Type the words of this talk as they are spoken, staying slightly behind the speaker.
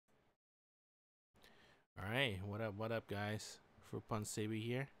Alright, what up guys? Fruit Punch Sabi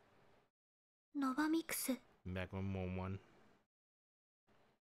here. Nova Mix. Back with more one.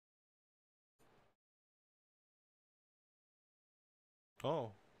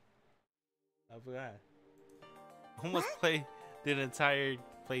 Oh, I forgot. Almost play the entire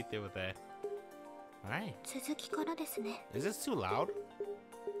playthrough with that. Alright. 続きからですね。 Is this too loud?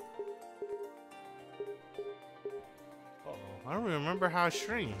 Uh-oh. I don't remember how I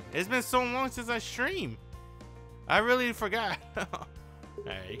stream. It's been so long since I streamed. I really forgot.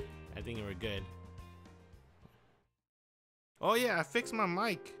 Alright, I think we're good. Oh yeah, I fixed my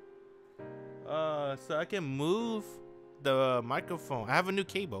mic. So I can move the microphone. I have a new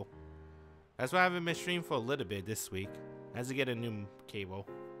cable. That's why I haven't been streaming for a little bit this week. I had to get a new cable.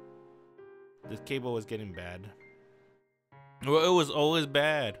 This cable was getting bad. Well, it was always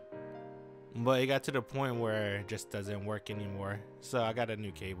bad, but it got to the point where it just doesn't work anymore. So I got a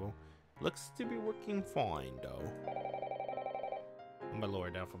new cable. Looks to be working fine though. I'm gonna lower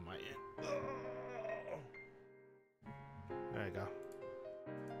it down from my end. There you go.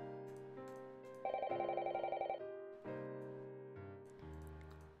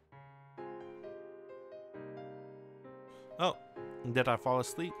 Oh, did I fall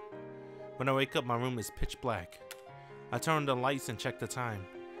asleep? When I wake up, my room is pitch black. I turn on the lights and check the time.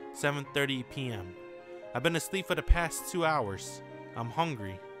 7:30 p.m. I've been asleep for the past 2 hours. I'm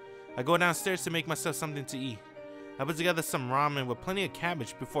hungry. I go downstairs to make myself something to eat. I put together some ramen with plenty of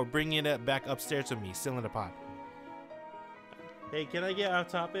cabbage before bringing it back upstairs with me, still in the pot. Hey, can I get off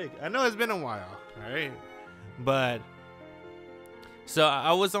topic? I know it's been a while, alright? But, so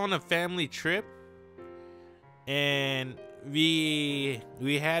I was on a family trip, and we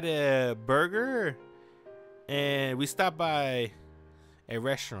had a burger, and we stopped by a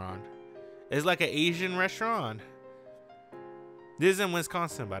restaurant. It's like an Asian restaurant. This is in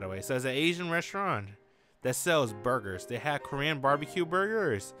Wisconsin, by the way. So it's an Asian restaurant that sells burgers. They have Korean barbecue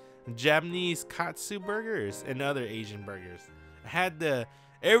burgers, Japanese katsu burgers, and other Asian burgers.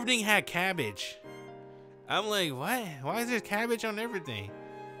 Everything had cabbage. I'm like, what? Why is there cabbage on everything?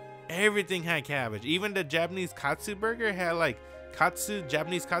 Everything had cabbage. Even the Japanese katsu burger had like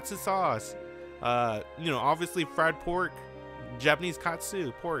Japanese katsu sauce. Obviously fried pork, Japanese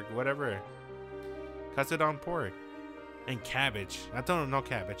katsu pork, whatever. Katsudon pork. And cabbage. I told him no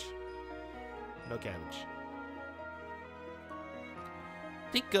cabbage. No cabbage.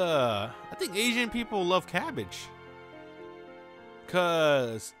 I think Asian people love cabbage.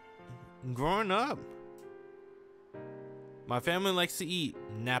 Cause growing up, my family likes to eat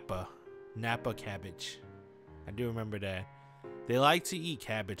Napa cabbage. I do remember that. They like to eat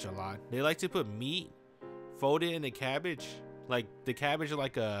cabbage a lot. They like to put meat, fold it in the cabbage, like the cabbage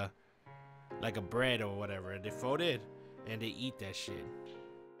like a bread or whatever. They fold it and they eat that shit.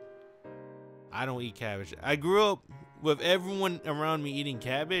 I don't eat cabbage. I grew up with everyone around me eating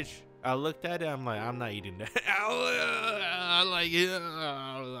cabbage. I looked at it, I'm like, I'm not eating that. I like it.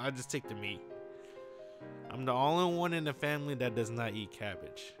 I just take the meat. I'm the only one in the family that does not eat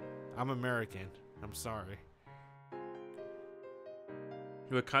cabbage. I'm American. I'm sorry.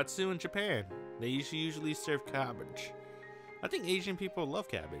 With katsu in Japan, they usually serve cabbage. I think Asian people love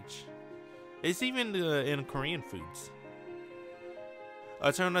cabbage. It's even in Korean foods. I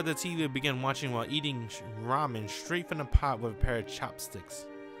turned on the TV and began watching while eating ramen straight from the pot with a pair of chopsticks.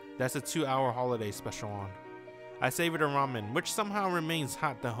 That's a 2-hour holiday special on. I savored the ramen, which somehow remains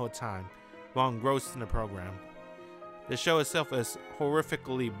hot the whole time, while engrossed in the program. The show itself is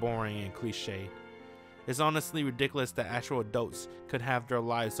horrifically boring and cliche. It's honestly ridiculous that actual adults could have their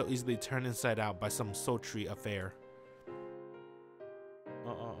lives so easily turned inside out by some sultry affair.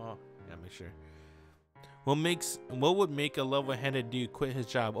 Gotta make sure. What would make a level-headed dude quit his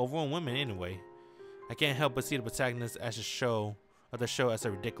job over a woman anyway? I can't help but see the protagonist as the show as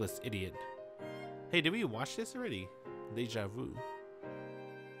a ridiculous idiot. Hey, did we watch this already? Deja vu.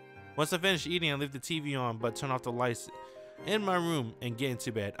 Once I finish eating, I leave the TV on but turn off the lights in my room and get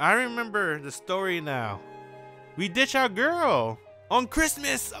into bed. I remember the story now. We ditch our girl on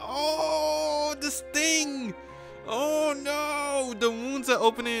Christmas. Oh, this thing. Oh no, the wounds are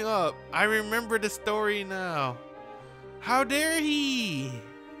opening up. I remember the story now. How dare he?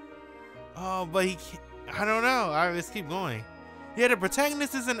 Oh, but he can't. I don't know. All right, let's keep going. Yeah, the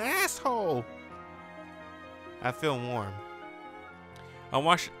protagonist is an asshole. I feel warm. I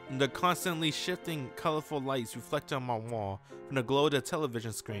watch the constantly shifting colorful lights reflect on my wall from the glow of the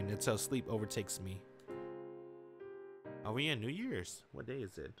television screen until sleep overtakes me. Are we in New Year's? What day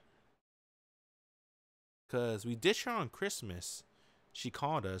is it? Cause we ditched her on Christmas. She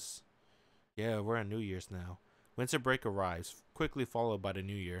called us. Yeah, we're on New Year's now. Winter break arrives, quickly followed by the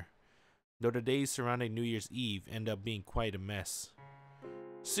New Year. though the days surrounding New Year's Eve end up being quite a mess.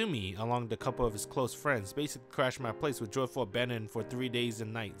 Sumi, along with a couple of his close friends, basically crashed my place with joyful abandon for 3 days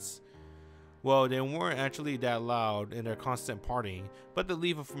and nights. Well, they weren't actually that loud in their constant partying, but they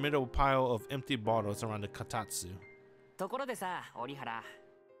leave a formidable pile of empty bottles around the katatsu. ところでさ、折原。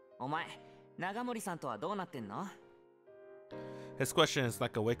お前、長森さんとはどうなってんの? His question is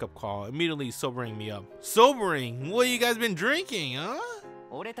like a wake-up call, immediately sobering me up. Sobering? What, you guys been drinking, huh?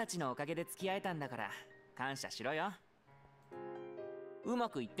 俺たちのおかげで付き合えたんだから、感謝しろよ。うま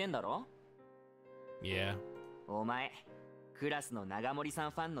くいってんだろ? Yeah. お前、クラスの長森さ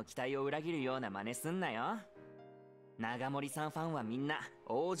んファンの期待を裏切るような真似すんなよ。長森さんファンはみんな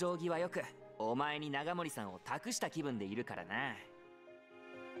往生際よく、お前に長森さんを託した気分でいるからな。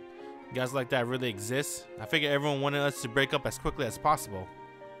Guys like that really exist? I figure everyone wanted us to break up as quickly as possible.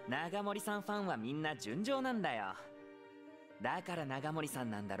 長森さんファンはみんな純情なんだよ。だから長森さ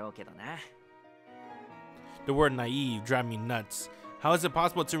んなんだろうけどな。The word naive drive me nuts. How is it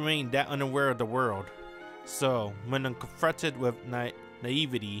possible to remain that unaware of the world? So, when I'm confronted with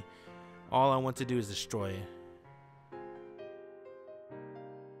naivety, all I want to do is destroy it.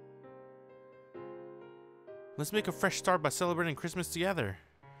 Let's make a fresh start by celebrating Christmas together.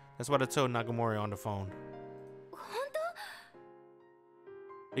 That's what I told Nagamori on the phone.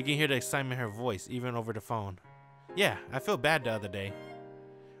 You can hear the excitement in her voice, even over the phone. Yeah, I felt bad the other day.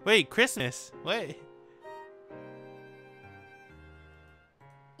 Wait, Christmas? Wait.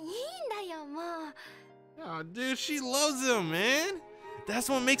 Oh, dude, she loves him, man. That's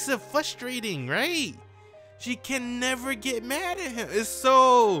what makes it frustrating, right? She can never get mad at him. It's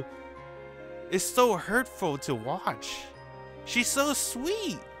so hurtful to watch. She's so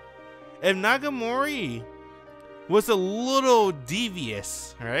sweet. If Nagamori was a little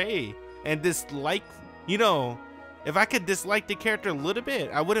devious, right? And dislike, you know, if I could dislike the character a little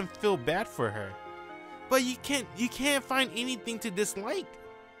bit, I wouldn't feel bad for her. But you can't find anything to dislike.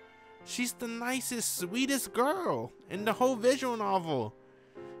 She's the nicest, sweetest girl in the whole visual novel.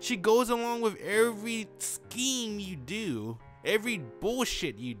 She goes along with every scheme you do, every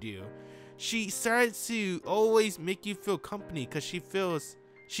bullshit you do. She starts to always make you feel company because she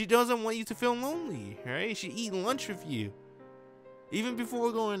doesn't want you to feel lonely, right? She eat lunch with you, even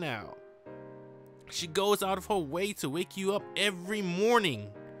before going out. She goes out of her way to wake you up every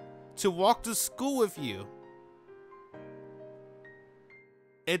morning, to walk to school with you.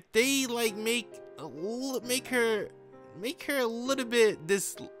 If they like make her a little bit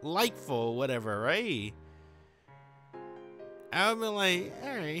dislikeful, whatever, right? I'll be like,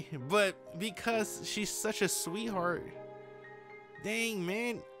 alright, but because she's such a sweetheart, dang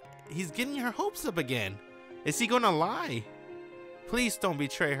man, he's getting her hopes up again. Is he gonna lie? Please don't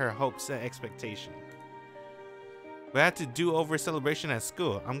betray her hopes and expectation. We have to do over celebration at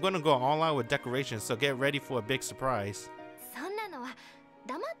school. I'm gonna go all out with decorations, so get ready for a big surprise.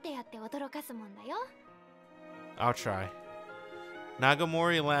 I'll try.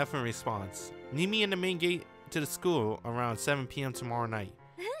 Nagamori laughed in response. Meet me in the main gate to the school around 7 p.m. tomorrow night.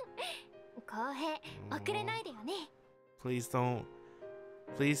 Please don't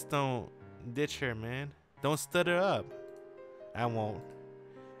ditch her, man. Don't stutter up. I won't.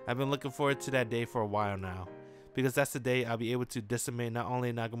 I've been looking forward to that day for a while now, because that's the day I'll be able to decimate not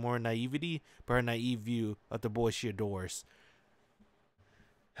only Nagamori's naivety, but her naive view of the boy she adores.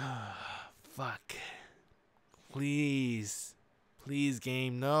 Fuck. Please. Please,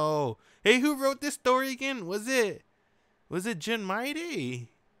 game, no. Hey, who wrote this story again? Was it Jun Maeda?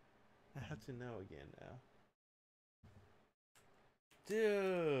 I have to know again now.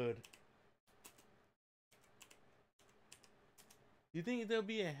 Dude. You think there'll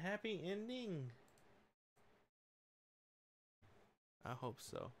be a happy ending? I hope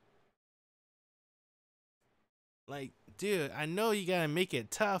so. Like, dude, I know you gotta make it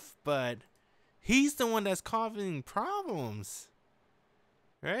tough, but he's the one that's causing problems.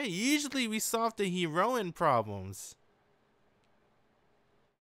 Right? Usually we solve the heroine problems.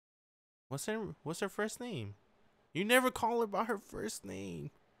 What's her first name? You never call her by her first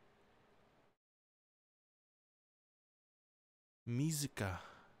name. Mizuka.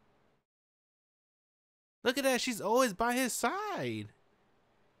 Look at that, she's always by his side.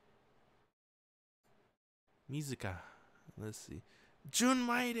 Mizuka. Let's see. Jun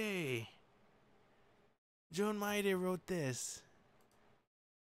Maeda. Jun Maeda wrote this.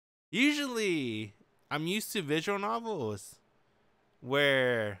 Usually, I'm used to visual novels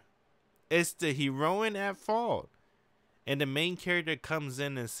where it's the heroine at fault and the main character comes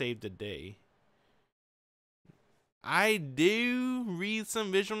in and saves the day. I do read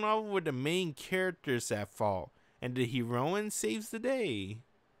some visual novel where the main character's at fault and the heroine saves the day.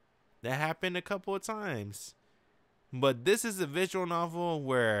 That happened a couple of times. But this is a visual novel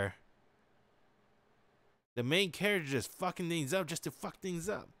where the main character just fucking things up just to fuck things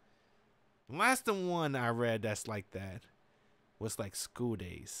up. The last one I read that's like that was like School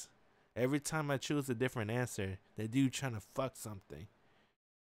Days. Every time I choose a different answer, the dude trying to fuck something.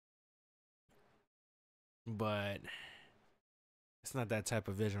 But it's not that type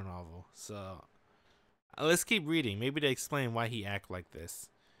of visual novel. So let's keep reading. Maybe they explain why he act like this.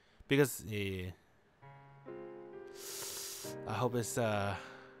 Because yeah. I hope it's come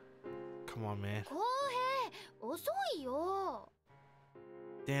on, man.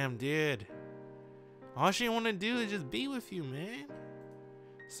 Damn, dude. All she want to do is just be with you, man.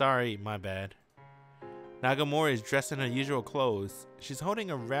 Sorry, my bad. Nagamori is dressed in her usual clothes. She's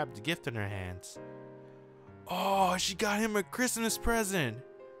holding a wrapped gift in her hands. Oh, she got him a Christmas present.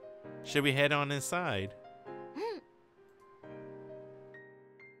 Should we head on inside?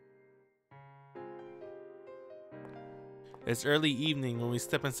 It's early evening when we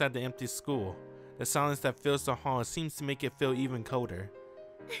step inside the empty school. The silence that fills the hall seems to make it feel even colder.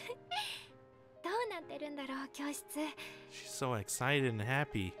 She's so excited and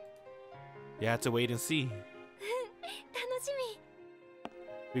happy. You have to wait and see.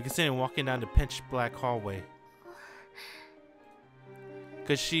 We continue walking down the pitch black hallway.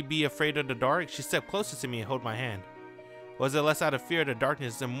 Could she be afraid of the dark? She stepped closer to me and held my hand. Was it less out of fear of the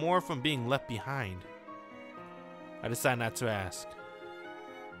darkness and more from being left behind? I decided not to ask.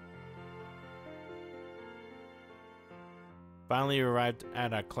 Finally arrived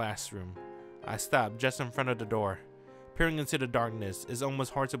at our classroom. I stopped just in front of the door. Peering into the darkness, it's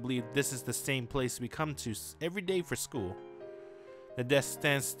almost hard to believe this is the same place we come to every day for school. The desk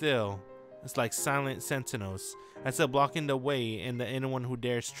stands still. It's like silent sentinels, as if blocking the way and anyone who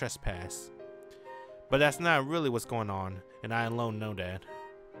dares trespass. But that's not really what's going on, and I alone know that.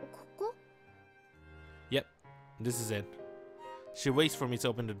 Yep, this is it. She waits for me to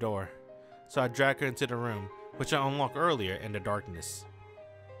open the door, so I drag her into the room, which I unlocked earlier in the darkness.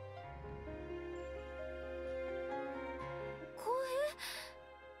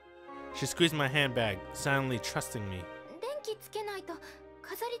 She squeezed my handbag, silently trusting me.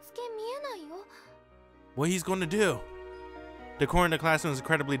 What he's gonna do? The corner of the classroom is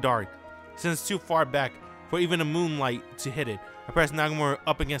incredibly dark, since it's too far back for even the moonlight to hit it. I pressed Nagamori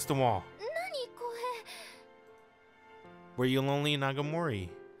up against the wall. Were you lonely, Nagamori?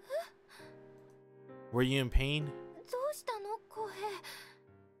 Were you in pain?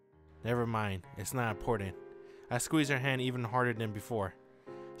 Never mind, it's not important. I squeeze her hand even harder than before.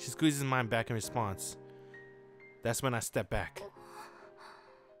 She squeezes mine back in response. That's when I step back.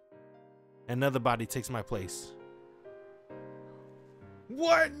 Another body takes my place.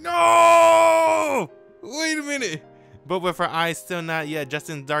 What? No! Wait a minute! But with her eyes still not yet just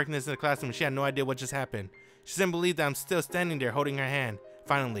in darkness in the classroom, she had no idea what just happened. She didn't believe that I'm still standing there holding her hand.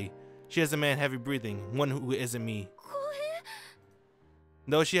 Finally, she has a man heavy breathing, one who isn't me.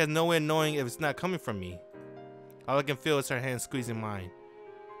 Though she has no way of knowing if it's not coming from me. All I can feel is her hand squeezing mine.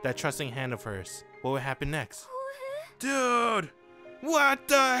 That trusting hand of hers. What would happen next? Dude! What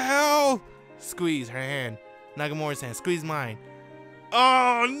the hell? Squeeze her hand. Nagamori's hand. Squeeze mine.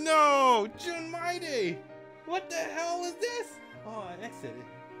 Oh no! Jun Maeda! What the hell is this? Oh, I exited.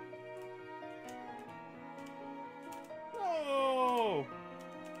 No!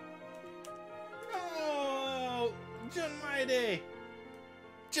 No! Jun Maeda!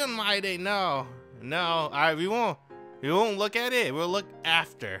 Jun Maeda, no. No. Alright, we won't look at it. We'll look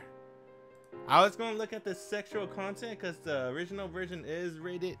after. I was gonna look at the sexual content because the original version is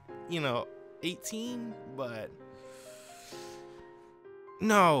rated, 18, but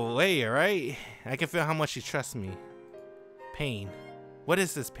no way, right? I can feel how much she trusts me. Pain. What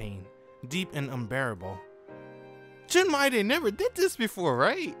is this pain? Deep and unbearable. Jun Maeda never did this before,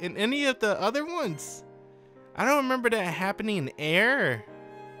 right? In any of the other ones? I don't remember that happening in Air.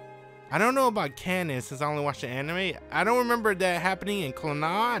 I don't know about canon since I only watched the anime. I don't remember that happening in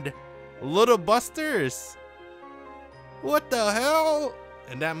Clannad. Little Busters. What the hell?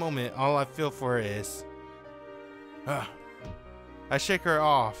 In that moment, all I feel for her is... I shake her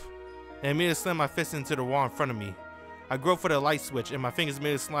off and immediately slam my fist into the wall in front of me. I grope for the light switch and my fingers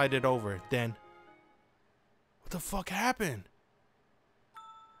immediately slide it over. Then... what the fuck happened?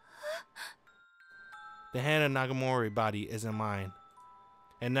 The hand of Nagamori body is in mine.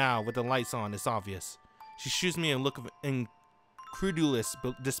 And now, with the lights on, it's obvious. She shoots me a look of incredulous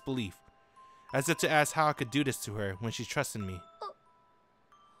disbelief, as if to ask how I could do this to her when she trusted me.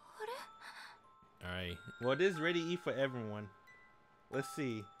 Alright, well, this is ready E for everyone. Let's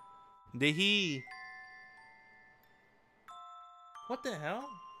see. Did he... what the hell?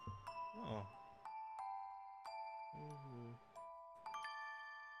 Oh. Mhm.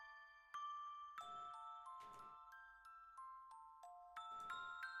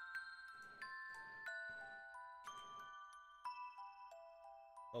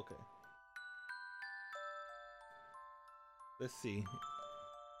 Okay. Let's see.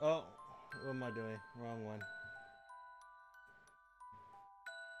 Oh, what am I doing? Wrong one.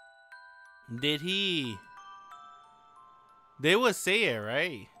 Did he? They would say it,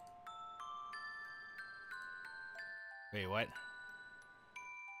 right? Wait, what?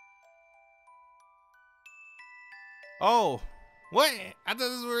 Oh, what? I thought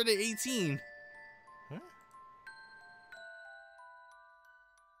this were the 18. Huh?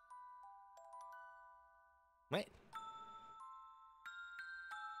 What?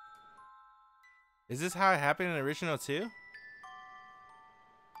 Is this how it happened in the original too?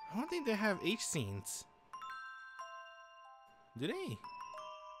 I don't think they have H scenes. Do they?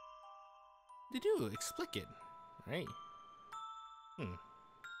 They do. Explicit. Right. I don't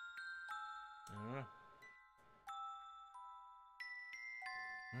know.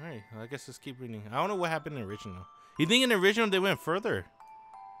 Alright, well, I guess let's keep reading. I don't know what happened in the original. You think in the original they went further?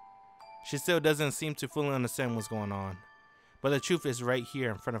 She still doesn't seem to fully understand what's going on. But the truth is right here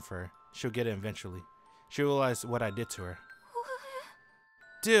in front of her. She'll get it eventually. She'll realize what I did to her.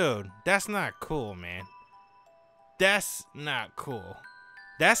 Dude, that's not cool, man. That's not cool.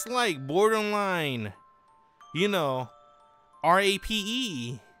 That's like borderline, you know,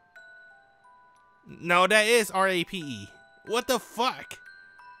 RAPE. No, that is RAPE. What the fuck?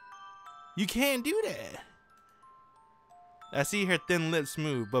 You can't do that. I see her thin lips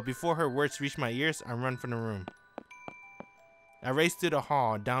move, but before her words reach my ears, I run from the room. I race through the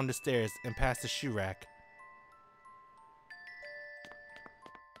hall, down the stairs, and past the shoe rack.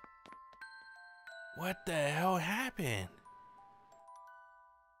 What the hell happened?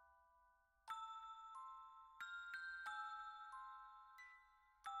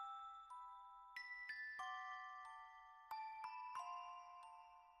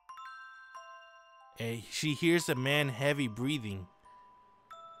 She hears a man heavy breathing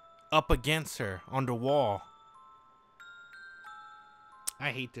up against her on the wall. I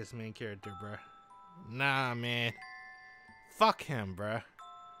hate this main character, bruh. Nah, man. Fuck him, bruh.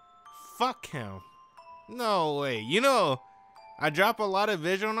 Fuck him. No way. You know, I drop a lot of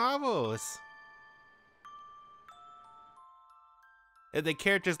visual novels. If the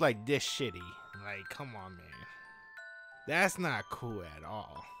character's like this shitty, like, come on, man. That's not cool at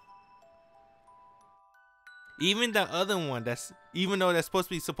all. Even the other one, even though that's supposed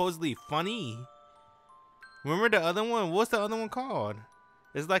to be supposedly funny. Remember the other one? What's the other one called?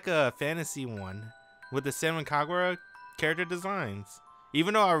 It's like a fantasy one with the Seven Kagura character designs.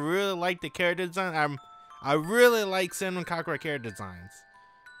 Even though I really like the character design, I really like Seven Kagura character designs.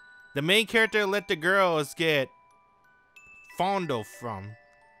 The main character let the girls get fondled from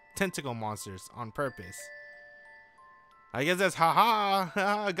tentacle monsters on purpose. I guess that's haha,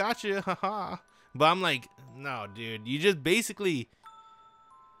 I got you, haha. But I'm like, no, dude, you just basically,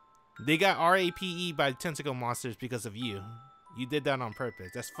 they got RAPE by tentacle monsters because of you. You did that on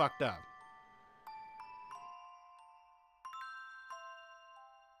purpose. That's fucked up.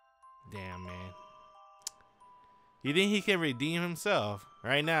 Damn, man. You think he can redeem himself?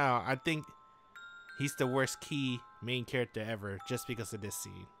 Right now, I think he's the worst key main character ever just because of this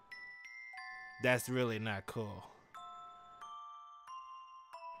scene. That's really not cool.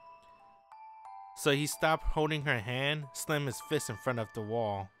 So he stopped holding her hand, slammed his fist in front of the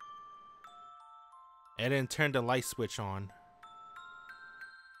wall, and then turned the light switch on.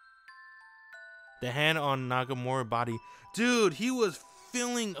 The hand on Nagamori's body. Dude, he was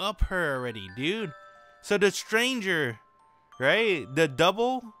filling up her already, dude. So the stranger, right? The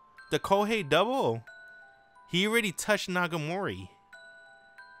double, the Kouhei double, he already touched Nagamori.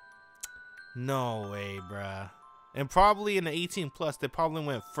 No way, bruh. And probably in the 18 plus, they probably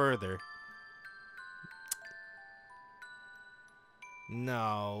went further.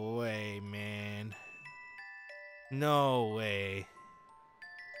 No way, man. No way.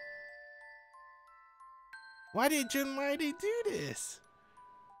 Why did Jun Maeda do this?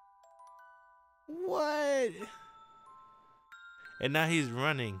 What? And now he's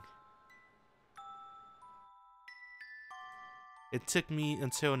running. It took me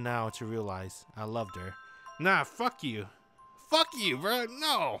until now to realize I loved her. Nah, fuck you. Fuck you, bro.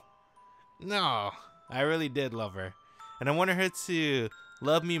 No. No. I really did love her. And I wanted her to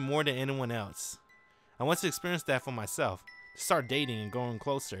love me more than anyone else. I want to experience that for myself. To start dating and growing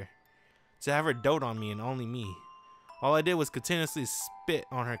closer. To have her dote on me and only me. All I did was continuously spit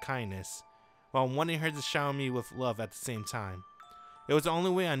on her kindness, while wanting her to shower me with love at the same time. It was the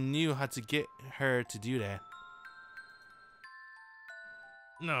only way I knew how to get her to do that.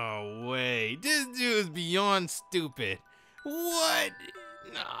 No way. This dude is beyond stupid. What?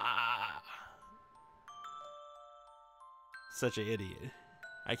 Nah. Such an idiot.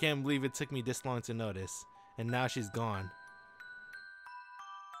 I can't believe it took me this long to notice. And now she's gone.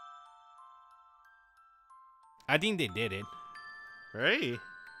 I think they did it. Right?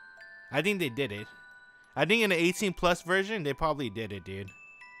 I think they did it. I think in the 18+ version, they probably did it, dude.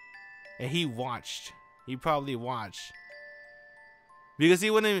 And he watched. He probably watched. Because he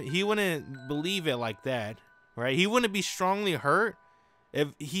wouldn't believe it like that, right? He wouldn't be strongly hurt if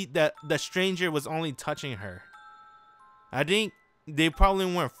the stranger was only touching her. I think they probably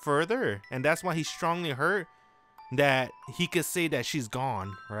went further, and that's why he's strongly hurt that he could say that she's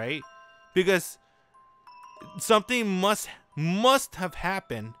gone, right? Because something must have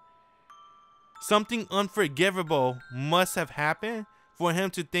happened. Something unforgivable must have happened for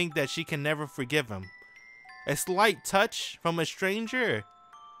him to think that she can never forgive him. A slight touch from a stranger.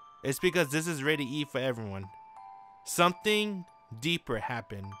 It's because this is rated E for everyone. Something deeper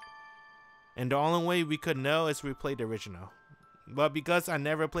happened. And the only way we could know is we played the original. But because I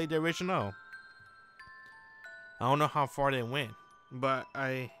never played the original, I don't know how far they went. But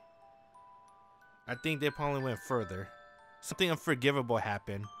I think they probably went further. Something unforgivable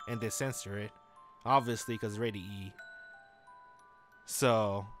happened and they censor it. Obviously because rated E.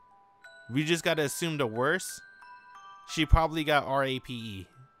 So we just gotta assume the worst. She probably got RAPE.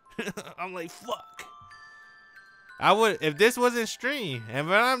 I'm like, fuck. I would, if this wasn't stream, and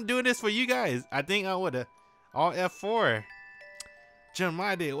when I'm doing this for you guys, I think I would have all F4. Jun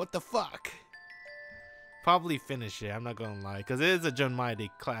Maeda, what the fuck? Probably finish it, I'm not gonna lie, because it is a Jun Maeda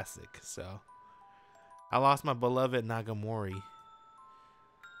classic, so. I lost my beloved Nagamori.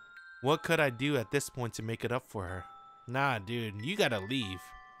 What could I do at this point to make it up for her? Nah, dude, you gotta leave.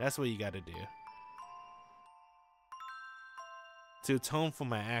 That's what you gotta do. To atone for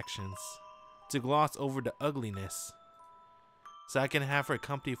my actions. To gloss over the ugliness. So I can have her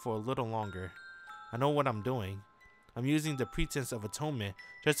company for a little longer. I know what I'm doing. I'm using the pretense of atonement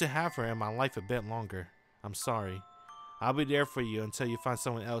just to have her in my life a bit longer. I'm sorry. I'll be there for you until you find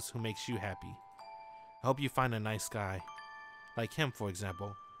someone else who makes you happy. I hope you find a nice guy. Like him, for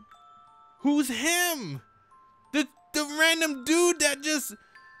example. Who's him? The random dude that just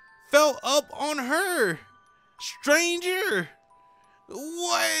fell up on her. Stranger.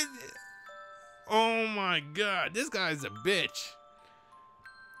 What? Oh my god, this guy's a bitch.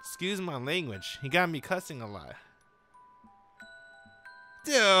 Excuse my language. He got me cussing a lot.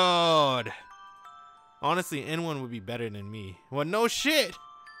 Dude. Honestly, anyone would be better than me. Well, no shit.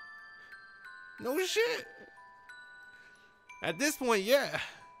 No shit. At this point, yeah.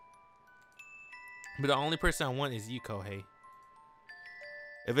 But the only person I want is you, Kouhei.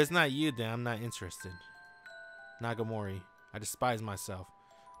 If it's not you, then I'm not interested. Nagamori, I despise myself.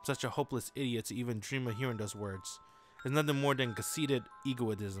 I'm such a hopeless idiot to even dream of hearing those words. It's nothing more than conceited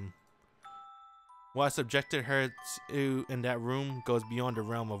egoism. What I subjected her to in that room goes beyond the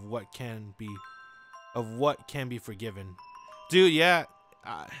realm of what can be forgiven. Dude, yeah.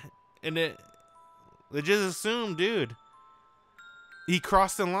 And they just assumed, dude. He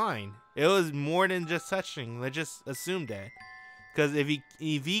crossed the line. It was more than just touching. They just assumed that. Because if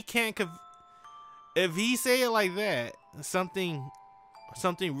he can't, if he say it like that, something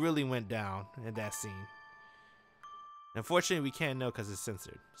really went down in that scene. Unfortunately, we can't know because it's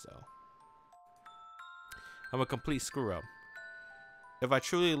censored. So I'm a complete screw up. If I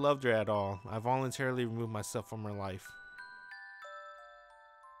truly loved her at all, I voluntarily removed myself from her life.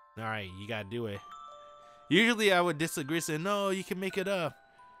 All right, you gotta do it. Usually I would disagree, say, no, you can make it up.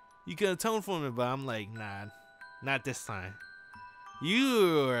 You can atone for me, but I'm like, nah, not this time.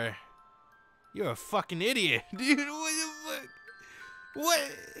 You're a fucking idiot, dude. What the fuck?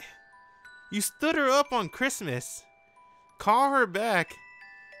 What? You stood her up on Christmas, call her back,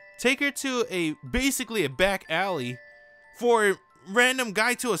 take her to basically a back alley for a random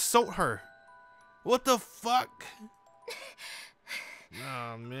guy to assault her. What the fuck?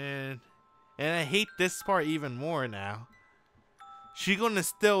 Oh man. And I hate this part even more now. She gonna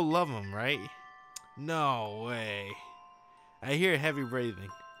still love him, right? No way. I hear heavy breathing.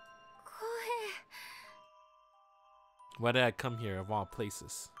 Why did I come here of all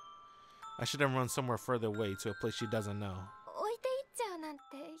places? I should have run somewhere further away to a place she doesn't know.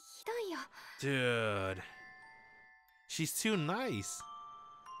 Dude. She's too nice.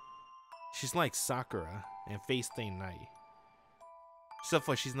 She's like Sakura and Face Stay Night. Except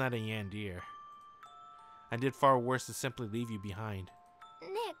for she's not a yandere. I did far worse than simply leave you behind.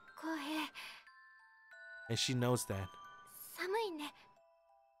 And she knows that.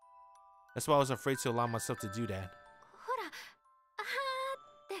 That's why I was afraid to allow myself to do that. ほら、あ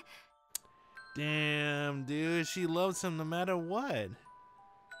ーって。 Damn, dude, she loves him no matter what.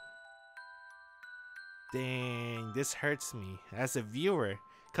 Dang, this hurts me as a viewer.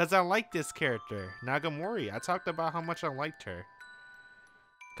 Because I like this character, Nagamori. I talked about how much I liked her.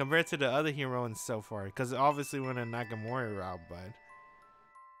 Compared to the other heroines so far. Because obviously we're in a Nagamori route, but...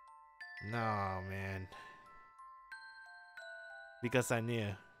 No, man. Because I knew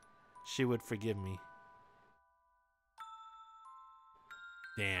she would forgive me.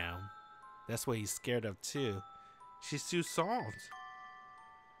 Damn. That's what he's scared of too. She's too soft.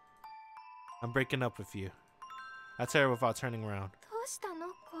 I'm breaking up with you. I tell her without turning around. どうしたの、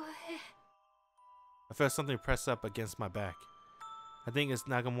浩平。 I felt something press up against my back. I think it's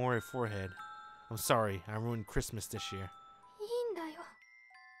Nagamori's forehead. I'm sorry, I ruined Christmas this year. いいんだよ。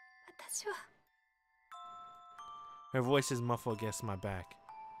私は。 Her voice is muffled against my back.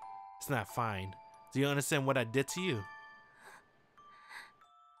 It's not fine. Do you understand what I did to you?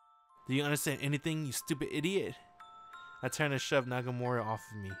 Do you understand anything, you stupid idiot? I turned and shoved Nagamori off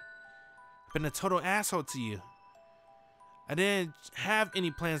of me. I've been a total asshole to you. I didn't have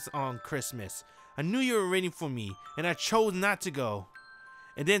any plans on Christmas. I knew you were waiting for me, and I chose not to go.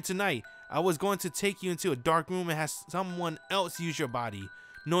 And then tonight, I was going to take you into a dark room and have someone else use your body,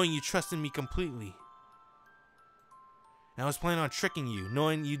 knowing you trusted me completely. And I was planning on tricking you,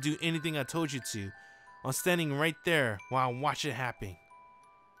 knowing you'd do anything I told you to, on standing right there while I watch it happen.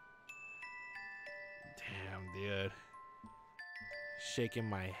 Damn, dude. Shaking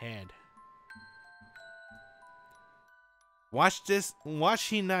my head. Watch this. Watch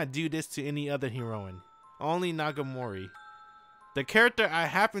he not do this to any other heroine. Only Nagamori. The character I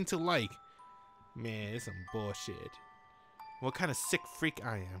happen to like. Man, it's some bullshit. What kind of sick freak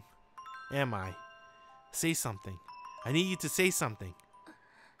I am? Am I? Say something. I need you to say something.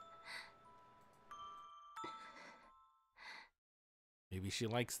 Maybe she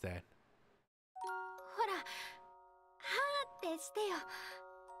likes that. ほら、はーってしてよ。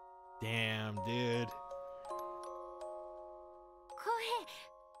 Damn, dude. 浩平、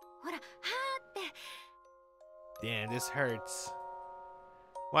ほら、はーって。 Damn, this hurts.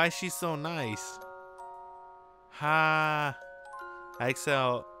 Why is she so nice? Ha. I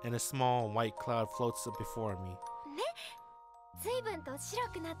exhale and a small white cloud floats up before me. ね、随分と白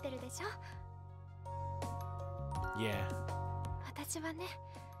くなってるでしょ。 Yeah. 私はね、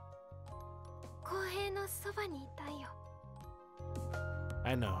浩平のそばにいたいよ。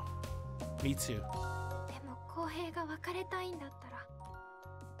 I know. Me too. でも浩平が別れたいんだったら、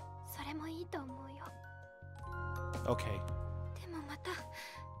それもいいと思うよ。 Okay. でもまたや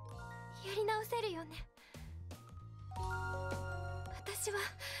り直せるよね。私は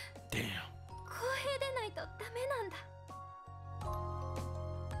Damn. 浩平でないとダメなんだ。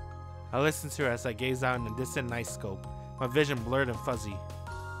 I listen to her as I gaze out in the distant night scope. My vision blurred and fuzzy. や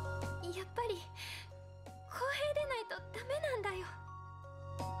っぱり浩平でないとダメなんだよ。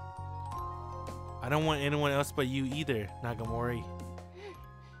 I don't want anyone else but you either, Nagamori.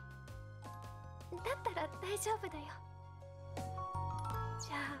 だったら大丈夫だよ。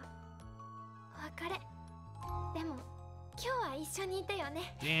じゃあお別れ。でも今日は一緒にいてよ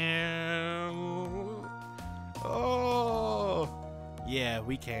ね。 Damn. Oh. Yeah,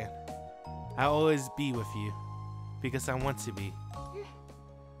 we can. I'll always be with you. Because I want to be.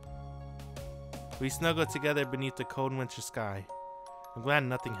 We snuggled together beneath the cold winter sky. I'm glad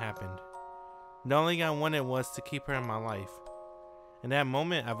nothing happened. The only thing I wanted was to keep her in my life. In that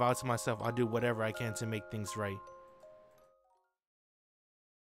moment, I vowed to myself I'll do whatever I can to make things right.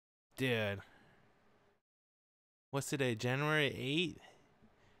 Dude. What's today? January 8th?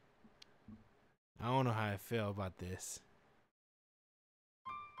 I don't know how I feel about this.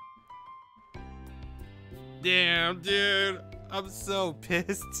 Damn, dude. I'm so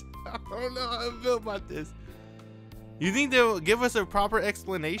pissed. I don't know how I feel about this. You think they'll give us a proper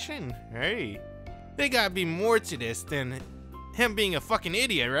explanation? Hey. There gotta be more to this than him being a fucking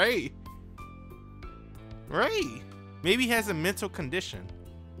idiot, right? Right. Maybe he has a mental condition.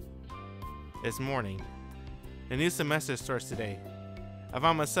 It's morning. The new semester starts today. I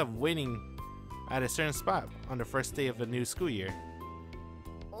found myself waiting at a certain spot on the first day of the new school year.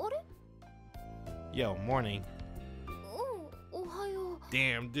 あれ？ Yo, morning. おはよう。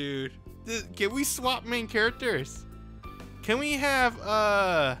 Damn, dude. Can we swap main characters? Can we have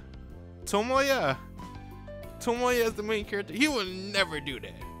Tomoya? Tomoya as the main character. He will never do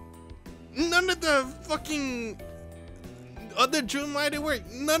that. None of the fucking other Jun Maeda work.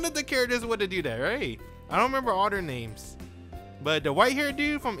 None of the characters would do that, right? I don't remember all their names. But the white haired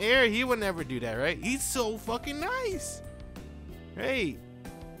dude from Air, he would never do that, right? He's so fucking nice. Right?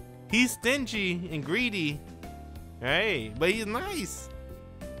 He's stingy and greedy. Right? But he's nice.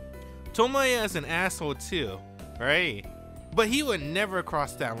 Tomoya is an asshole too. Right? But he would never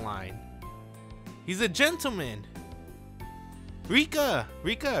cross that line. He's a gentleman. Rito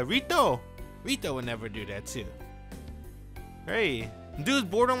would never do that too. Right? Dude's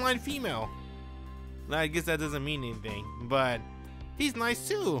borderline female. I guess that doesn't mean anything, but he's nice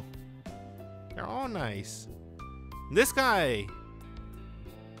too. They're all nice. This guy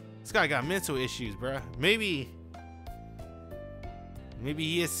got mental issues, bruh. Maybe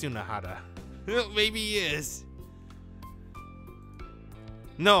he is Sunahara. Maybe he is.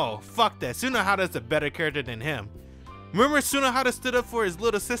 No, fuck that. Sunahara's a better character than him. Remember Sunahara stood up for his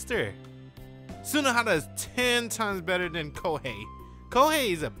little sister. Sunahara is 10 times better than Kouhei.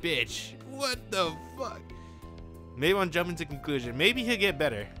 Kouhei is a bitch. What the fuck? Maybe I'm jumping to conclusion. Maybe he'll get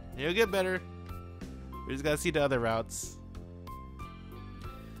better. He'll get better. We just gotta see the other routes.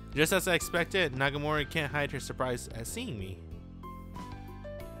 Just as I expected, Nagamori can't hide her surprise at seeing me.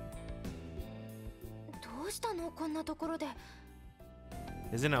 どうしたのこんなところで。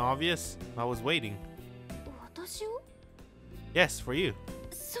 Isn't it obvious? I was waiting. 私を？ Yes, for you.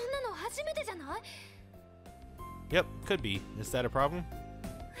 そんなの初めてじゃない？ Yep, could be. Is that a problem?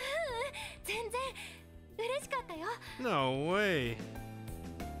 全然嬉しかったよ。 No way.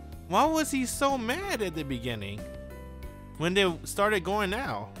 Why was he so mad at the beginning? When they started going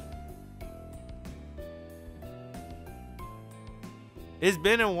out? It's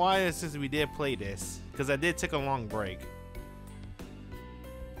been a while since we did play this, because I did take a long break.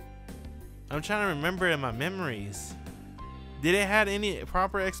 I'm trying to remember in my memories. Did it have any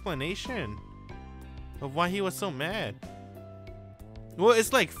proper explanation of why he was so mad? Well,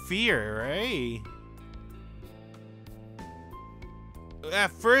 it's like fear, right?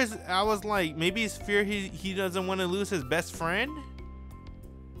 At first, I was like, maybe it's fear he doesn't want to lose his best friend.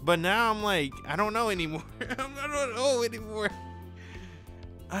 But now I'm like, I don't know anymore. I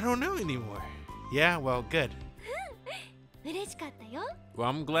don't know anymore. Yeah, well, good. 嬉しかったよ。 Well,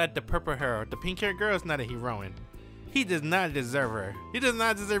 I'm glad the purple hair, the pink hair girl is not a heroine. He does not deserve her. He does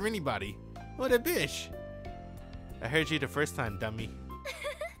not deserve anybody. What a bitch. I heard you the first time, dummy.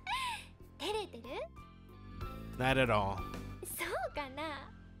 照れてる？ Not at all. そうかな。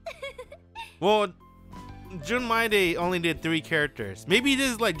 Well, Jun Maeda only did 3 characters. Maybe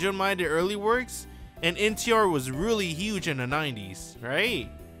this is like Jun Maeda early works, and NTR was really huge in the 90s, right?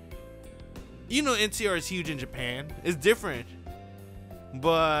 You know NTR is huge in Japan. It's different.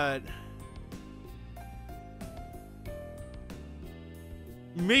 But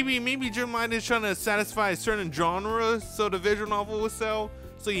maybe Jun Maeda is trying to satisfy a certain genre so the visual novel would sell,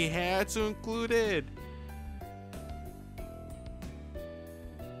 so he had to include it.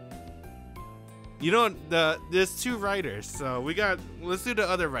 You know, there's 2 writers, so let's do the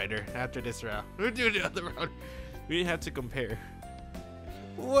other writer after this round. We'll do the other round. We have to compare.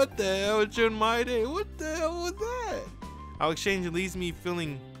 What the hell, Jun Maeda? What the hell was that? Our exchange leaves me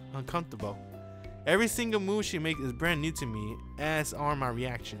feeling uncomfortable. Every single move she makes is brand new to me, as are my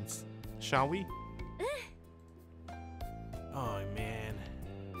reactions. Shall we? Oh man.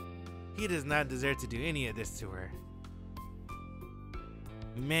 He does not deserve to do any of this to her.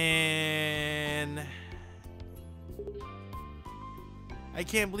 Man. I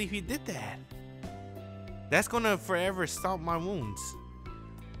can't believe he did that. That's gonna forever stop my wounds.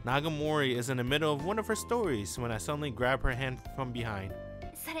 Nagamori is in the middle of one of her stories when I suddenly grab her hand from behind.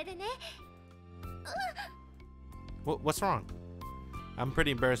 それでね。 What's wrong? I'm pretty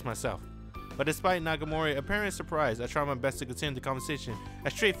embarrassed myself. But despite Nagamori's apparent surprise, I try my best to continue the conversation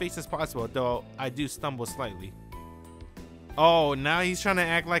as straight-faced as possible, though I do stumble slightly. Oh, now he's trying to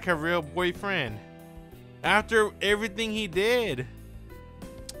act like her real boyfriend. After everything he did.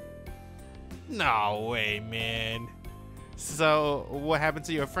 No way, man. So, what happened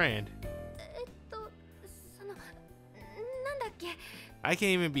to your friend? その、なんだっけ。 I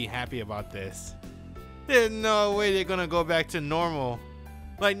can't even be happy about this. There's no way they're gonna go back to normal.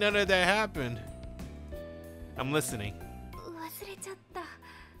 Like none of that happened. I'm listening. 忘れちゃった。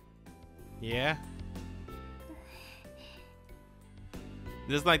 Yeah?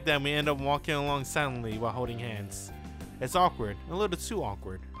 Just like that, we end up walking along silently while holding hands. It's awkward, a little too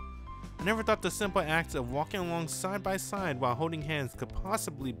awkward. I never thought the simple act of walking along side by side while holding hands could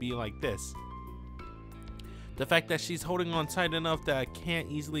possibly be like this. The fact that she's holding on tight enough that I can't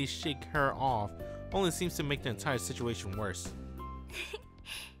easily shake her off only seems to make the entire situation worse.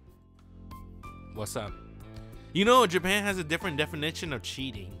 What's up? You know, Japan has a different definition of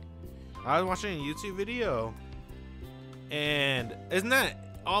cheating. I was watching a YouTube video, and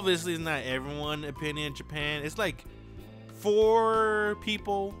obviously it's not everyone's opinion in Japan. It's like 4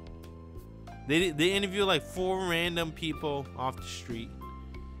 people They interview like 4 random people off the street,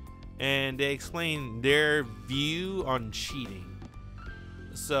 and they explain their view on cheating.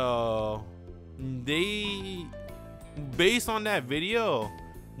 So they, based on that video,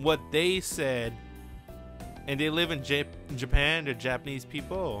 what they said, and they live in Japan, they're Japanese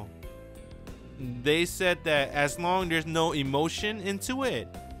people. They said that as long there's no emotion into it,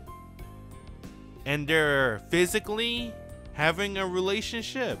 and they're physically having a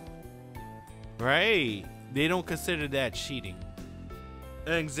relationship, right, they don't consider that cheating.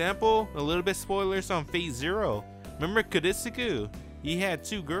 An example, a little bit spoilers on Fate Zero. Remember Koditsugu? He had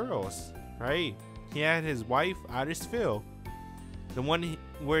 2 girls, right? He had his wife, Iris Phil. The one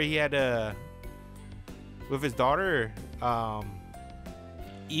where he had with his daughter,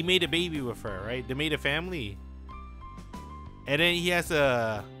 he made a baby with her, right? They made a family. And then he has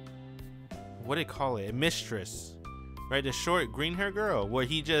a, what do they call it? A mistress, right? The short green hair girl, where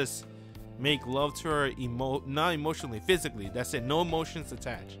he just make love to her, not emotionally, physically. That's it, no emotions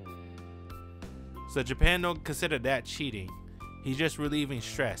attached. So Japan don't consider that cheating. He's just relieving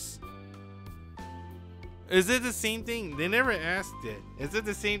stress. Is it the same thing? They never asked it. Is it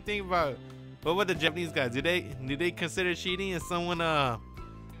the same thing about, what about the Japanese guys? Do they consider cheating if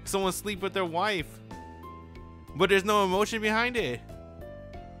someone sleep with their wife, but there's no emotion behind it?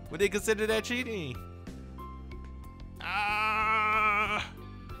 Would they consider that cheating?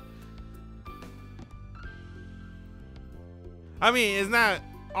 I mean, it's not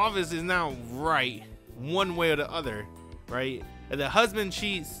obvious. It's not right one way or the other, right? If the husband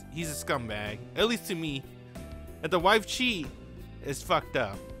cheats, he's a scumbag. At least to me. If the wife cheats, it's fucked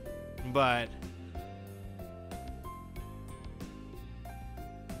up. But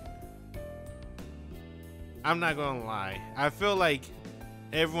I'm not gonna lie. I feel like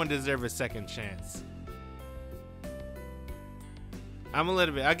everyone deserves a second chance. I'm a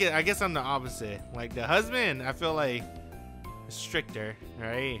little bit. I guess I'm the opposite. Like the husband, I feel like stricter,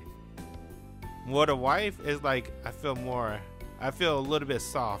 right? More the wife is like, I feel a little bit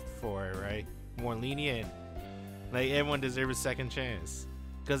soft for it, right? More lenient. Like everyone deserves a second chance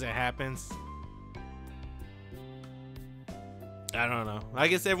because it happens. I don't know. I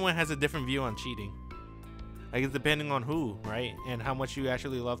guess everyone has a different view on cheating. Like it's depending on who, right? And how much you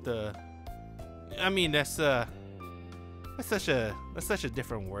actually love to. I mean, that's such a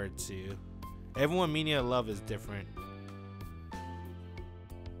different word too. Everyone meaning of love is different.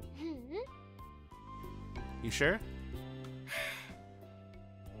 You sure?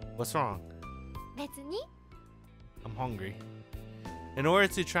 What's wrong? 別に I'm hungry. In order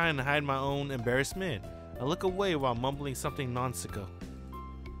to try and hide my own embarrassment, I look away while mumbling something nonsensical.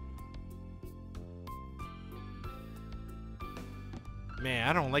 Man,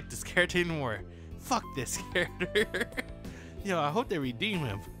 I don't like this character anymore. Fuck this character. Yo, I hope they redeem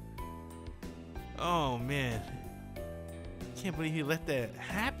him. Oh man. Can't believe he let that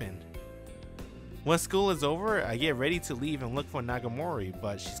happen. When school is over, I get ready to leave and look for Nagamori,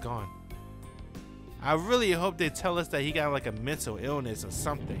 but she's gone. I really hope they tell us that he got like a mental illness or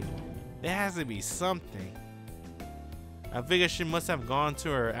something. There has to be something. I figure she must have gone to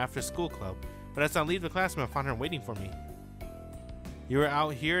her after school club, but as I leave the classroom, I found her waiting for me. You were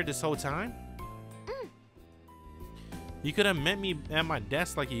out here this whole time? You could have met me at my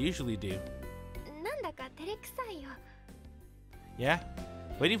desk like you usually do. なんだか照れくさいよ Yeah?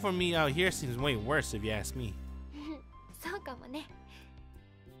 Waiting for me out here seems way worse if you ask me. そうかもね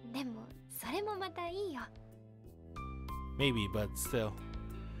でもそれもまたいいよ Maybe, but still.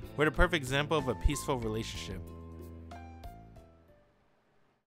 We're the perfect example of a peaceful relationship.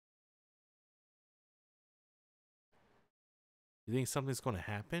 You think something's gonna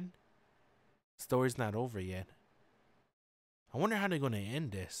happen? Story's not over yet. I wonder how they're gonna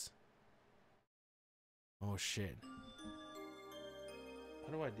end this. Oh shit.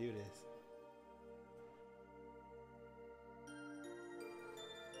 How do I do this?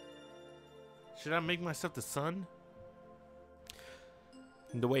 Should I make myself the sun?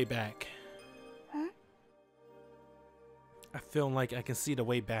 The way back. Huh? I feel like I can see the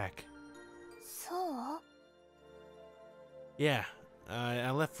way back. そう Yeah,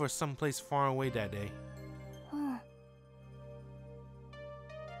 I left for someplace far away that day. うん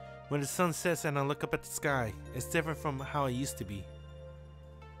When the sun sets and I look up at the sky, it's different from how it used to be.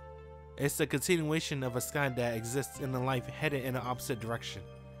 It's a continuation of a sky that exists in a life headed in the opposite direction.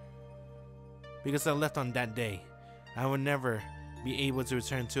 Because I left on that day, I would never be able to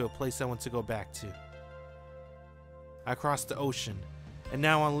return to a place I want to go back to. I crossed the ocean, and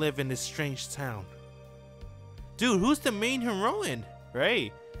now I live in this strange town. Dude, who's the main heroine?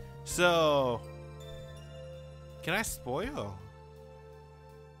 Right? So, can I spoil?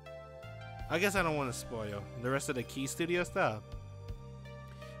 I guess I don't want to spoil the rest of the Key Studio stuff.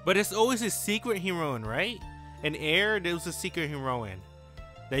 But it's always a secret heroine, right? In Air, there was a secret heroine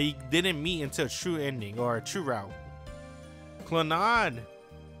that you didn't meet until true ending or true route. Clannad,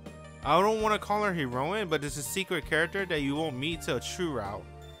 I don't want to call her heroine, but it's a secret character that you won't meet till true route.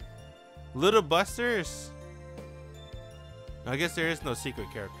 Little Busters, I guess there is no secret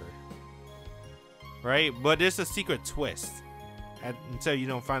character, right? But there's a secret twist until you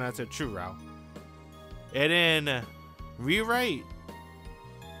don't find out till true route. And then Rewrite,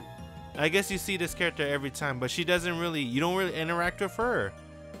 I guess you see this character every time, but she doesn't really, you don't really interact with her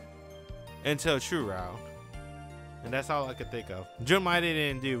until true route. And that's all I could think of. Jun Maeda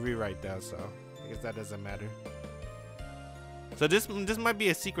didn't do Rewrite though, so I guess that doesn't matter. So this might be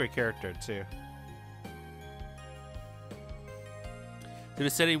a secret character too. To the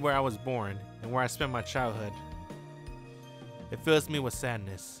city where I was born and where I spent my childhood. It fills me with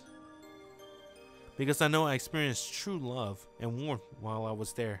sadness. Because I know I experienced true love and warmth while I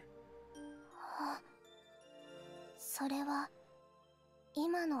was there. それは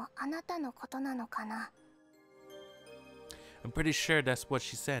今のあなたのことなのかな? I'm pretty sure that's what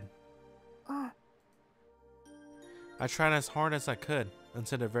she said. うん。 I tried as hard as I could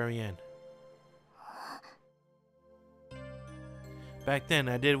until the very end. Back then,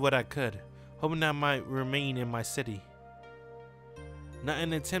 I did what I could, hoping I might remain in my city. Not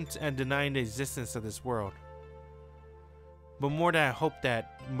an attempt at denying the existence of this world, but more that I hoped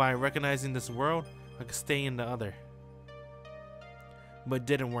that by recognizing this world, I could stay in the other. But it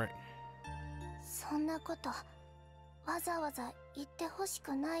didn't work. そんなことわざわざ言ってほし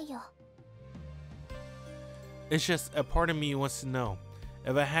くないよ。 It's just a part of me wants to know,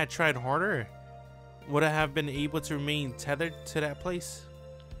 if I had tried harder, would I have been able to remain tethered to that place?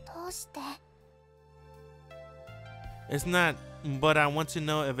 どうして? It's not, but I want to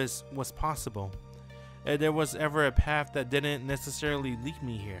know if it was possible. If there was ever a path that didn't necessarily lead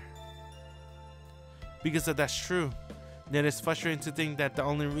me here. Because if that's true, then it's frustrating to think that the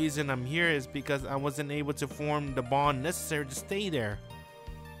only reason I'm here is because I wasn't able to form the bond necessary to stay there.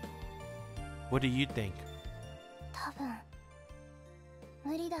 What do you think? 多分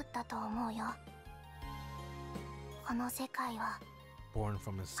無理だったと思うよ。この世界は Born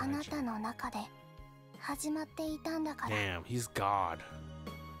from あな inside た you. の中で始まっていたんだから。 Damn, he's God.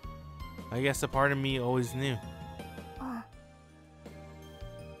 I guess a part of me always knew.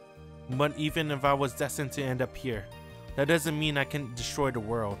 うん。 But even if I was destined to end up here, that doesn't mean I can destroy the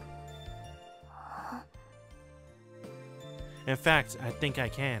world. In fact, I think I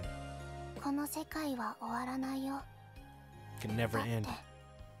can. この世界は終わらないよ。 It can never だって end.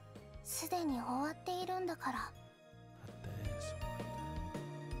 すでに終わっているんだから。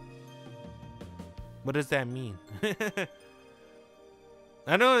 What does that mean?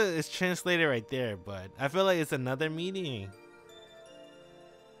 I know it's translated right there, but I feel like it's another meaning.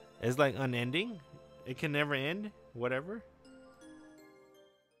 It's like unending. It can never end. Whatever.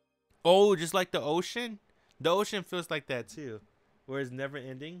 Oh, just like the ocean? The ocean feels like that too. Where it's never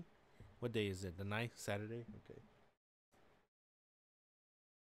ending. What day is it? The 9th? Saturday? Okay.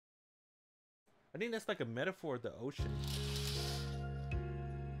 I think that's like a metaphor of the ocean.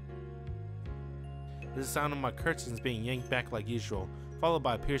 There's the sound of my curtains being yanked back like usual, followed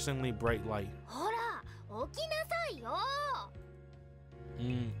by a piercingly bright light. ほら、起きなさいよ。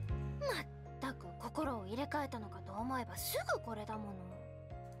まったく心を入れ替えたのかと思えばすぐこれだもの。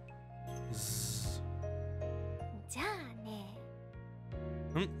じゃあね。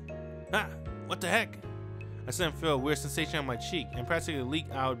Ah! What the heck? I suddenly feel a weird sensation on my cheek and practically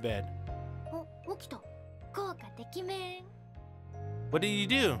leaped out of bed. お、起きた。効果てきめん。 What did you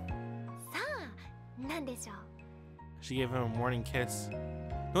do? さあ、なんでしょう。 She gave him a morning kiss.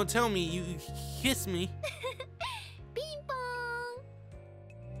 Don't tell me you kissed me. ピンポ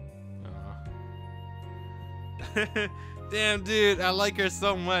ーン。 Damn, dude, I like her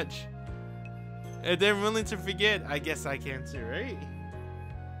so much. And they're willing to forget. I guess I can too, right?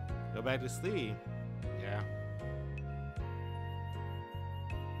 Go back to sleep. Yeah.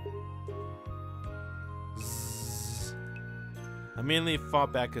 Zzz. I immediately fall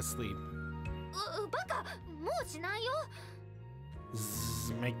back asleep. バカ、もうしないよ。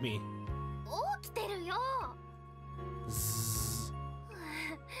 Zzz, make me. 起きてるよ。 Zzz.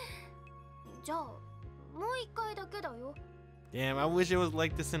 じゃあ、もう一回だけだよ。 Damn, I wish it was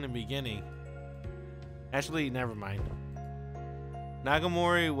like this in the beginning. Actually, never mind.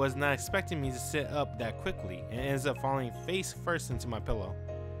 Nagamori was not expecting me to sit up that quickly and ends up falling face first into my pillow.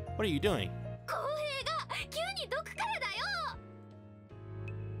 What are you doing? 公平が急に毒からだよ。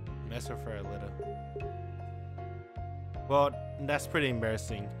 Mess with her a little. Well, that's pretty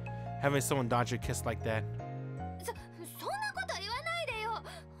embarrassing. having someone dodge your kiss like that. そんなこと言わないでよ。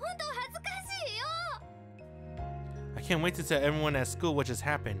本当恥ずかしいよ。 I can't wait to tell everyone at school what just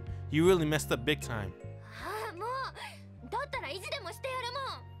happened. You really messed up big time. ああ、もう。だったら意地でもしてやる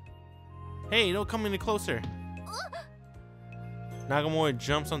もん。 Hey, don't come any closer. Nagamori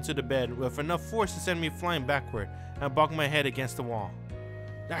jumps onto the bed with enough force to send me flying backward, and I bonk my head against the wall.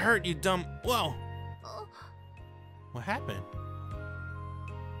 That hurt, you dumb. Whoa! What happened?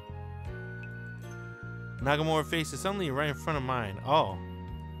 Nagamori's face is suddenly right in front of mine. Oh.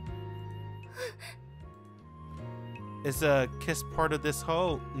 Is a kiss part of this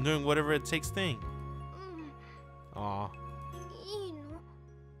whole doing whatever it takes thing? Aw. いいの？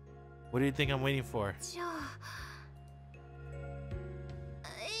 What do you think I'm waiting for? じゃあ。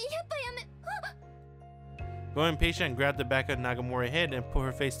やっぱやめ。Go impatient and grab the back of Nagamori's head and pull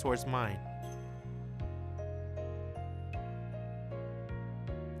her face towards mine.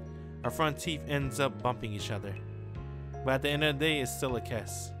 Our front teeth ends up bumping each other. But at the end of the day, it's still a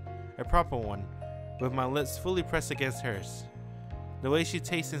kiss. A proper one, with my lips fully pressed against hers. The way she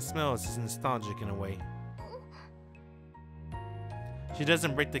tastes and smells is nostalgic in a way. She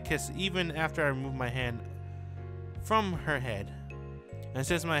doesn't break the kiss even after I remove my hand from her head. And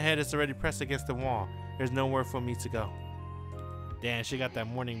since my head is already pressed against the wall, there's nowhere for me to go. Damn, she got that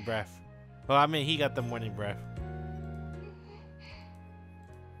morning breath. Well, I mean, he got the morning breath.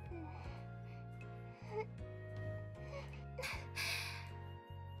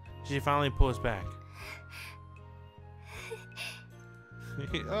 She finally pulls back.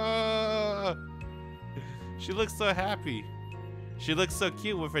 She looks so happy. She looks so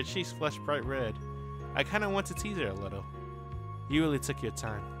cute with her cheeks flushed bright red. I kind of want to tease her a little. You really took your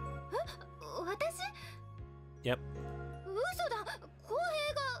time. 私？ Yep. 嘘だ。公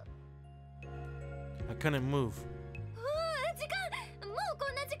平が。 I couldn't move. 時間。もう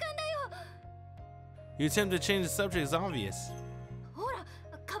こんな時間だよ。 Your attempt to change the subject is obvious. ほら、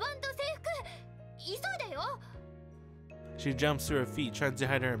カバンと制服。急いでよ。 She jumps to her feet, trying to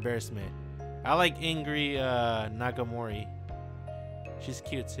hide her embarrassment. I like angry Nagamori. She's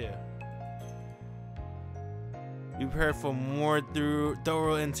cute too. We prepare for more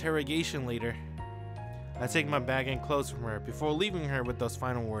thorough interrogation later. I take my bag and clothes from her before leaving her with those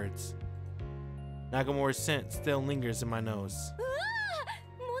final words. Nagamori's scent still lingers in my nose. うわ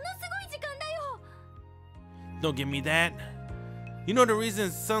ー、ものすごい時間だよ。 Don't give me that. You know the reason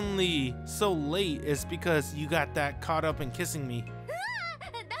it's suddenly so late is because you got that caught up in kissing me.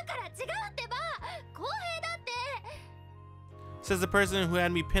 だから違うってば。公平だって。 Says the person who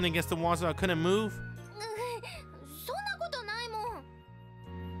had me pinned against the wall so I couldn't move. そんなことないもん。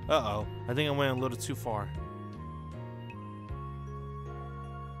 Uh-oh, I think I went a little too far.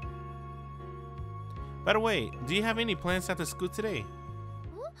 By the way, do you have any plans after school today?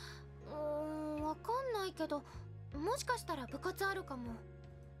 わかんないけど、もしかしたら部活あるかも。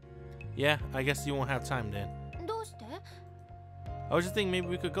 Yeah, I guess you won't have time then. どうして？ I was just thinking maybe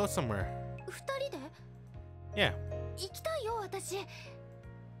we could go somewhere. 二人で？ Yeah, 行きたいよ、私。 I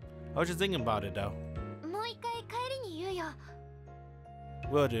was just thinking about it though. もう一回帰りに言うよ。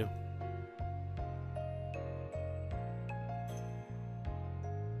 Will do.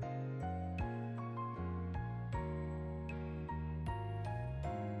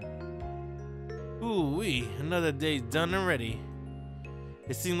 Ooh-wee, another day's done already.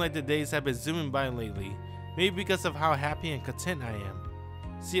 It seems like the days have been zooming by lately, maybe because of how happy and content I am.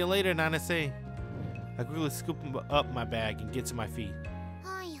 See you later, Nanase. I quickly scoop up my bag and get to my feet.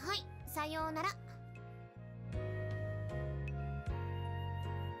 はいはい、さようなら。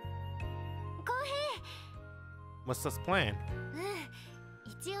公平。 What's this plan?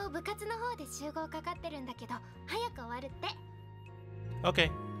 一応部活の方で集合かかってるんだけど、早く終わるって。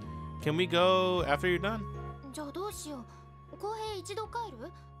 Okay. Can we go after you're done? じゃあどうしよう。公平一度帰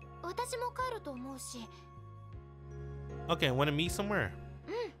る？私も帰ると思うし。 Okay, wanna meet somewhere?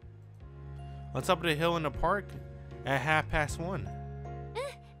 On top of the hill in the park at 1:30.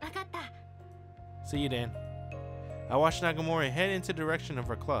 わかった。 See you then. I watched Nagamori head into the direction of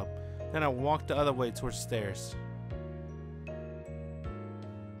her club. Then I walked the other way towards the stairs.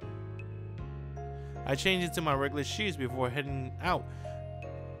 I changed into my regular shoes before heading out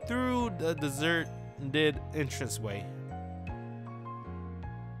through the deserted entranceway.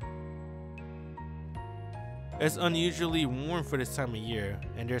 It's unusually warm for this time of year,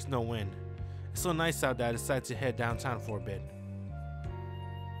 and there's no wind. It's so nice out that I decided to head downtown for a bit.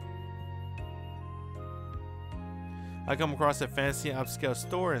 I come across a fancy upscale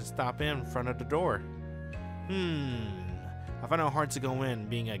store and stop in front of the door. I find it hard to go in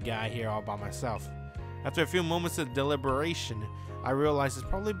being a guy here all by myself. After a few moments of deliberation, I realized it'd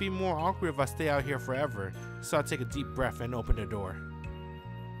probably be more awkward if I stay out here forever, so I take a deep breath and open the door.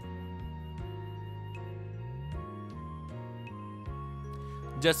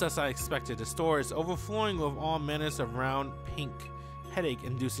 Just as I expected, the store is overflowing with all manners of round, pink,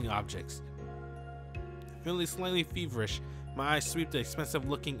 headache-inducing objects. Feeling slightly feverish, my eyes sweep the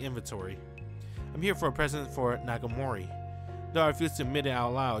expensive-looking inventory. I'm here for a present for Nagamori. Though I refuse to admit it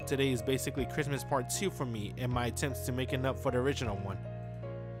out loud, today is basically Christmas Part 2 for me in my attempts to make it up for the original one.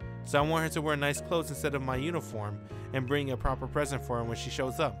 So I want her to wear nice clothes instead of my uniform and bring a proper present for her when she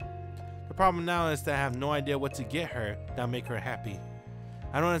shows up. The problem now is that I have no idea what to get her that'll make her happy.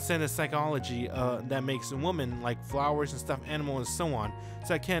 I don't understand the psychology that makes a woman like flowers and stuffed animals and so on,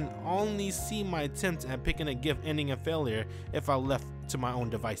 so I can only see my attempt at picking a gift ending in failure if I left to my own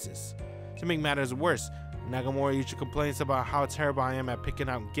devices. To make matters worse, Nagamori usually complains about how terrible I am at picking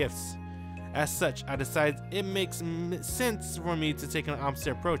out gifts. As such, I decided it makes sense for me to take an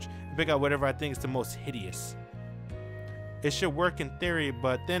opposite approach and pick out whatever I think is the most hideous. It should work in theory,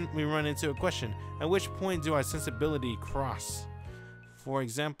 but then we run into a question: at which point do our sensibility cross? For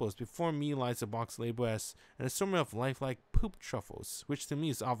examples, before me lies a box labeled as an assortment of lifelike poop truffles, which to me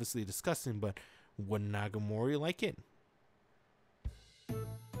is obviously disgusting, but would Nagamori like it?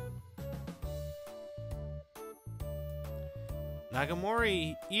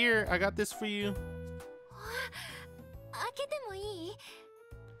 Nagamori, here, I got this for you.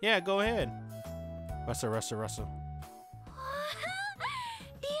 Yeah, go ahead. Rustle, rustle, rustle.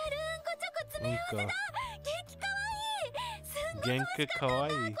 Genki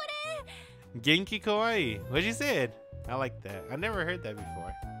kawaii. Genki kawaii. What you said? I like that. I never heard that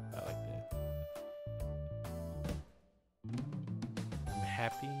before. I like that. I'm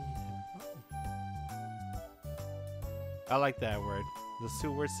happy. I like that word. Those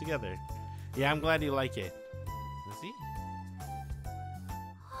two words together. Yeah, I'm glad you like it. Let's see.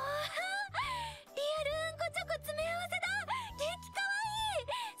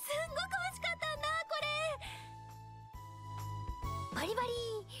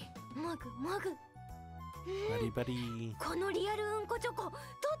 Buddy.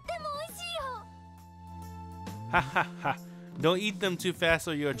 Ha ha ha. Don't eat them too fast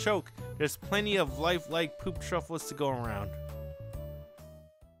or you'll choke. There's plenty of lifelike poop truffles to go around.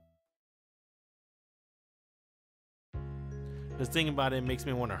 Just thinking about it makes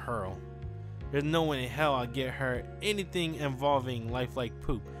me want to hurl. There's no way in hell I'll get her anything involving lifelike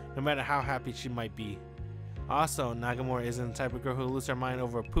poop, no matter how happy she might be. Also, Nagamori isn't the type of girl who loses her mind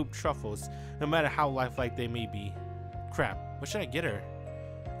over poop truffles, no matter how lifelike they may be. Crap, what should I get her?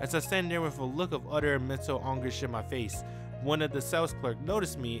 As I stand there with a look of utter mental anguish in my face, one of the sales clerks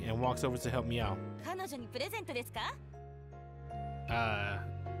noticed me and walks over to help me out.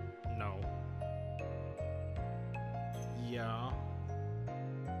 No. Yeah.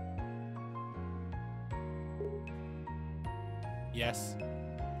 Yes.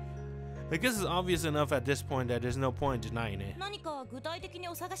 I guess it's obvious enough at this point that there's no point in denying it.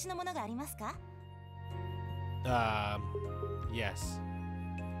 Yes.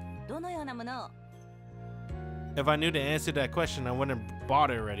 If I knew the answer to that question, I wouldn't have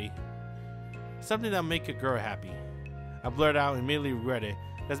bought it already. Something that'll make a girl happy. I blurted out and immediately regret it.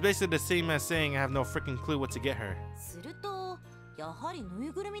 That's basically the same as saying I have no freaking clue what to get her.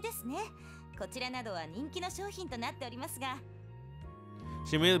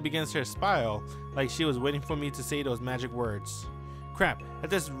 She immediately begins her spiral, like she was waiting for me to say those magic words. Crap,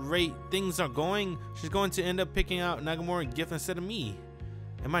 at this rate things are going, she's going to end up picking out Nagamori gift instead of me.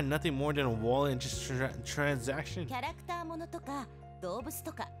 Am I nothing more than a wallet and just transaction?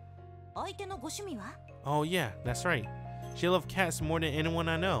 Oh yeah, that's right. She loves cats more than anyone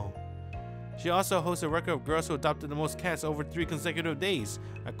I know. She also hosts a record of girls who adopted the most cats over 3 consecutive days.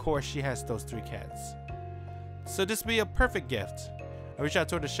 Of course, she has those 3 cats. So this would be a perfect gift. I reached out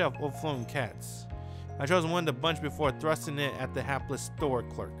toward the shelf overflowing cats. I chose one of the bunch before thrusting it at the hapless store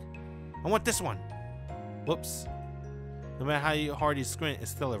clerk. I want this one. Whoops. No matter how hard you squint,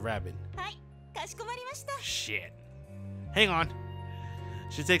 it's still a rabbit. Shit. Hang on.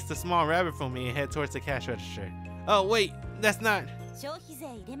 She takes the small rabbit from me and heads towards the cash register. Oh wait, that's not.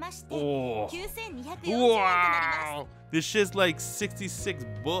 Oh. Wow. This shit's like 66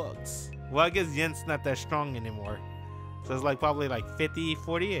 bucks. Well, I guess yen's not that strong anymore. So it's like probably like 50,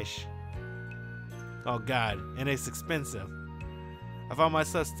 40-ish. Oh god, and it's expensive. I found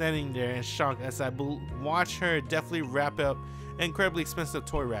myself standing there in shock as I watched her deftly wrap up an incredibly expensive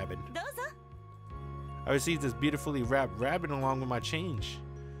toy rabbit. I received this beautifully wrapped rabbit along with my change.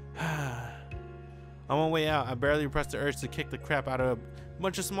 On my way out, I barely repressed the urge to kick the crap out of a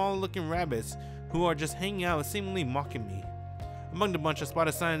bunch of small looking rabbits who are just hanging out, seemingly mocking me. Among the bunch, I spot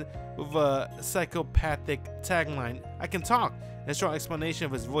a sign with a psychopathic tagline, "I can talk," and a short explanation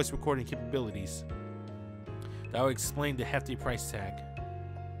of his voice recording capabilities. That would explain the hefty price tag.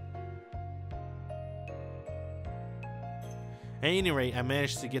 At any rate, I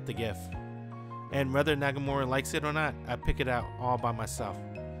managed to get the gift. And whether Nagamori likes it or not, I pick it out all by myself.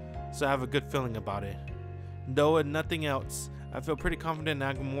 So I have a good feeling about it. Though if nothing else, I feel pretty confident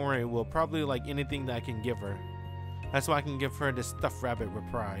Nagamori will probably like anything that I can give her. That's why I can give her this stuffed rabbit with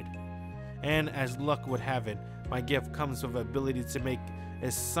pride. And as luck would have it, my gift comes with the ability to make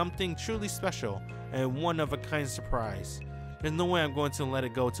it something truly special and one-of-a-kind surprise. There's no way I'm going to let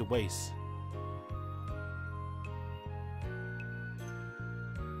it go to waste.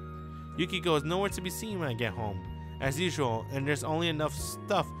 Yukiko is nowhere to be seen when I get home, as usual, and there's only enough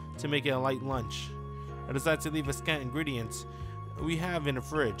stuff to make it a light lunch. I decided to leave a scant ingredients we have in the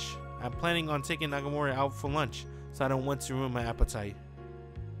fridge. I'm planning on taking Nagamori out for lunch, so I don't want to ruin my appetite.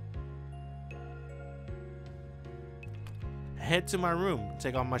 I head to my room,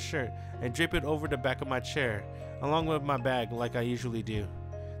 take off my shirt, and drape it over the back of my chair, along with my bag like I usually do.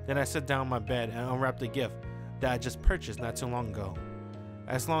 Then I sit down on my bed and unwrap the gift that I just purchased not too long ago.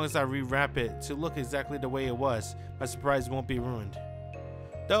 As long as I rewrap it to look exactly the way it was, my surprise won't be ruined.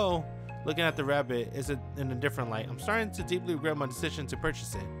 Though, looking at the rabbit is in a different light, I'm starting to deeply regret my decision to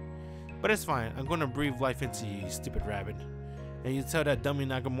purchase it. But it's fine, I'm going to breathe life into you, you stupid rabbit. And you tell that dummy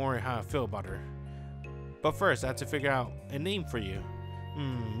Nagamori how I feel about her. But first, I have to figure out a name for you.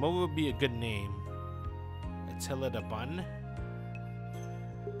 What would be a good name? Attila the Bun?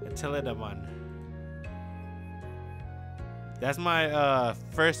 Attila the Bun. That's my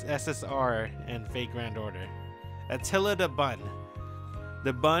first SSR and fake Grand Order. Attila the Bun.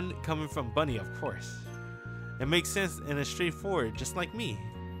 The bun coming from Bunny, of course. It makes sense and is straightforward, just like me.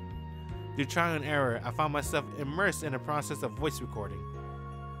 Through trial and error, I found myself immersed in the process of voice recording.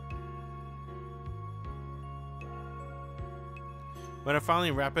 When I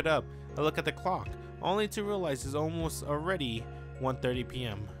finally wrap it up, I look at the clock, only to realize it's almost already 1:30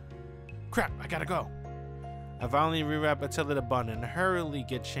 p.m. Crap, I gotta go. I violently rewrap Attila the Bun and hurriedly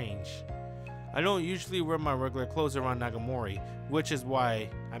get changed. I don't usually wear my regular clothes around Nagamori, which is why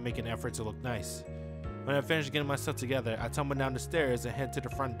I make an effort to look nice. When I finish getting myself together, I tumble down the stairs and head to the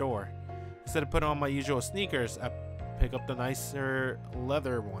front door. Instead of putting on my usual sneakers, I pick up the nicer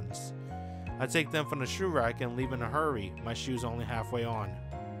leather ones. I take them from the shoe rack and leave in a hurry, my shoes only halfway on.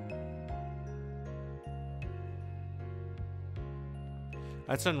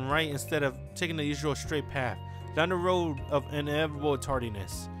 I turn right instead of taking the usual straight path, down the road of inevitable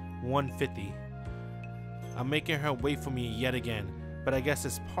tardiness, 150. I'm making her wait for me yet again, but I guess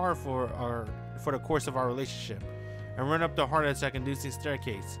it's par for the course of our relationship. I run up the heart attack inducing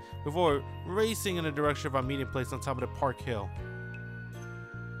staircase before racing in the direction of our meeting place on top of the park hill.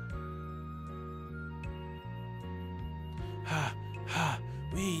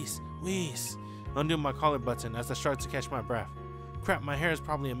 Wheeze. Undo my collar button as I start to catch my breath. Crap, my hair is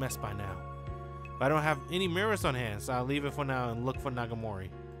probably a mess by now. But I don't have any mirrors on hand, so I'll leave it for now and look for Nagamori.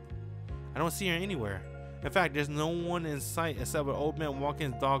 I don't see her anywhere. In fact, there's no one in sight except an old man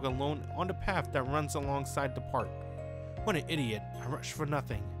walking his dog alone on the path that runs alongside the park. What an idiot. I rushed for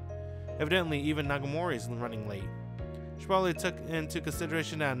nothing. Evidently, even Nagamori is running late. She probably took into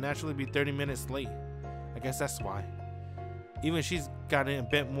consideration that I'd naturally be 30 minutes late. I guess that's why. Even she's gotten a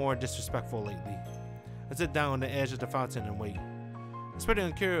bit more disrespectful lately. I sit down on the edge of the fountain and wait. It's pretty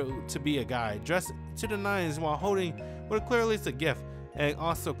unclear to be a guy, dressed to the nines while holding what clearly is a gift, and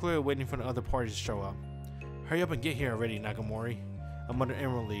also clearly waiting for the other parties to show up. Hurry up and get here already, Nagamori. I mutter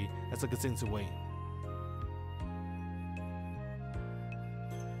inwardly as I continue to wait.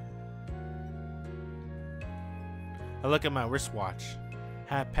 I look at my wristwatch.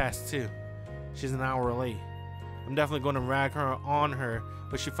 2:30. She's an hour late. I'm definitely going to rag her on her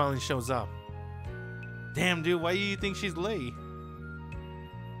when she finally shows up. Damn, dude, why do you think she's late?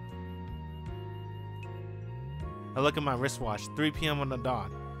 I look at my wristwatch, 3 p.m. on the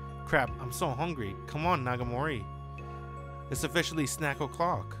dot. Crap, I'm so hungry. Come on, Nagamori. It's officially snack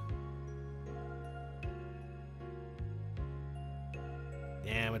o'clock.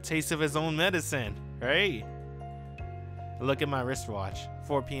 Damn, a taste of his own medicine, right? I look at my wristwatch,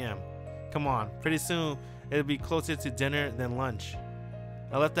 4 p.m. Come on, pretty soon it'll be closer to dinner than lunch.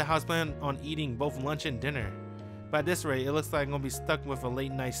 I left the house plan on eating both lunch and dinner. But at this rate, it looks like I'm gonna be stuck with a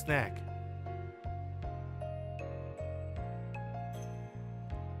late night snack.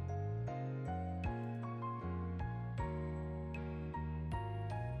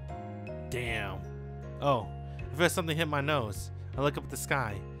 Damn. Oh, I feel something hit my nose. I look up at the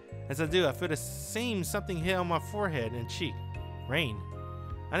sky. As I do, I feel the same something hit on my forehead and cheek. Rain.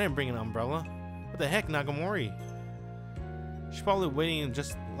 I didn't bring an umbrella. What the heck, Nagamori? She's probably waiting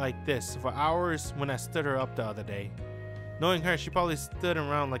just like this for hours when I stood her up the other day. Knowing her, she probably stood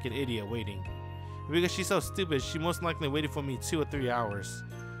around like an idiot waiting. And because she's so stupid, she most likely waited for me 2 or 3 hours.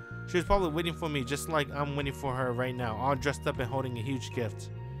 She was probably waiting for me just like I'm waiting for her right now, all dressed up and holding a huge gift.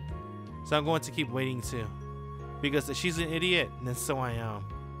 So I'm going to keep waiting too. Because if she's an idiot, then so I am.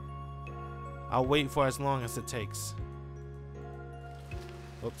 I'll wait for as long as it takes.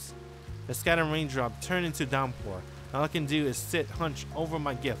 Oops. The scattered raindrop turned into downpour. All I can do is sit hunched over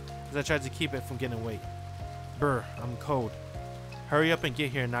my gift as I try to keep it from getting wet. Brr, I'm cold. Hurry up and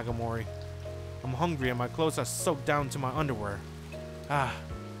get here, Nagamori. I'm hungry and my clothes are soaked down to my underwear. Ah,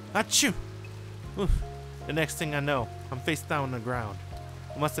 achoo! Oof. The next thing I know, I'm face down on the ground.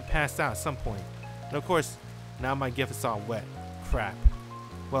 I must have passed out at some point. And of course, now my gift is all wet. Crap.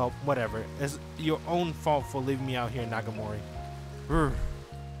 Well, whatever. It's your own fault for leaving me out here, Nagamori. Brr.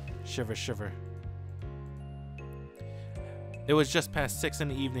 Shiver, shiver. It was just past 6 in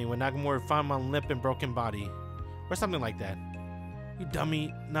the evening when Nagamori found my limp and broken body. Or something like that. You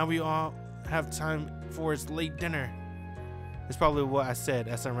dummy, now we all have time for his late dinner. It's probably what I said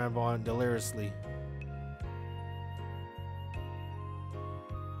as I rambled on deliriously.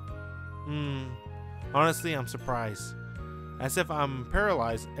 Honestly, I'm surprised. As if I'm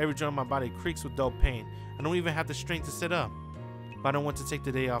paralyzed, every joint in my body creaks with dull pain. I don't even have the strength to sit up. But I don't want to take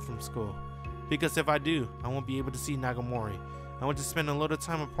the day off from school. Because if I do, I won't be able to see Nagamori. I want to spend a little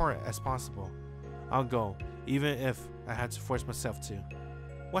time apart as possible. I'll go, even if I had to force myself to.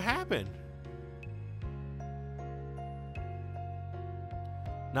 What happened?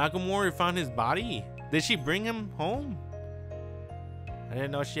 Nagamori found his body? Did she bring him home? I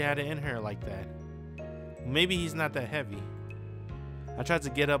didn't know she had it in her like that. Maybe he's not that heavy. I tried to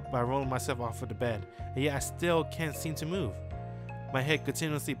get up by rolling myself off of the bed, and yet I still can't seem to move. My head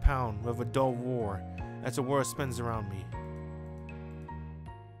continuously pounds with a dull roar as the world spins around me.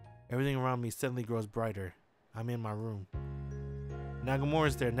 Everything around me suddenly grows brighter. I'm in my room. Nagamori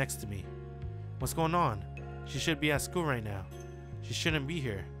is there next to me. What's going on? She should be at school right now. She shouldn't be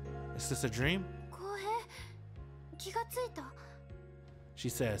here. Is this a dream? Kouhei, 気がついた? She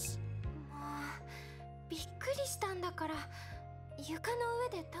says. もう、びっくりしたんだから、床の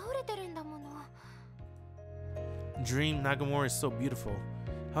上で倒れてるんだもの。Dream, Nagamori is so beautiful.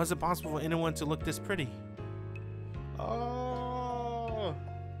 How is it possible for anyone to look this pretty? Oh!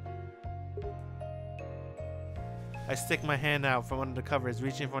 I stick my hand out from under the covers,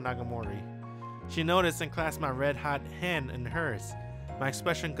 reaching for Nagamori. She noticed and clasped my red-hot hand in hers. My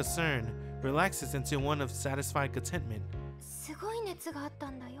expression concern relaxes into one of satisfied contentment. すごい熱があった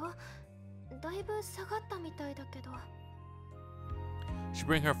んだよ。だいぶ下がったみたいだけど。She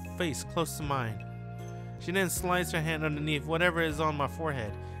brings her face close to mine. She then slides her hand underneath whatever is on my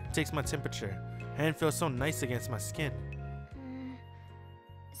forehead and takes my temperature. Her hand feels so nice against my skin.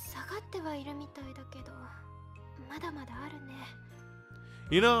 下がってはいるみたいだけど、まだまだあるね。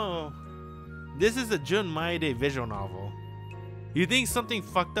You know, this is a Jun Maeda visual novel. You think something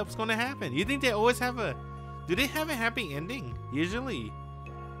fucked up's gonna happen? You think they always have a... Do they have a happy ending? Usually.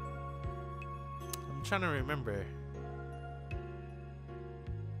 I'm trying to remember.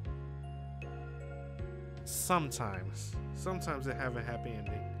 Sometimes they have a happy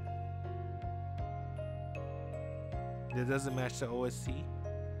ending. That doesn't match the OST.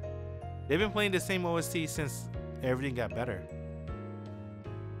 They've been playing the same OST since everything got better.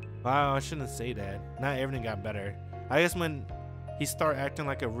 Wow, I shouldn't say that. Not everything got better. I guess when he started acting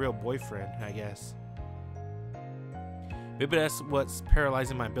like a real boyfriend, I guess. Maybe that's what's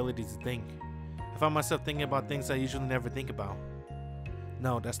paralyzing my ability to think. I find myself thinking about things I usually never think about.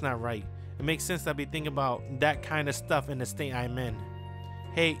 No, that's not right. It makes sense that I be thinking about that kind of stuff in the state I'm in.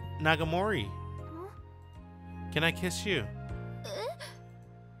 Hey, Nagamori. Can I kiss you?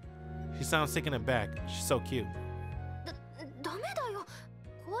 She sounds taken aback. She's so cute. ダメだよ。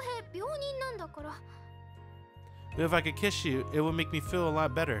公平病人なんだから。 But if I could kiss you, it would make me feel a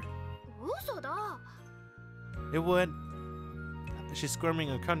lot better. 嘘だ。 It would. She's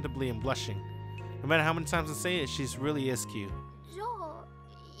squirming uncomfortably and blushing. No matter how many times I say it, she really is cute. じゃあ、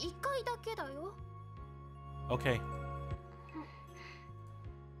一回だけだよ。 Okay.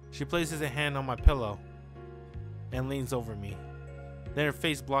 She places a hand on my pillow and leans over me. Then her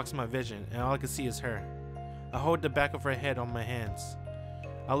face blocks my vision, and all I can see is her. I hold the back of her head on my hands.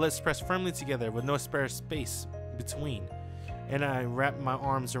 Our lips press firmly together with no spare space between, and I wrap my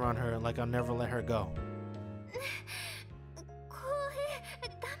arms around her like I'll never let her go. 公平、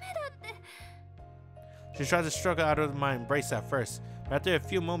ダメだって。 She tries to struggle out of my embrace at first, After a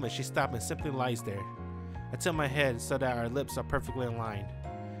few moments, she stopped and simply lies there. I tilt my head so that our lips are perfectly aligned,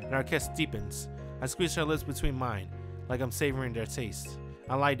 and our kiss deepens. I squeeze her lips between mine, like I'm savoring their taste.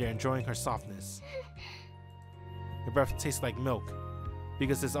 I lie there, enjoying her softness. Her breath tastes like milk,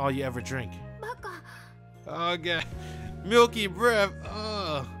 because it's all you ever drink. Oh god, milky breath,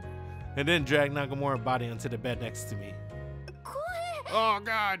 ugh. And then drag Nagamori's body onto the bed next to me. Oh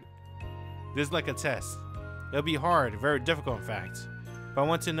god! This is like a test. It'll be hard, very difficult in fact. But I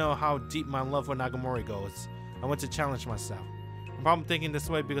want to know how deep my love for Nagamori goes. I want to challenge myself. I'm probably thinking this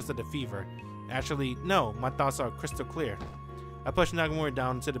way because of the fever. Actually, no, my thoughts are crystal clear. I push Nagamori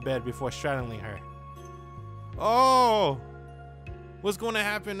down into the bed before straddling her. Oh! What's going to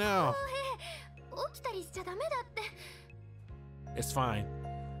happen now? It's fine.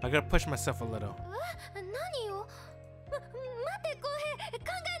 I gotta push myself a little.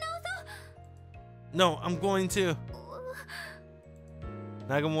 No, I'm going to.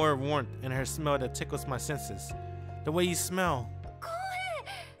 Nagamori warmth and her smell that tickles my senses. The way you smell.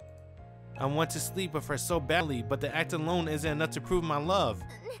 I want to sleep with her so badly, but the act alone isn't enough to prove my love.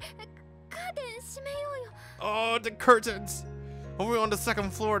 Oh, the curtains! We're on the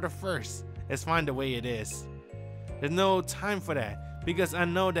second floor of the first. It's fine the way it is. There's no time for that, because I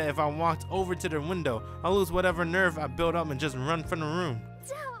know that if I walked over to the window, I'll lose whatever nerve I built up and just run from the room.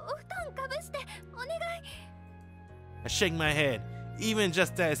 I shake my head. Even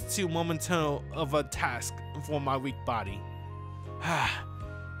just that is too momentary of a task for my weak body.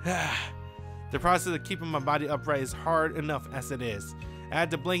 The process of keeping my body upright is hard enough as it is. Add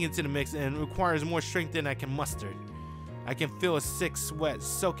the blanket to the mix and it requires more strength than I can muster. I can feel a sick sweat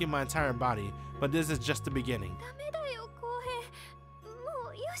soaking my entire body, but this is just the beginning.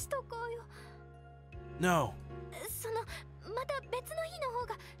 No.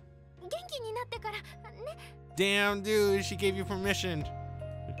 Damn, dude, she gave you permission.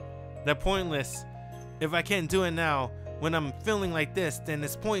 They're pointless. If I can't do it now, when I'm feeling like this, then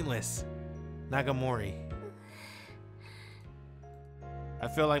it's pointless. Nagamori. I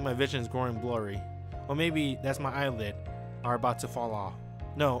feel like my vision is growing blurry. Or maybe that's my eyelid are about to fall off.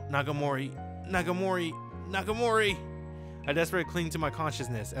 No, Nagamori, Nagamori, Nagamori. I desperately cling to my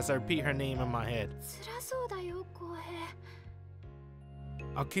consciousness as I repeat her name in my head.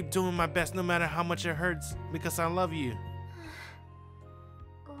 I'll keep doing my best no matter how much it hurts, because I love you.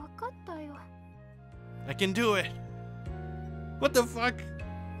 I can do it. What the fuck?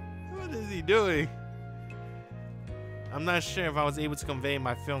 What is he doing? I'm not sure if I was able to convey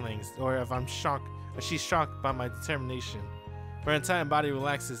my feelings or if I'm shocked or she's shocked by my determination. Her entire body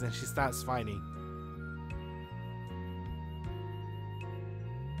relaxes and she stops fighting.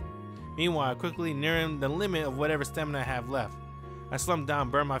 Meanwhile, quickly nearing the limit of whatever stamina I have left, I slump down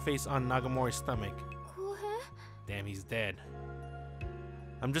and burn my face on Nagamori's stomach. Damn, he's dead.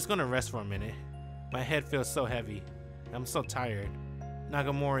 I'm just gonna rest for a minute. My head feels so heavy. I'm so tired.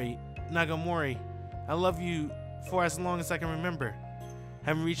 Nagamori, Nagamori, I love you for as long as I can remember.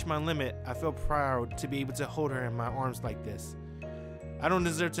 Having reached my limit, I feel proud to be able to hold her in my arms like this. I don't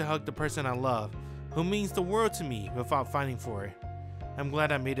deserve to hug the person I love, who means the world to me, without fighting for it. I'm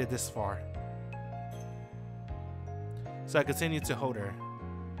glad I made it this far. So I continue to hold her,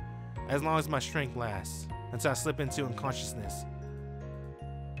 as long as my strength lasts, until I slip into unconsciousness.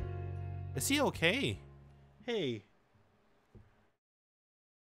 Is he okay? Hey.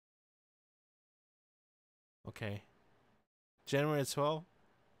 Okay. January 12th?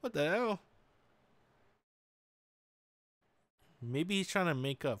 What the hell? Maybe he's trying to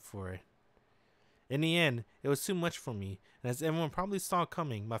make up for it. In the end, it was too much for me, and as everyone probably saw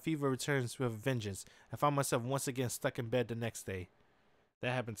coming, my fever returns with a vengeance. I found myself once again stuck in bed the next day.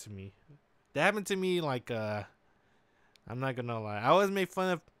 That happened to me. That happened to me like, I'm not gonna lie. I always make fun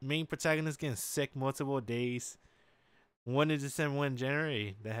of main protagonists getting sick multiple days. 1 in December, 1 in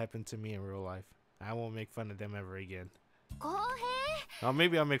January. That happened to me in real life. I won't make fun of them ever again. Or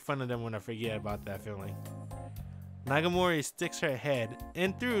maybe I'll make fun of them when I forget about that feeling. Nagamori sticks her head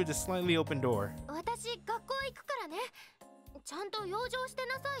in through the slightly open door.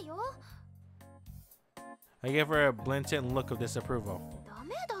 I give her a blatant look of disapproval.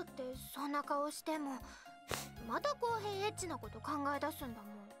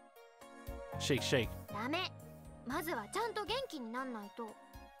 Shake, shake.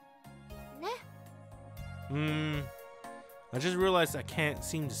 I just realized I can't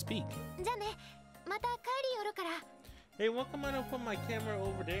seem to speak. Hey, why come I don't put my camera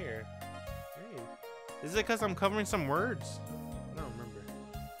over there? Hey. Is it because I'm covering some words? I don't remember.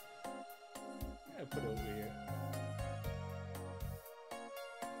 I gotta put it over here.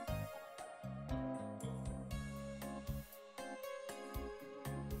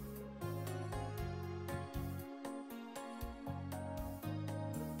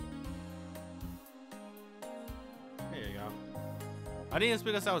 I think it's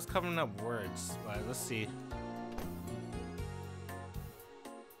because I was covering up words. But let's see.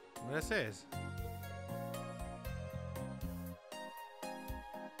 What it says.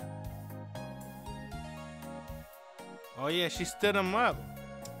 Oh yeah, she stood him up.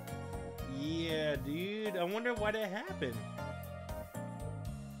 Yeah, dude. I wonder why that happened.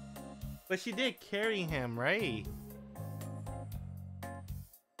 But she did carry him, right?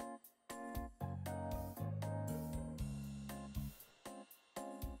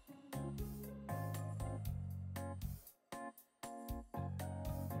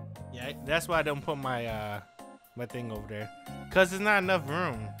 Yeah, that's why I don't put my my thing over there. Cause there's not enough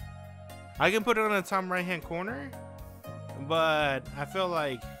room. I can put it on the top right hand corner, but I feel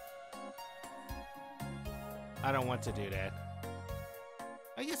like I don't want to do that.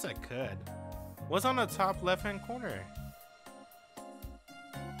 I guess I could. What's on the top left hand corner?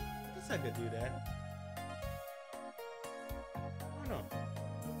 I guess I could do that. I don't know.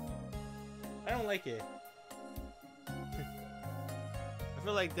 I don't like it. I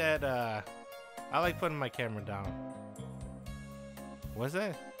feel like that, I like putting my camera down. What's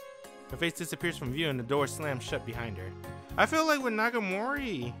that? Her face disappears from view and the door slams shut behind her. I feel like with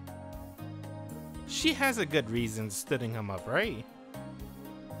Nagamori, she has a good reason stooding him up, right?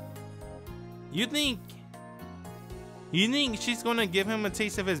 You think she's gonna give him a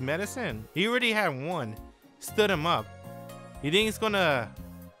taste of his medicine? He already had one, stood him up. You think it's gonna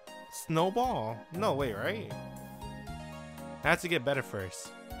snowball? No way, right? I have to get better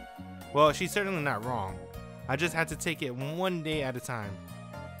first. Well, she's certainly not wrong. I just had to take it one day at a time.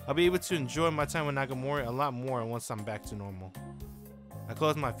 I'll be able to enjoy my time with Nagamori a lot more once I'm back to normal. I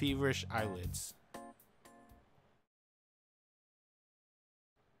close my feverish eyelids.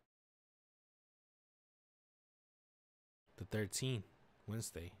 The 13th,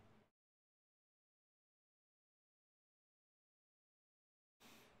 Wednesday.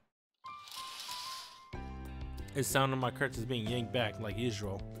 The sound of my curtains being yanked back like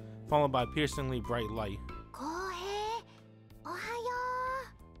usual, followed by piercingly bright light. Kouhei Orihara.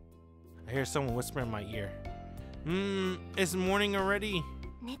 I hear someone whisper in my ear. It's morning already.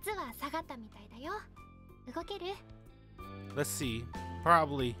 熱は下がったみたいだよ。動ける？ Let's see.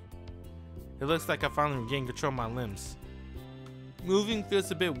 Probably. It looks like I finally regained control of my limbs. Moving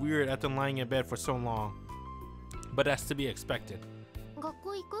feels a bit weird after lying in bed for so long, but that's to be expected. 学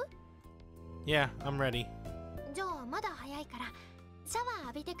校行く？ Yeah, I'm ready. じゃあまだ早いからシャワー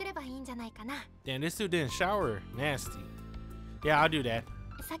浴びてくればいいんじゃないかな。 Damn, this dude didn't shower. Nasty. Yeah, I'll do that.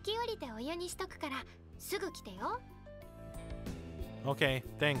 先降りてお湯にしとくからすぐ来てよ。 Okay,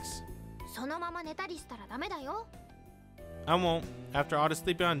 thanks. そのまま寝たりしたらダメだよ。 I won't. After all the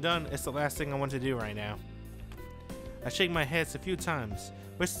sleeping I'm done, it's the last thing I want to do right now. I shake my head a few times,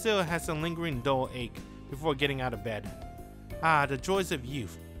 but still has a lingering dull ache before getting out of bed. Ah, the joys of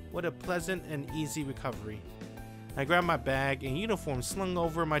youth. What a pleasant and easy recovery. I grab my bag and uniform slung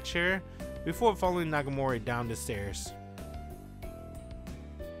over my chair before following Nagamori down the stairs.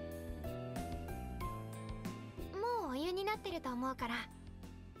 もうお湯になってると思うから。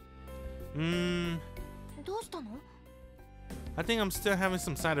どうしたの？ I think I'm still having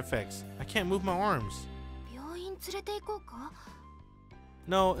some side effects. I can't move my arms. 病院連れて行こうか？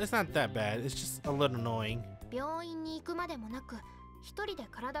 No, it's not that bad. It's just a little annoying. 病院に行くまでもなく、一人で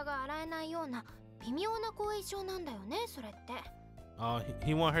体が洗えないような微妙な後遺症なんだよね、それって。Oh,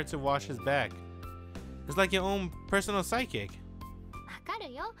 he want her to wash his back. It's like your own personal psychic. わか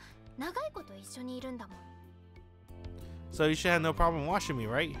るよ。長いこと一緒にいるんだもん。 So you should have no problem washing me,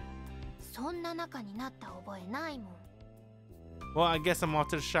 right? そんな仲になった覚えないもん。 Well, I guess I'm off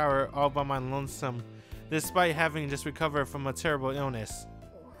to the shower all by my lonesome, despite having just recovered from a terrible illness.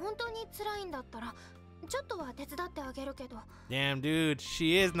 本当に辛いんだったら、ちょっとは手伝ってあげるけど。 Damn, dude,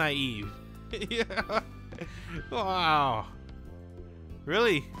 she is naive. Yeah. Wow.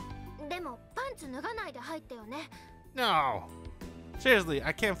 Really? でもパンツ脱がないで入ってよね。 No. Seriously,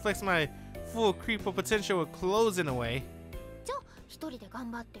 I can't flex my full creeper potential with clothes in a way. じゃあ一人で頑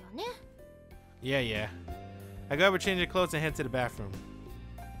張ってよね。 Yeah. I grab a change of clothes and head to the bathroom.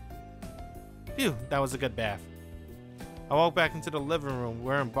 Phew, that was a good bath. I walk back into the living room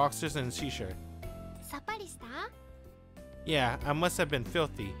wearing boxers and a t-shirt. さっぱりした？ Yeah, I must have been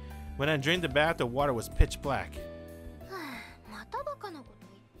filthy. When I drained the bath, the water was pitch black. またバカなこと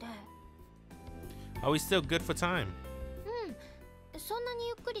言って。 Are we still good for time? そんなに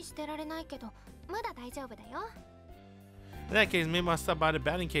ゆっくりしてられないけど、まだ大丈夫だよ。 In that case, maybe I'll stop by the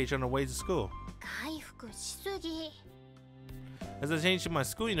batting cage on the way to school. 回復しすぎ。 As I change to my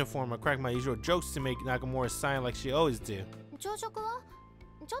school uniform, I crack my usual jokes to make Nagamori sign like she always do. 朝食は？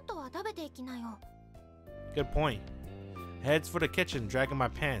ちょっとは食べていきなよ。 Good point. Heads for the kitchen, dragging my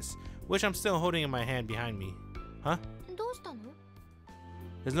pants, which I'm still holding in my hand behind me. Huh? どうしたの？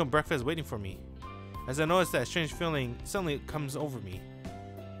 There's no breakfast waiting for me. As I notice that strange feeling suddenly comes over me.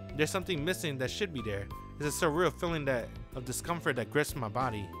 There's something missing that should be there. It's a surreal feeling of discomfort that grips my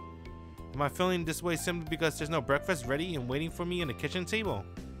body. Am I feeling this way simply because there's no breakfast ready and waiting for me in the kitchen table?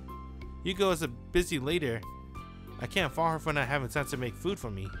 Yuko is a busy lady. I can't fault her for not having time to make food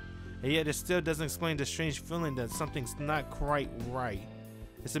for me. And yet it still doesn't explain the strange feeling that something's not quite right.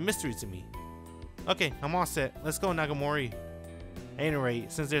 It's a mystery to me. Okay, I'm all set. Let's go, Nagamori. At any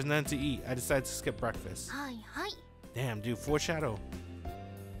rate, since there's nothing to eat, I decided to skip breakfast. はいはい。 Damn, dude, foreshadow.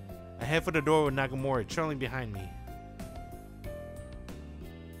 I head for the door with Nagamori trailing behind me.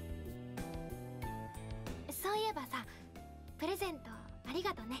 そういえばさ、プレゼントあり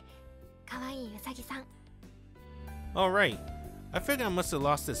がとね。可愛いウサギさん。 Alright. I figured I must have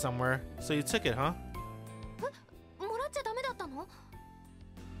lost it somewhere, so you took it, huh? え、もらっちゃダメだったの？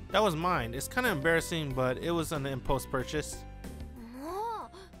 That was mine. It's kind of embarrassing, but it was an impulse purchase.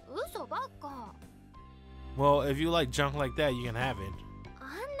 もう、嘘ばっか。 Well, if you like junk like that, you can have it. あ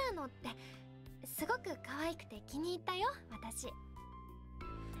んなのってすごく可愛くて気に入ったよ、私。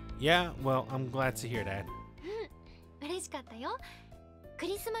 Yeah, well, I'm glad to hear that. うん、嬉しかったよ。ク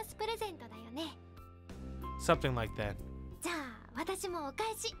リスマスプレゼントだよね。 Something like that. じゃあ、私もお返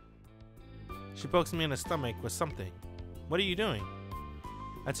し。 She pokes me in the stomach with something. What are you doing?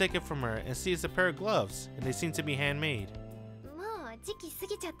 I take it from her and see it's a pair of gloves, and they seem to be handmade. もう時期過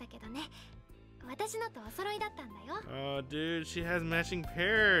ぎちゃったけどね。私のとお揃いだったんだよ。 Oh, dude, she has matching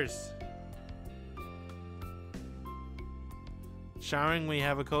pairs. Showering when you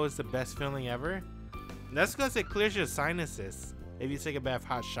have a cold is the best feeling ever? That's because it clears your sinuses if you take a bath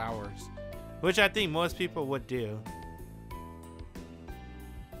hot showers, which I think most people would do.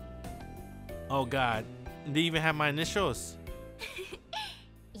 Oh god, they even have my initials.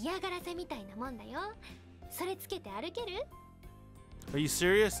 嫌がらせみたいなもんだよ。それつけて歩ける？ Are you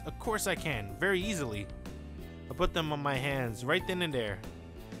serious? Of course I can, very easily. I put them on my hands right then and there.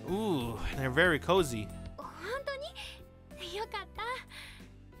 Ooh, they're very cozy, 本当に？よかった。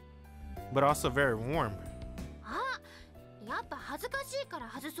 but also very warm. あ、やっぱ恥ずかしいから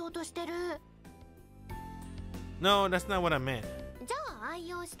外そうとしてる。 No, that's not what I meant. じゃあ愛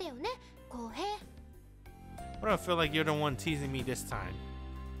用してよね、浩平。 But I feel like you're the one teasing me this time.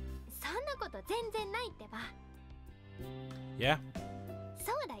 そんなこと全然ないってば。 Yeah?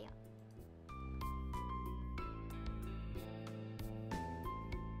 そうだよ。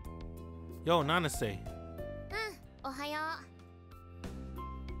 Yo, Nanase. うん、おはよ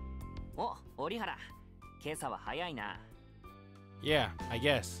う。お、折原。今朝は早いな。 Yeah, I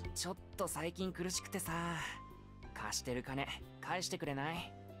guess. ちょっと最近苦しくてさ。貸してる金返してくれな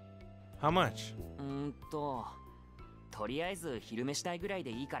い？ How much? とりあえず昼飯代ぐらいで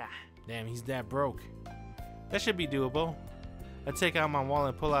いいから。 Damn, he's that broke. That should be doable. I take out my wallet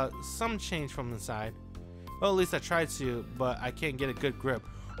and pull out some change from inside. Well, at least I tried to, but I can't get a good grip.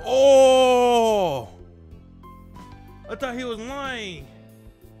 Oh! I thought he was lying.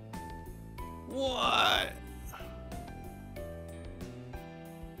 What?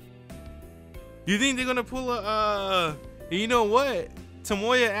 You think they're gonna pull a, you know what?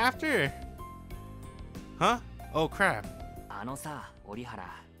 Tomoya after? Huh? Oh crap. あのさ、折原。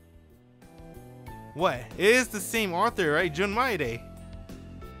 What? It is the same author, right? Jun Maeda.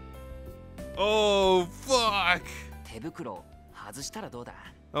 Oh, fuck. 手袋外したらどうだ？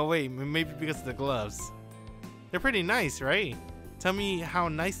 Oh, wait. Maybe because of the gloves. They're pretty nice, right? Tell me how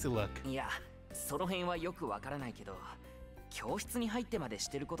nice they look. いや、その辺はよくわからないけど、教室に入ってまでし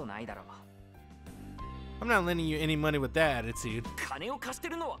てることないだろう。 I'm not lending you any money with that attitude. 金を貸して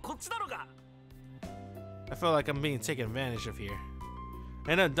るのはこっちだろうが。 I feel like I'm being taken advantage of here.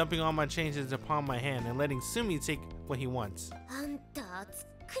 I end up dumping all my changes upon my hand and letting Sumi take what he wants. あんた、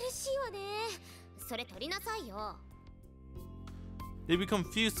苦しいわね。それ取りなさいよ。 They become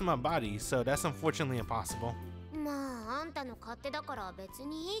fused to my body, so that's unfortunately impossible. まあ、あんたの勝手だから別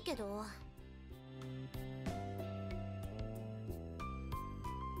にいいけど。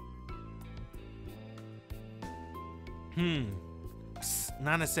 Psst,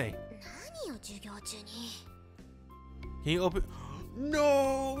 Nanase. 何よ、授業中に。 Can you open?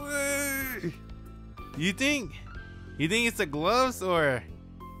 No way! You think it's the gloves, or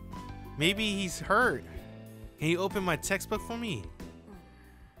maybe he's hurt? Can you open my textbook for me?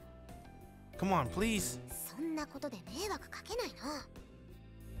 Come on, please. そんなことで迷惑かけないの。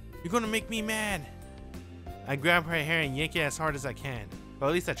 You're gonna make me mad. I grab her hair and yank it as hard as I can. Well,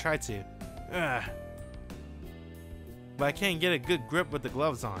 at least I try to. Ugh. But I can't get a good grip with the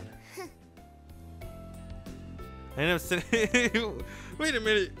gloves on. I end up sitting. Wait a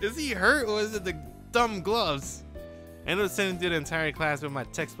minute, is he hurt or is it the dumb gloves? I end up sitting through the entire class with my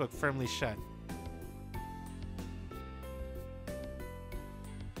textbook firmly shut.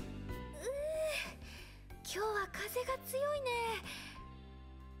 今日は風が強いね。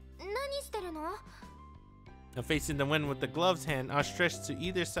何してるの？ I'm facing the wind with the gloves hand outstretched to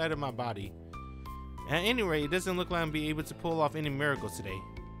either side of my body. At any rate, it doesn't look like I'll be able to pull off any miracles today.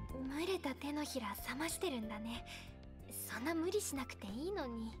 蒸れた手のひら冷ましてるんだね。そんな無理しなくていいの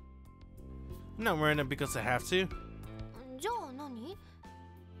に。 I'm not wearing it because I have to. じゃあ何？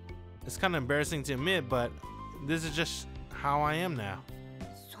 It's kind of embarrassing to admit, but this is just how I am now.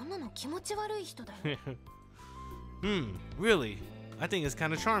 そんなの気持ち悪い人だよ。Really? I think it's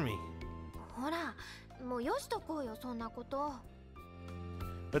kind of charming. ほら、もうよしとこうよ、そんなこと。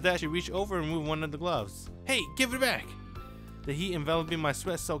 But that she reached over and removed one of the gloves. Hey, give it back! The heat enveloping my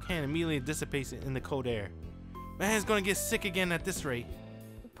sweat-soaked hand immediately dissipates in the cold air. My hand's gonna get sick again at this rate.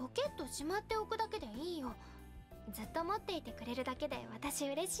 ポケットしまっておくだけでいいよ。ずっと持っていてくれるだけで私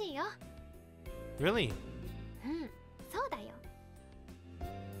嬉しいよ。 Really? うん、そうだよ。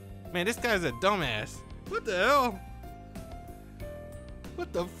 Man, this guy's a dumbass. What the hell?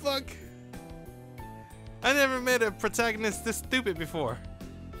 What the fuck? I never met a protagonist this stupid before.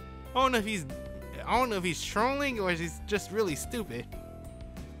 I don't know if he's trolling or he's just really stupid.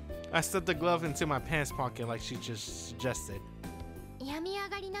 I stuffed the glove into my pants pocket like she just suggested. 病み上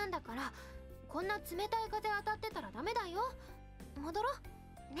がりなんだから、こんな冷たい風当たってたらダメだよ。戻ろ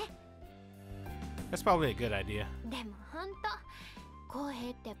う。ね。 That's probably a good idea. でもほんと、浩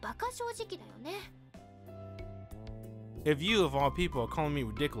平ってバカ正直だよね。 If you, of all people, are calling me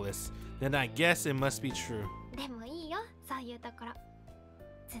ridiculous, then I guess it must be true. でもいいよ、そういうところ。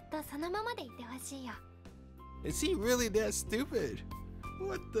ずっとそのままでいてほしいよ。 Is he really that stupid?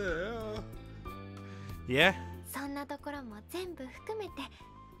 What the hell? Yeah? そんなところも全部含めて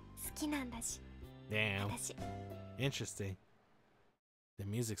好きなんだし。 Damn. 私。 Interesting. The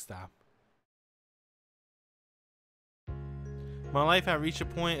music stopped. My life had reached a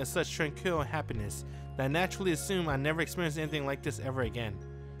point of such tranquil happiness that I naturally assumed I never experienced anything like this ever again.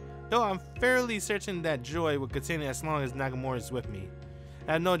 Though I'm fairly certain that joy will continue as long as Nagamori is with me.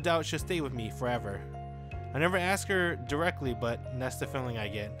 I have no doubt she'll stay with me forever. I never ask her directly, but that's the feeling I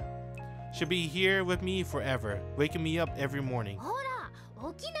get. She'll be here with me forever, waking me up every morning. ほ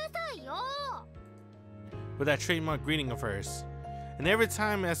ら、起きなさいよ。 With that trademark greeting of hers. And every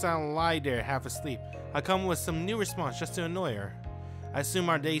time as I lie there half asleep, I come with some new response just to annoy her. I assume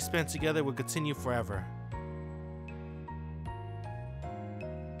our days spent together will continue forever.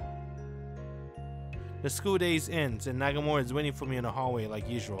 The school days ends and Nagamori is waiting for me in the hallway like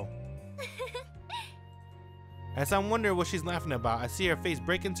usual. As I wonder what she's laughing about, I see her face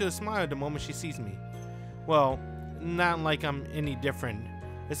break into a smile the moment she sees me. Well, not like I'm any different.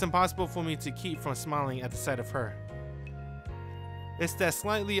 It's impossible for me to keep from smiling at the sight of her. It's that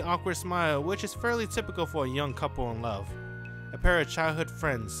slightly awkward smile which is fairly typical for a young couple in love. A pair of childhood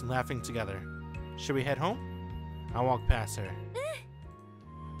friends laughing together. Should we head home? I walk past her.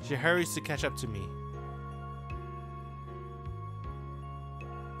 She hurries to catch up to me.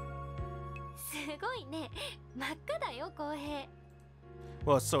 すごいね。真っ赤だよ、浩平。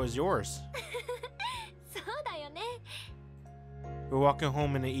 Well, so is yours. そうだよね。 We're walking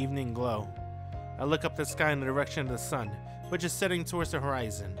home in the evening glow. I look up the sky in the direction of the sun, which is setting towards the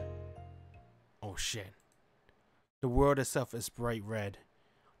horizon. Oh shit. The world itself is bright red.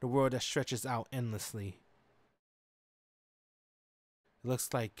 The world that stretches out endlessly. It looks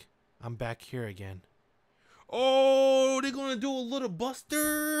like I'm back here again. Oh, they're gonna do a little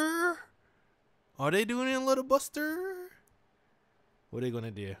buster? Are they doing a little buster? What are they gonna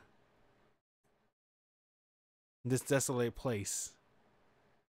do? This desolate place.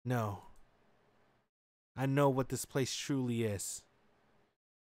 No. I know what this place truly is.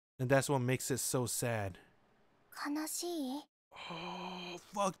 And that's what makes it so sad. 悲しい？ Oh,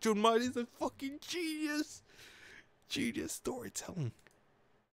 fuck, Jun Maeda's a fucking genius. Genius storytelling.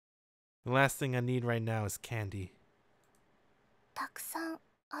 The last thing I need right now is candy. たくさん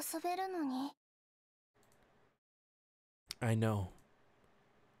遊べるのに。 I know.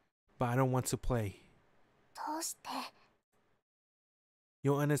 But I don't want to play. どうして？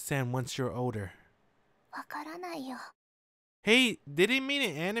 You'll understand once you're older. わからないよ。 Hey, did it mean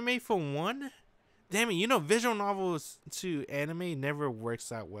an anime for one? Damn it, you know visual novels to anime never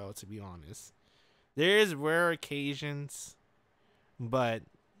works out well, to be honest. There is rare occasions, but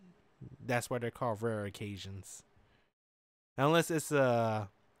that's why they're called rare occasions. Unless it's a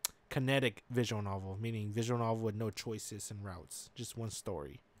kinetic visual novel, meaning visual novel with no choices and routes, just one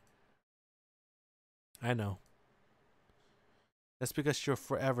story. I know. That's because you're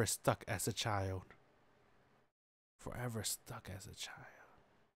forever stuck as a child. Forever stuck as a child.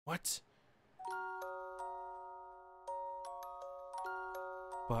 What?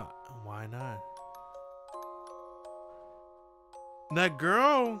 But why not? That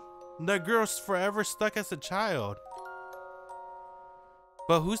girl's forever stuck as a child.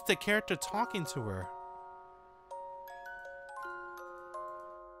 But who's the character talking to her?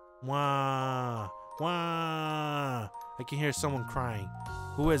 Wah, wah. I can hear someone crying.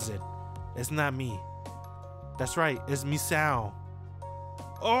 Who is it? It's not me. That's right, it's Misao.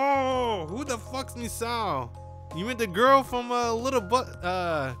 Oh, who the fuck's Misao? You meant the girl from Little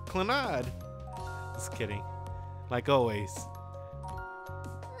Clannad. Just kidding. Like always.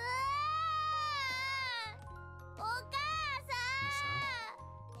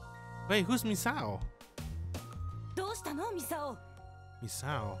 Wait, who's Misao?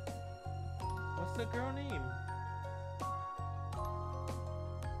 Misao? What's the girl name?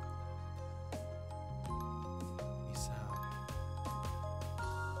 Misao.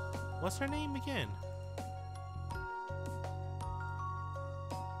 What's her name again?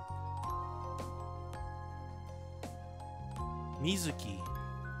 Mizuki.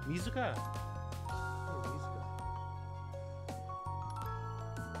 Mizuka. Oh, Mizuka.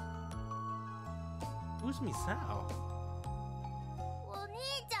 Who's Misao?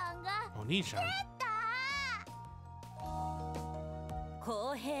 Oni-chan.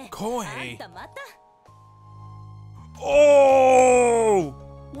 Kouhei. Oh!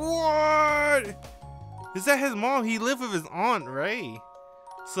 What? Is that his mom? He lived with his aunt, right?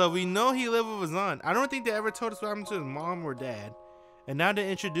 So we know he lived with his aunt. I don't think they ever told us what happened to his mom or dad. And now they're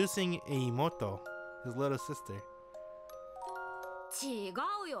introducing Eimoto, his little sister. 違う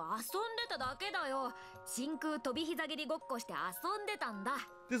よ、遊んでただけだよ。真空飛び膝蹴りごっこして遊んでたんだ。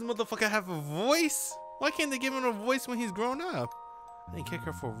 This motherfucker have a voice? Why can't they give him a voice when he's grown up? They kick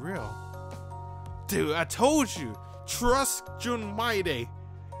her for real. Dude, I told you. Trust Jun Maeda.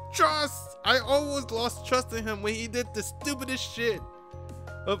 Trust. I always lost trust in him when he did the stupidest shit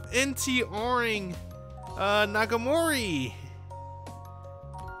of NTRing Nagamori.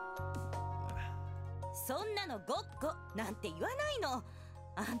 そんなのごっこなんて言わないの。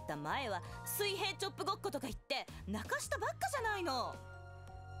あんた前は水平チョップごっことか言って泣かしたばっかじゃないの。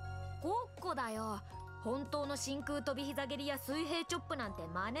ごっこだよ。本当の真空飛び膝蹴りや水平チョップなんて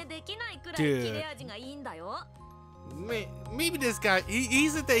真似できないくらい切れ味がいいんだよ。Maybe this guy, he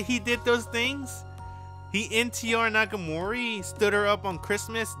said that he did those things. He NTR Nagamori, stood her up on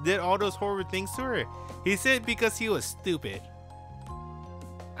Christmas, did all those horrible things to her. He said because he was stupid.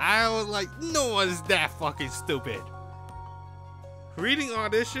 I was like, no one's that fucking stupid. Reading all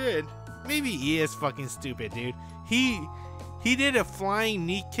this shit, maybe he is fucking stupid, dude. He did a flying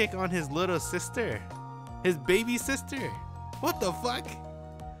knee kick on his little sister. His baby sister. What the fuck?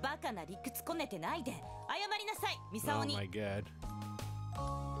 Oh my god.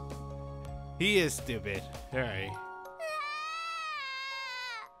 He is stupid. Alright.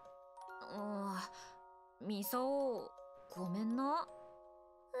 ミサオ、ごめんな。わ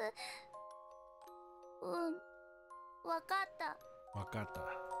かった。わかった。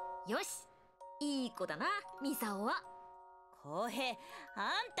よし、いい子だな、ミサオは。浩平、あん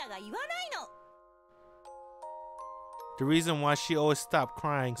たが言わないの。 The reason why she always stopped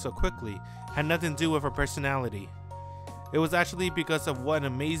crying so quickly had nothing to do with her personality. It was actually because of what an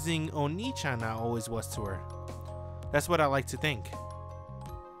amazing Oni-chan I always was to her. That's what I like to think.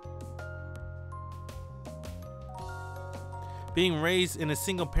 Being raised in a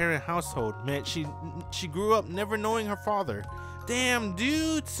single-parent household meant she grew up never knowing her father. Damn,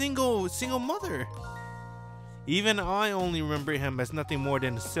 dude, single mother. Even I only remember him as nothing more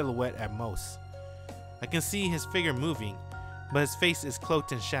than a silhouette at most. I can see his figure moving, but his face is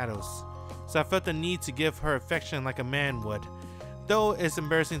cloaked in shadows. So I felt the need to give her affection like a man would, though it's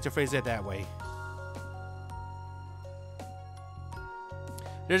embarrassing to phrase it that way.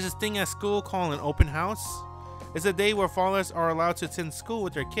 There's this thing at school called an open house. It's a day where fathers are allowed to attend school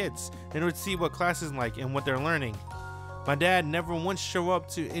with their kids in order to see what class is like and what they're learning. My dad never once showed up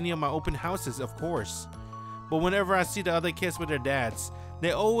to any of my open houses, of course. But whenever I see the other kids with their dads,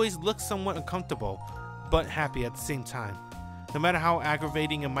 they always look somewhat uncomfortable, but happy at the same time. No matter how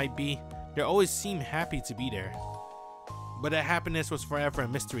aggravating it might be, they always seem happy to be there. But that happiness was forever a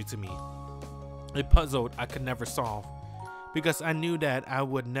mystery to me. A puzzle I could never solve, because I knew that I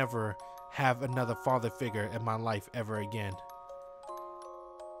would never have another father figure in my life ever again.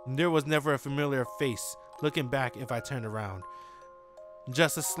 There was never a familiar face looking back if I turned around.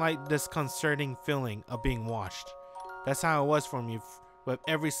 Just a slight disconcerting feeling of being watched. That's how it was for me with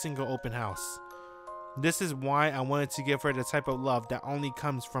every single open house. This is why I wanted to give her the type of love that only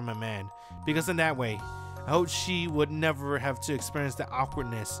comes from a man. Because in that way, I hoped she would never have to experience the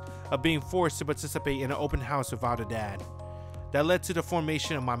awkwardness of being forced to participate in an open house without a dad. That led to the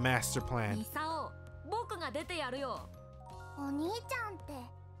formation of my master plan. ミサオ、僕が出てやるよ。お兄ちゃんって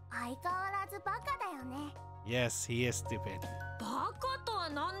相変わらずバカだよね。 Yes, he is stupid. バカとは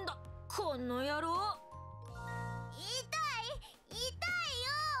なんだ、この野郎。痛いよ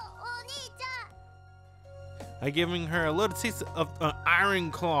お兄ちゃん。 I'm giving her a little taste of Iron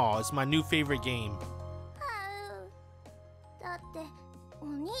Claw. It's my new favorite game. だってお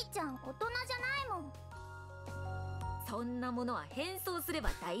兄ちゃん大人じゃないもん。そんなものは変装すれば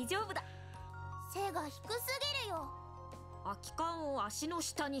大丈夫だ。背が低すぎるよ。空き缶を足の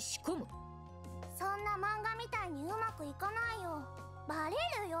下に仕込む。そんな漫画みたいにうまくいかないよ。バレ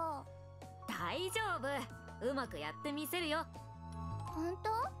るよ。大丈夫、うまくやってみせるよ。本当？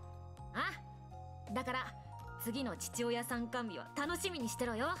あ、だから次の父親参観日は楽しみにして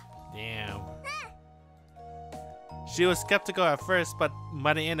ろよ。 Damn. She was skeptical at first, but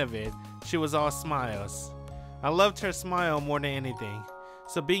by the end of it, she was all smiles. I loved her smile more than anything,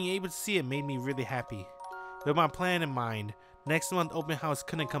 so being able to see it made me really happy. With my plan in mind, next month open house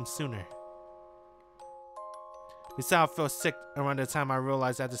couldn't come sooner. Misao felt sick around the time I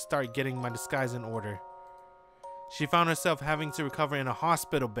realized I had to start getting my disguise in order. She found herself having to recover in a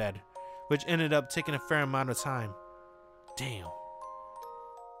hospital bed, which ended up taking a fair amount of time. Damn.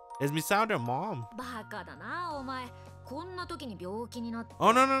 Is Misao their mom? バカだなお前。こんな時に病気になって。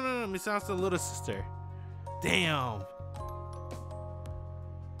 Oh, no. Misao's the little sister. Damn.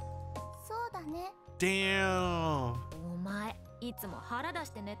 そうだね。 Damn. お前いつも腹出し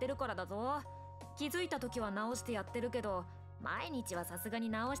て寝てるからだぞ。気づいた時は直してやってるけど、毎日はさすがに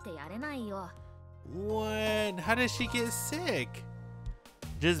直してやれないよ。 What? How did she get sick?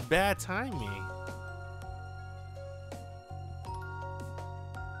 Just bad timing.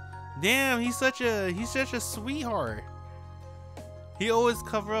 Damn, he's such a sweetheart. He always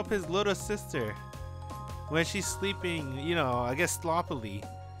cover up his little sister when she's sleeping, you know, I guess sloppily.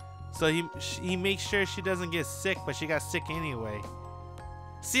 So he makes sure she doesn't get sick, but she got sick anyway.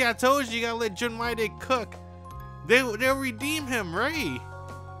 See, I told you gotta let Jun Maeda cook. They'll redeem him, right?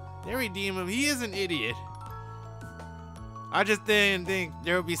 They redeem him. He is an idiot. I just didn't think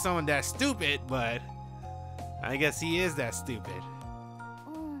there would be someone that stupid, but I guess he is that stupid.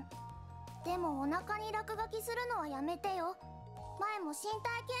 でもお腹に落書きするのはやめてよ。前も身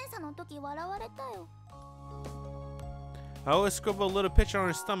体検査の時笑われたよ。 I always scribble a little picture on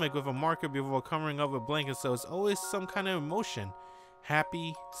her stomach with a marker before covering up with blankets, so it's always some kind of emotion.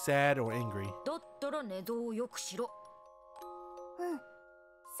 Happy, sad, or angry. だったら寝相をよくしろ。そう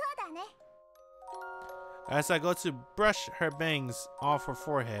だね。 As I go to brush her bangs off her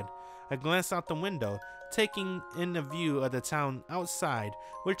forehead, I glance out the window, taking in the view of the town outside,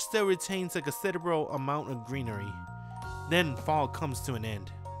 which still retains a considerable amount of greenery. Then fall comes to an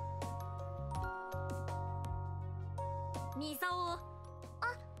end. ミサオ。あ、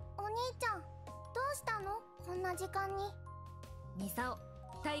お兄ちゃん、どうしたの？こんな時間に。ミサオ、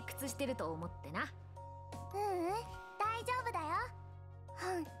退屈してると思ってな。大丈夫だよ。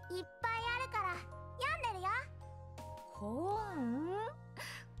本いっぱいあるから読んでるよ。本？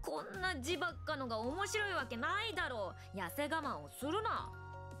こんな字ばっかのが面白いわけないだろう。痩せ我慢をするな。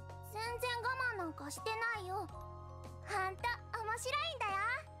全然我慢なんかしてないよ。ほんと面白いんだよ。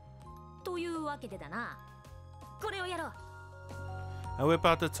というわけでだな。これをやろう。 I whip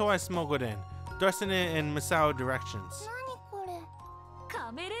out the toy I smuggled in, thrusting it in Misao directions. 何これ？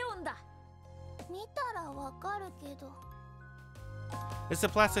カメレオンだ。見たらわかるけど。 It's a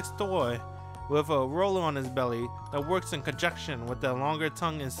plastic toy with a roller on his belly that works in conjunction with the longer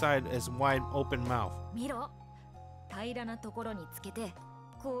tongue inside its wide open mouth. 見ろ。平らなところにつけて、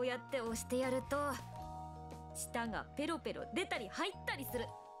こうやって押してやると、舌がペロペロ出たり入ったりする。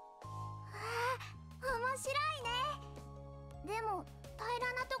面白いね。でも平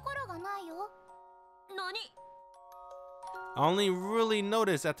らなところがないよ。何？ I only really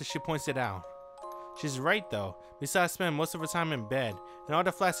noticed after she points it out. She's right though. Besides, spends most of her time in bed, and all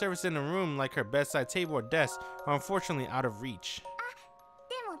the flat surfaces in the room, like her bedside table or desk, are unfortunately out of reach.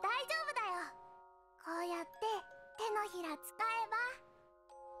 でも大丈夫だよ。こうやって手のひら使え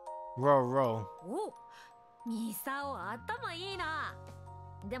ば。 Row, row. お、ミサオ頭いいな。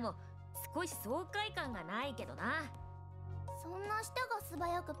でも少し爽快感がないけどな。そんな舌が素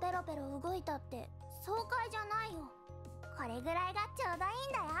早くペロペロ動いたって爽快じゃないよ。これぐらいがちょうどいい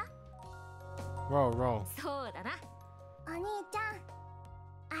んだよ。 Row, row. そうだな。お兄ちゃ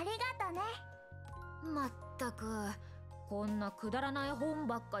ん、ありがとね。まったく、こんなくだらない本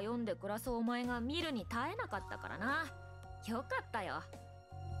ばっか読んで暮らすお前が見るに耐えなかったからな。よかったよ。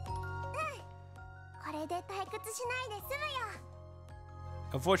これで退屈しないで済むよ。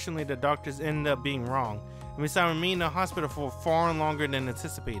 Unfortunately, the doctors ended up being wrong, and Misao remained in the hospital for far longer than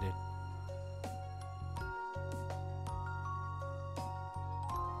anticipated.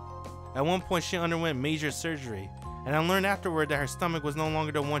 At one point, she underwent major surgery, and I learned afterward that her stomach was no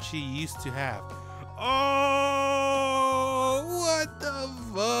longer the one she used to have. Oh, what the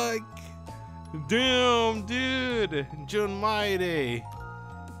fuck? Damn, dude. Jun Maeda.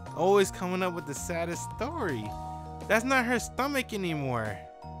 Always coming up with the saddest story. That's not her stomach anymore.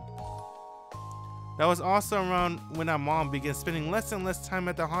 That was also around when our mom began spending less and less time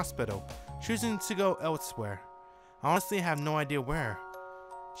at the hospital, choosing to go elsewhere. I honestly have no idea where.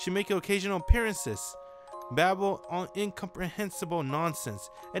 She'd make occasional appearances, babble on incomprehensible nonsense,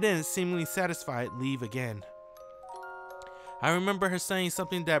 and then, seemingly satisfied, leave again. I remember her saying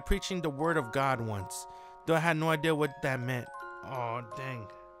something that preaching the word of God once, though I had no idea what that meant. Oh, dang.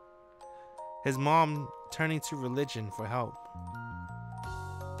 His mom turning to religion for help.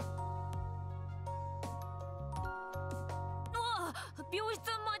 病室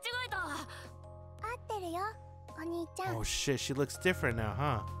間違えた。合ってるよ、お兄ちゃん。 Oh shit, she looks different now,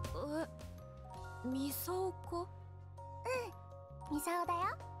 huh? ミサオか？ミサオだよ。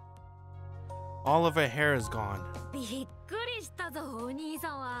 All of her hair is gone. びっくりしたぞ、お兄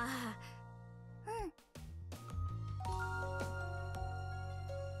さんは。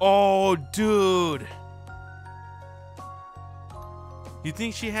Oh, dude. You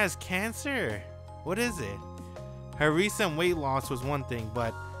think she has cancer? What is it? Her recent weight loss was one thing,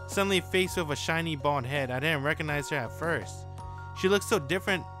 but suddenly faced with a shiny bald head, I didn't recognize her at first. She looks so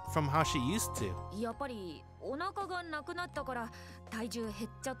different from how she used to. やっぱりお腹がなくなったから体重減っ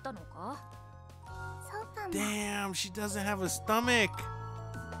ちゃったのか？そうかも。 Damn, she doesn't have a stomach.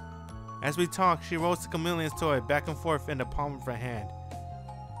 As we talk, she rolls the chameleon's toy back and forth in the palm of her hand.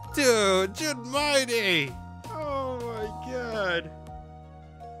 Dude, Jun Maeda! Oh my god.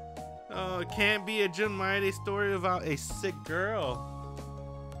 Oh, it can't be a Jun Maeda story about a sick girl.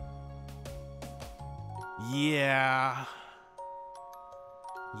 Yeah.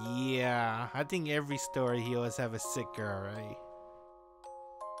 Yeah, I think every story he always have a sick girl, right?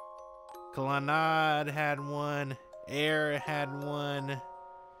 Colonnade had one, Air had one,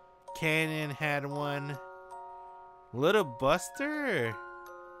 Cannon had one. Little Buster?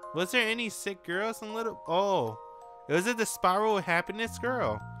 Was there any sick girls in Little... Oh, was it the Spiral of Happiness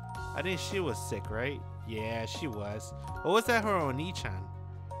girl? I think she was sick, right? Yeah, she was. Or was that her Oni-chan?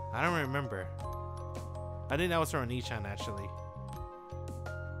 I don't remember. I think that was her Oni-chan, actually.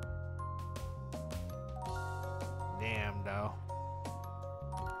 Damn, though.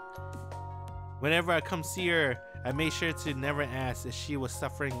 Whenever I come see her, I made sure to never ask if she was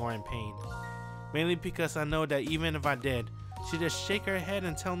suffering or in pain. Mainly because I know that even if I did, she'd just shake her head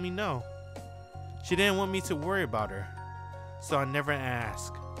and tell me no. She didn't want me to worry about her, so I never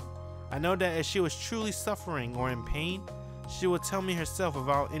asked. I know that if she was truly suffering or in pain, she would tell me herself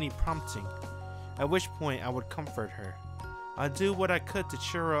without any prompting, at which point I would comfort her. I'd do what I could to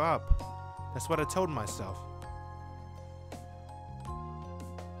cheer her up. That's what I told myself.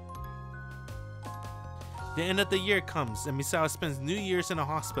 The end of the year comes and Misao spends New Year's in a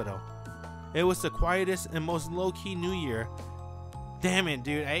hospital. It was the quietest and most low-key New Year. Damn it,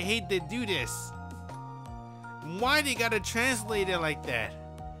 dude, I hate to do this. Why they gotta translate it like that?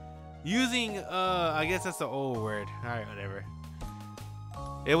 Using, I guess that's the old word. Alright, whatever.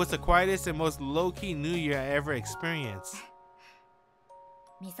 It was the quietest and most low-key New Year I ever experienced.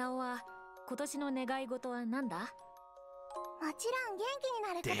 ミサオは今年の願い事は何だ？もちろん元気に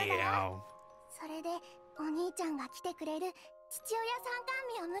なることだよ。 Damn. それでお兄ちゃんが来てくれる父親参観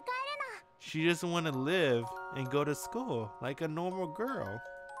日を迎えるの。 She just want to live and go to school like a normal girl.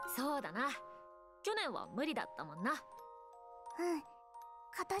 そうだな。去年は無理だったもんな。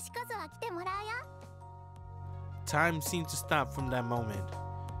今年こそは来てもらうよ。 Time seemed to stop from that moment.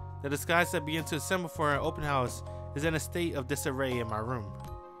 The disguise that began to assemble for our open house is in a state of disarray in my room.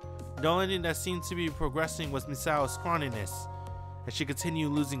 The only thing that seemed to be progressing was Misao's scrawniness, as she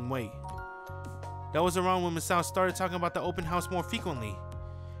continued losing weight. That was around when Misao started talking about the open house more frequently,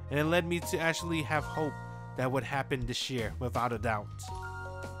 and it led me to actually have hope that would happen this year, without a doubt.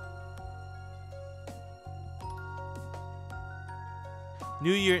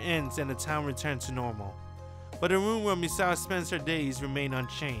 New Year ends and the town returns to normal, but the room where Misao spends her days remain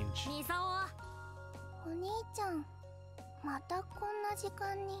unchanged. ミサオ。お兄ちゃん、またこんな時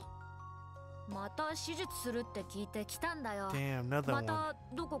間に。また手術するって聞いて来たんだよ。 Damn, another ま one. た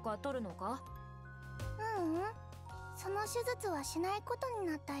どこか取るのか？ううん、その手術はしないことに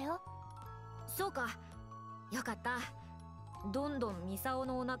なったよ。そうか、よかった。どんどんミサオ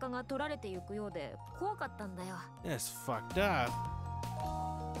のお腹が取られていくようで怖かったんだよ。 That's fucked up.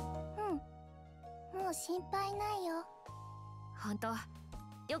 うん、もう心配ないよ。本当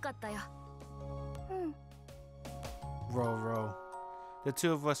よかったよ。うん。 Row. The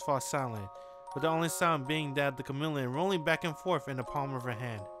two of us fall silent, with the only sound being that of the chameleon rolling back and forth in the palm of her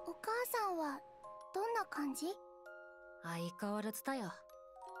hand. お母さんはどんな感じ？相変わらずだよ。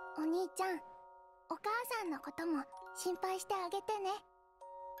お兄ちゃん、お母さんのことも心配してあげてね。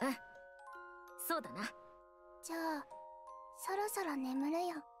うん、そうだな。じゃあ、そろそろ眠る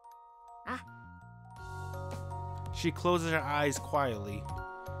よ。あ、 She closes her eyes quietly.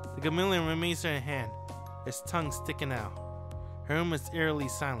 The chameleon remains in her hand, its tongue sticking out. Her room is eerily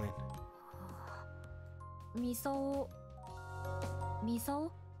silent. ミサオ、ミサ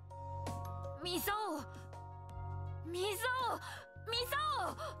オ、ミサオ、ミサオ、ミサ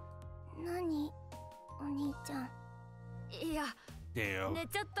何？お兄ちゃん。オ。いや、 Damn. 寝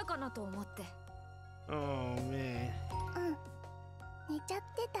ちゃったかなと思って。 Oh man. うん。寝ちゃっ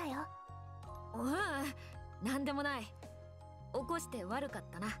てたよ。うん、なんでもない。起こして悪かっ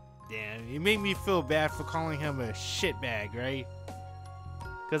たな。 Damn, it made me feel bad for calling him a shitbag, right?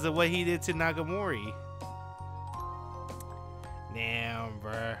 Because of what he did to Nagamori. Damn,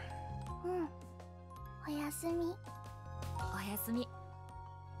 bruh. うん。おやすみ。おやすみ。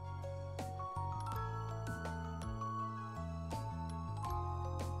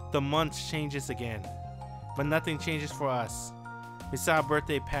 The month changes again, but nothing changes for us. Misao's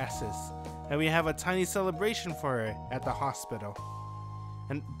birthday passes, and we have a tiny celebration for her at the hospital.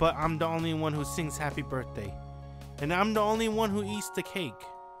 But I'm the only one who sings happy birthday, and I'm the only one who eats the cake.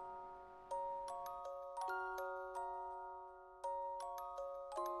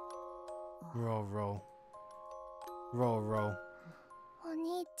 Row. お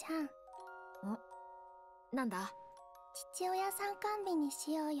兄ちゃん、なんだ？父親参観日に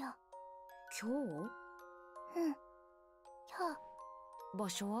しようよ。今うん。今日、日？場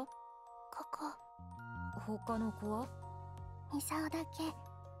所は？ここ。他の子は？ミサオだけ。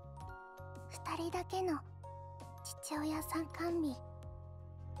二人だけの父親参観日。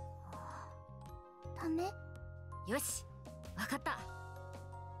ダメ？よし、わかった。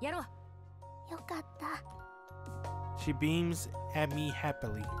やろう。よかった。 She beams at me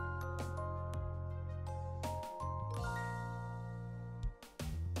happily.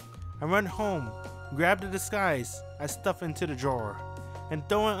 I run home, grab the disguise I stuff into the drawer, and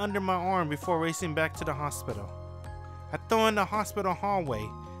throw it under my arm before racing back to the hospital. I throw in the hospital hallway,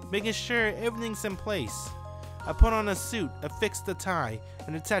 making sure everything's in place. I put on a suit, affix the tie,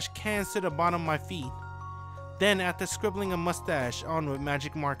 and attach cans to the bottom of my feet. Then, after scribbling a mustache on with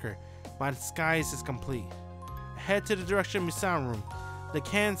magic marker, my disguise is complete. I head to the direction of Misao's room, the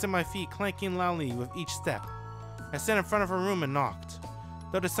cans in my feet clanking loudly with each step. I stand in front of her room and knocked,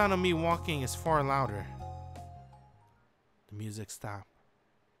 though the sound of me walking is far louder. The music stopped.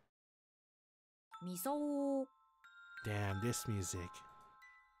 ミサオ。 Damn, this music.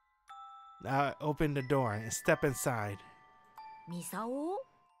 I open the door and step inside. ミサオ？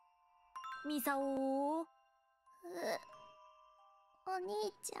ミサオ？お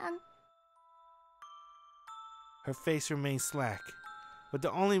兄ちゃん。 Her face remains slack, with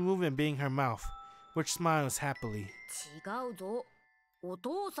the only movement being her mouth, which smiles happily. 違うぞ。お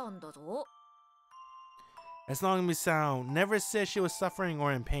父さんだぞ。 As long as Misao never said she was suffering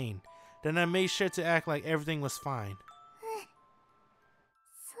or in pain, then I made sure to act like everything was fine.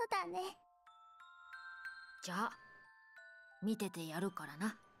 そうだね。じゃあ、見ててやるから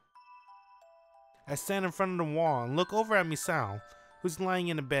な。 I stand in front of the wall and look over at Misao, who's lying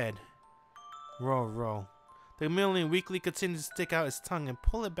in the bed. Row. The chameleon weakly continues to stick out its tongue and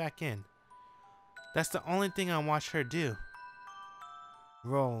pull it back in. That's the only thing I watch her do.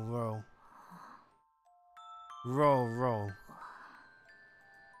 Row.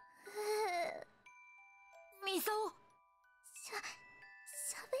 ミサオ。喋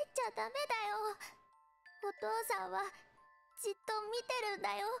っちゃダメだよ。お父さんはじっと見てるん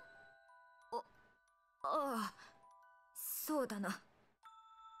だよ。ああ、そうだな。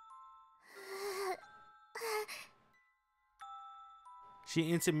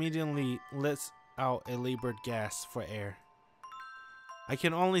 She intermittently lets out a labored gasp for air. I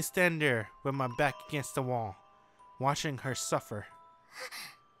can only stand there with my back against the wall, watching her suffer.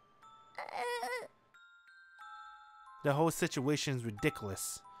 The whole situation is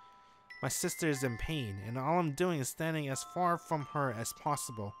ridiculous. My sister is in pain, and all I'm doing is standing as far from her as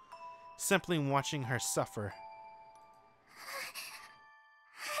possible, simply watching her suffer.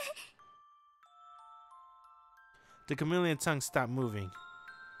 The chameleon tongue stopped moving.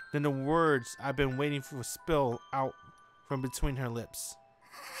 Then the words I've been waiting for spill out from between her lips.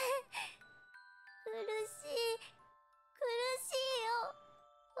 苦しいよ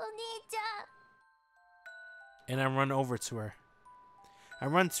お兄ちゃん And I run over to her. I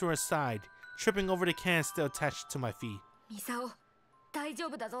run to her side, tripping over the can still attached to my feet. ミサオ、大丈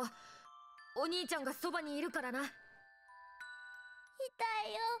夫だぞ。お兄ちゃんがそばにいるからな。痛いよ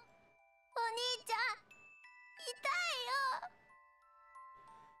お兄ちゃん痛いよ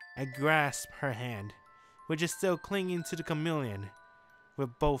I grasp her hand, which is still clinging to the chameleon, with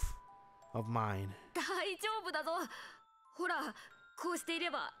both of mine. 大丈夫だぞ。ほら、こうしてい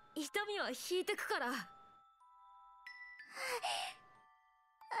れば痛みは引いてくから。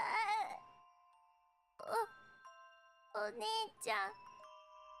お兄ちゃ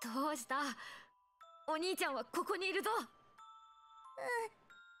んどうした？お兄ちゃんはここにいるぞ。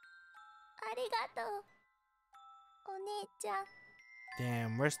ありがとうお兄ちゃん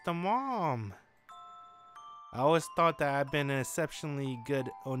Damn, where's the mom? I always thought that I'd been an exceptionally good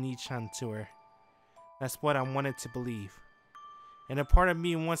Oni-chan to her. That's what I wanted to believe. And a part of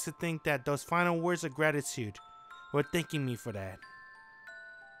me wants to think that those final words of gratitude were thanking me for that.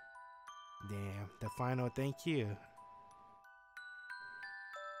 Damn, the final thank you.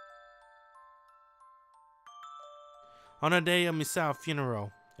 On the day of Misao's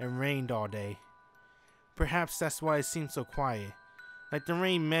funeral, it rained all day. Perhaps that's why it seemed so quiet, like the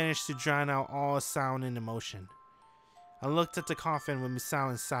rain managed to drown out all sound and emotion. I looked at the coffin with Misao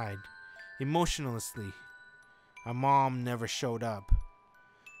inside, emotionlessly. My mom never showed up.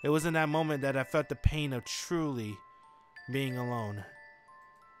 It was in that moment that I felt the pain of truly being alone.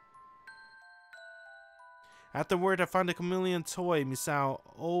 Afterward, I found the chameleon toy Misao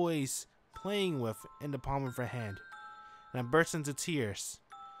always playing with in the palm of her hand, and I burst into tears.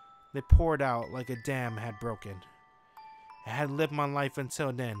 They poured out like a dam had broken. I had lived my life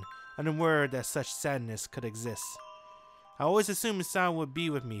until then, unaware that such sadness could exist. I always assumed Misao would be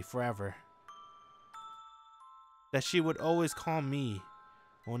with me forever. That she would always call me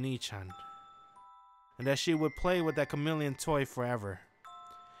Oni-chan. And that she would play with that chameleon toy forever.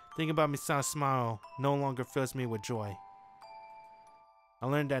 Thinking about Misao's smile no longer fills me with joy. I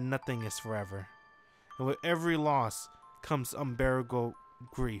learned that nothing is forever. And with every loss comes unbearable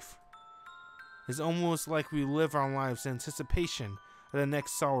grief. It's almost like we live our lives in anticipation of the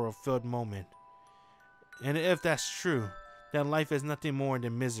next sorrow-filled moment. And if that's true, that life is nothing more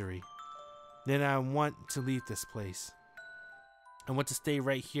than misery, then I want to leave this place. I want to stay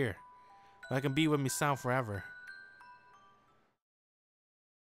right here, where I can be with Misao forever.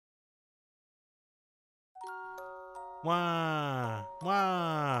 Wah!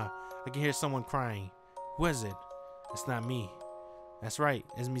 Wah! I can hear someone crying. Who is it? It's not me. That's right,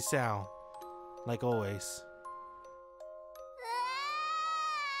 it's Misao. Like always.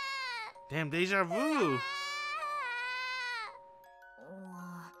 Damn, deja vu!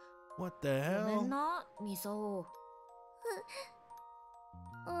 What the ごめん hell? な、ミサオ。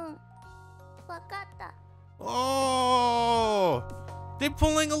わかった Oh! They're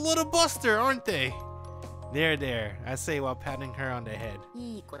pulling a little buster, aren't they? There. I say while patting her on the head.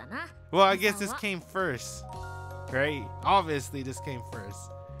 いい子だな。 Well, I guess this came first. Right? Obviously, this came first.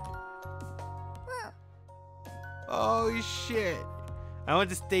 Oh, shit. I want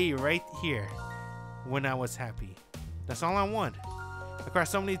to stay right here when I was happy. That's all I want. I cried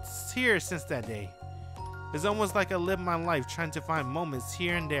so many tears since that day. It's almost like I lived my life trying to find moments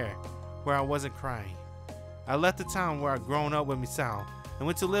here and there where I wasn't crying. I left the town where I'd grown up with Misao and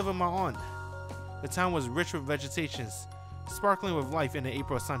went to live with my aunt. The town was rich with vegetations, sparkling with life in the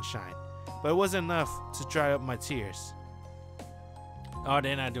April sunshine, but it wasn't enough to dry up my tears. Oh,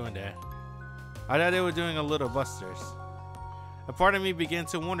 they're not doing that. I thought they were doing a little busters. A part of me began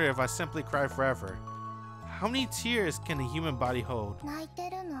to wonder if I simply cried forever. How many tears can a human body hold? 泣いて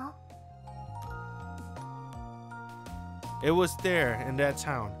るの It was there in that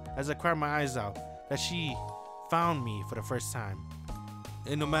town, as I cried my eyes out, that she found me for the first time.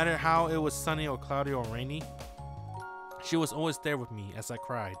 And no matter how it was sunny or cloudy or rainy, she was always there with me as I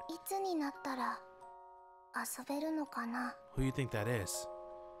cried. いつになったら遊べるのかな Who do you think that is?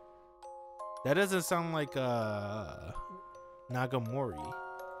 That doesn't sound like Nagamori.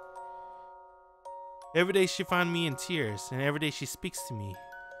 Every day she finds me in tears, and every day she speaks to me.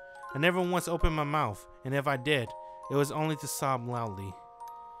 I never once opened my mouth, and if I did, it was only to sob loudly.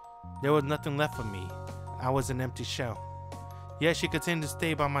 There was nothing left for me. I was an empty shell. Yet she continued to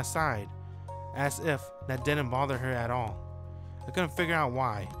stay by my side, as if that didn't bother her at all. I couldn't figure out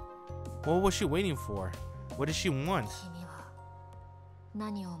why. What was she waiting for? What did she want? 君は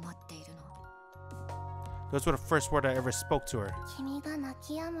何を待っているの？ Those were the first words I ever spoke to her. 君が泣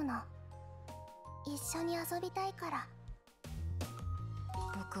き止むの一緒に遊びたいから。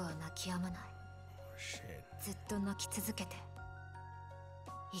僕は泣き止まない。Shit. ずっと泣き続けて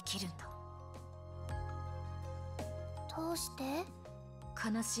生きるんだ。どうして？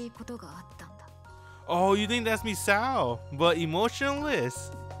悲しいことがあったんだ。 Oh, you think that's Misao, but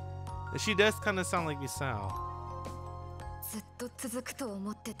emotionless. She does kind of sound like Misao. ずっと続くと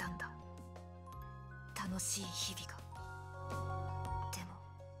思ってたんだ。楽しい日々が。でも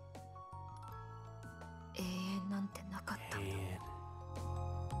永遠なんてなかったんだ。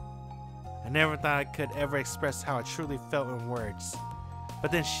 I never thought I could ever express how I truly felt in words.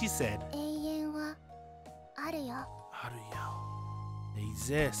 But then she said, 永遠はあるよ。 How do you? It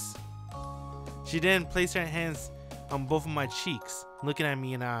exists. She then placed her hands on both of my cheeks, looking at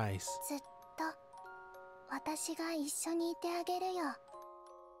me in the eyes. ずっと私が一緒にいてあげるよ。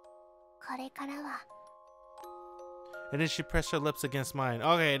これからは。 And then she pressed her lips against mine.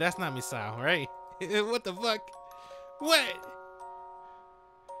 Okay, that's not Misao, right? What the fuck? What?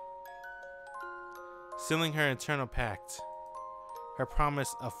 Sealing her eternal pact. Her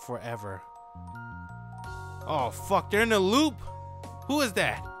promise of forever. Oh, fuck, they're in the loop? Who is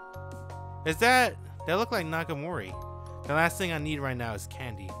that? Is that... They look like Nagamori. The last thing I need right now is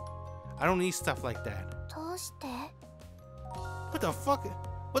candy. I don't need stuff like that. どうして？ What the fuck?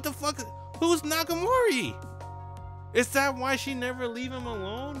 What the fuck? Who's Nagamori? Is that why she never leave him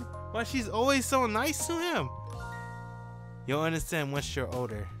alone? Why she's always so nice to him? You'll understand once you're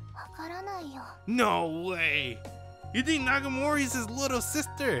older. わからないよ。 No way! You think Nagamori's his little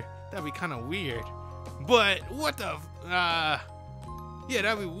sister? That'd be kind of weird. But what the yeah,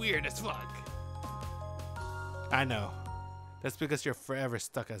 that'd be weird as fuck. I know. That's because you're forever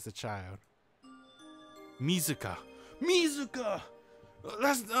stuck as a child. Mizuka. Mizuka!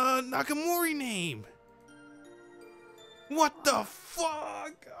 That's Nagamori name. What the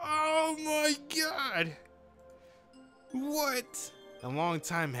fuck? Oh my god! What? A long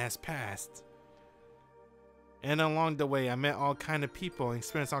time has passed. And along the way, I met all kind of people and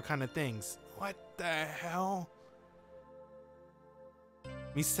experienced all kind of things. What the hell?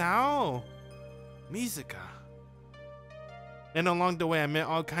 Misao! Mizuka. And along the way, I met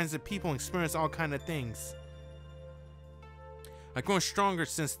all kinds of people and experienced all kind of things. I've grown stronger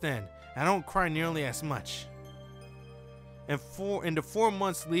since then. I don't cry nearly as much. In the 4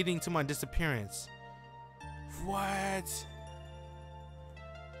 months leading to my disappearance. What?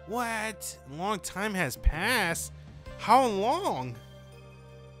 What? A long time has passed? How long?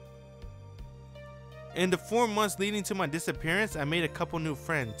 In the 4 months leading to my disappearance, I made a couple new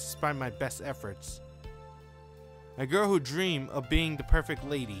friends despite my best efforts. A girl who dreamed of being the perfect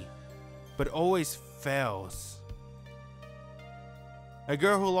lady, but always fails. A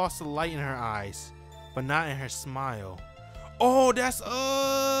girl who lost the light in her eyes, but not in her smile. Oh, that's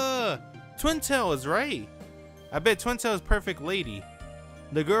Twin Tails, right? I bet Twin Tails' perfect lady.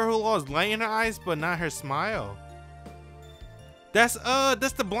 The girl who lost light in her eyes, but not her smile. That's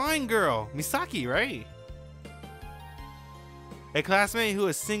the blind girl, Misaki, right? A classmate who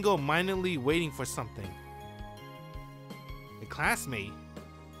is single-mindedly waiting for something. A classmate?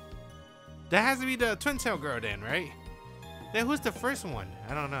 That has to be the Twin Tail girl then, right? Then who's the first one?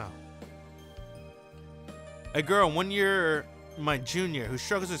 I don't know. A girl 1 year my junior who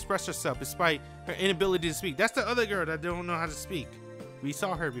struggles to express herself despite her inability to speak. That's the other girl that don't know how to speak. We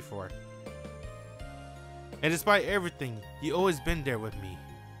saw her before. And despite everything, you always been there with me.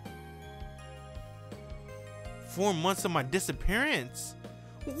 4 months of my disappearance?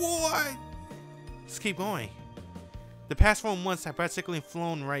 What? Let's keep going. The past 4 months have practically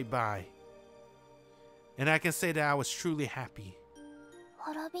flown right by. And I can say that I was truly happy.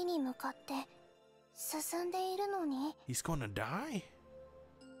 滅びに向かって進んでいるのに。 He's gonna die?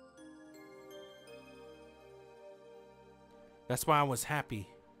 That's why I was happy.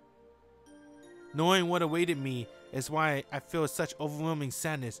 Knowing what awaited me is why I feel such overwhelming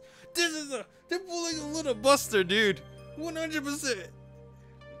sadness. They're pulling a Little Buster, dude. 100%.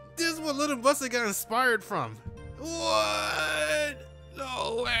 This is what Little Buster got inspired from. What?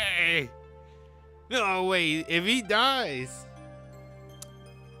 No way. No way. If he dies,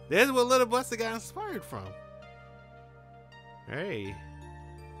 this is what Little Buster got inspired from. Hey.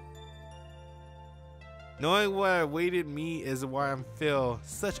 Knowing what awaited me is why I feel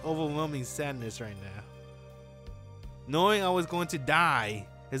such overwhelming sadness right now. Knowing I was going to die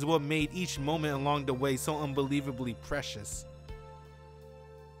is what made each moment along the way so unbelievably precious.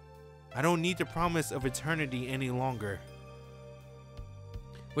 I don't need the promise of eternity any longer.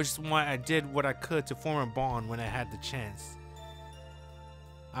 Which is why I did what I could to form a bond when I had the chance.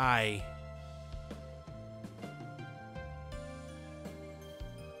 I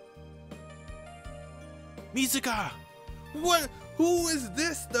Mizuka! What? Who is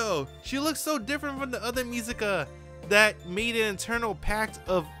this though? She looks so different from the other Mizuka that made an eternal pact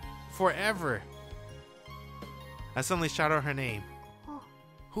of forever. I suddenly shout out her name.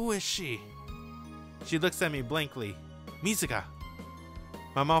 Who is she? She looks at me blankly. Mizuka.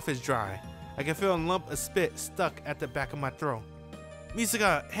 My mouth is dry. I can feel a lump of spit stuck at the back of my throat.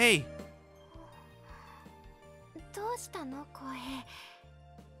 Mizuka, hey! どうしたの、浩平?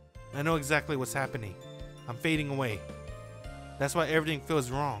 I know exactly what's happening. I'm fading away. That's why everything feels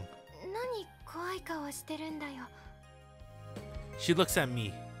wrong. 何怖い顔してるんだよ。 She looks at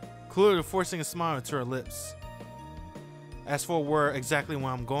me, clearly forcing a smile to her lips. As for where exactly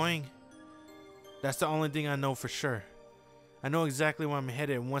where I'm going, that's the only thing I know for sure. I know exactly where I'm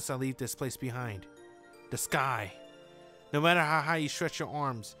headed once I leave this place behind. The sky. No matter how high you stretch your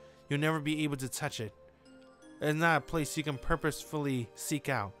arms, you'll never be able to touch it. It's not a place you can purposefully seek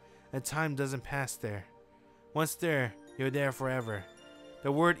out, and time doesn't pass there. Once there, you're there forever.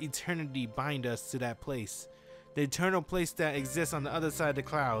 The word eternity binds us to that place. The eternal place that exists on the other side of the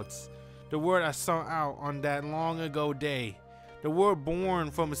clouds. The word I saw out on that long ago day. The word born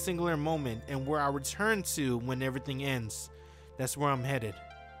from a singular moment and where I return to when everything ends. That's where I'm headed.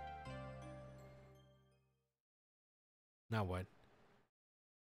 Now what?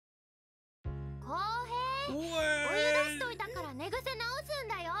 浩平、お湯出しといたから寝癖直すん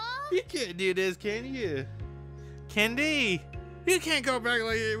だよ。 You can't do this, can you? Candy, you can't go back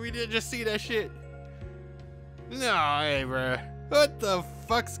like we did just see that shit. No, hey, bro. What the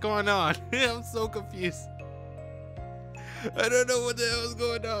fuck's going on? I'm so confused. I don't know what the hell is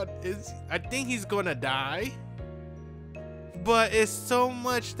going on. I think he's gonna die. But it's so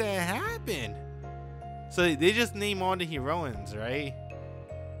much that happened. So they just name all the heroines, right?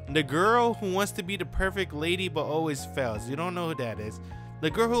 The girl who wants to be the perfect lady but always fails. You don't know who that is. The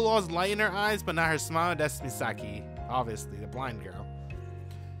girl who lost light in her eyes but not her smile, that's Misaki. Obviously, the blind girl.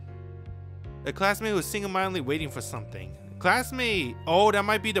 A classmate who's single-mindedly waiting for something. Classmate! Oh, that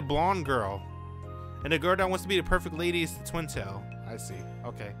might be the blonde girl. And the girl that wants to be the perfect lady is the twin tail. I see.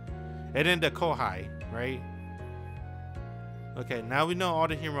 Okay. And then the Kouhei, right? Okay, now we know all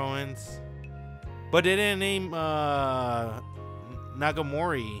the heroines. But they didn't name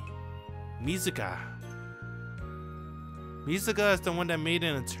Nagamori. Mizuka. Mizuka is the one that made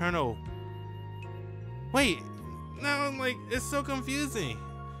an eternal. Wait, now I'm like, it's so confusing.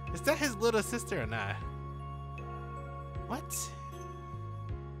 Is that his little sister or not? What?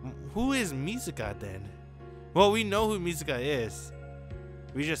 Who is Mizuka then? Well, we know who Mizuka is.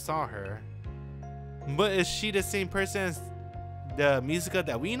 We just saw her. But is she the same person as the Mizuka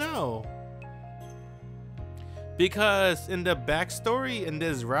that we know? Because in the backstory in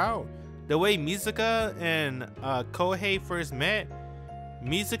this route, the way Mizuka and Kouhei first met,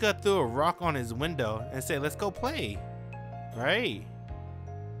 Mizuka threw a rock on his window and said, "Let's go play." Right?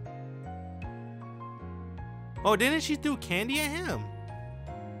 Oh, didn't she throw candy at him?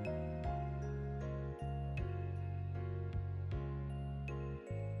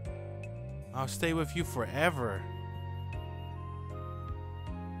 I'll stay with you forever.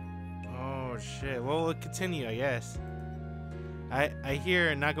 Oh shit. Well, we'll continue, I guess. I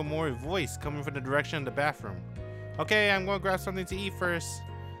hear Nagamori's voice coming from the direction of the bathroom. Okay, I'm gonna grab something to eat first.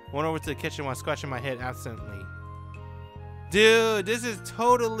 Went over to the kitchen while scratching my head absently. Dude, this is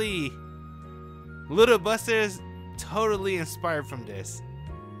totally... Little Buster's totally inspired from this.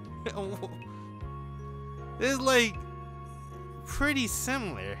 This is like pretty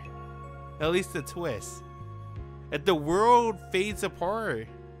similar. At least the twist. If the world fades apart,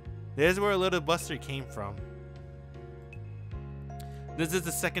 there's where Little Buster came from. This is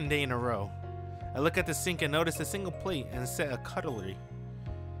the second day in a row. I look at the sink and notice a single plate and a set of cutlery.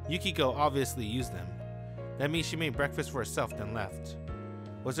 Yukiko obviously used them. That means she made breakfast for herself then left.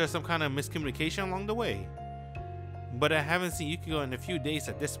 Was there some kind of miscommunication along the way? But I haven't seen Yukiko in a few days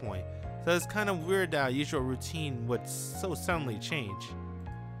at this point, so it's kind of weird that our usual routine would so suddenly change.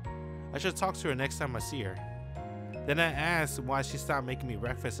 I should talk to her next time I see her. Then I asked why she stopped making me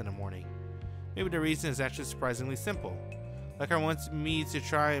breakfast in the morning. Maybe the reason is actually surprisingly simple. Like her wants me to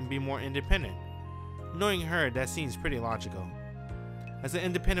try and be more independent. Knowing her, that seems pretty logical. As an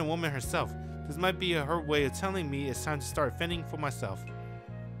independent woman herself, this might be her way of telling me it's time to start fending for myself.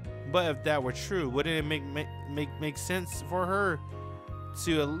 But if that were true, wouldn't it make sense for her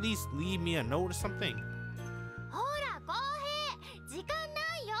to at least leave me a note or something?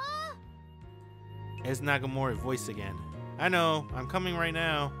 It's Nagamori's voice again. I know, I'm coming right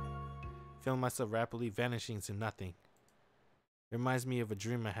now. Feeling myself rapidly vanishing into nothing. It reminds me of a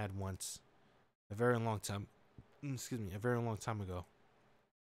dream I had once. A very long time ago.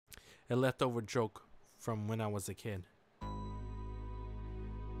 A leftover joke from when I was a kid.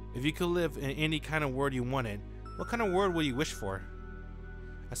 If you could live in any kind of world you wanted, what kind of world would you wish for?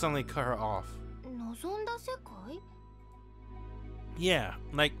 I suddenly cut her off. 望んだ世界? Yeah,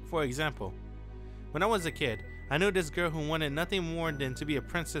 like for example, when I was a kid, I knew this girl who wanted nothing more than to be a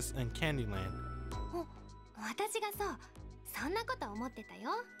princess in Candyland. お、私がそんなこと思ってた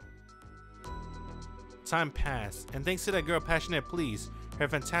よ。 Time passed, and thanks to that girl passionate pleas, her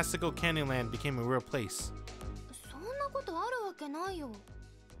fantastical Candyland became a real place. そんなことあるわけないよ。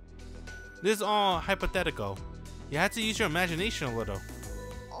 This is all hypothetical. You had to use your imagination a little.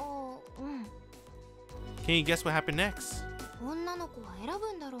 あ、うん。 Can you guess what happened next? 女の子は選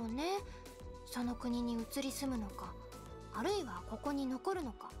ぶんだろうね。その国に移り住むのか、あるいはここに残る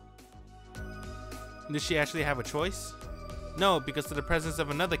のか。 Did she actually have a choice? No, because of the presence of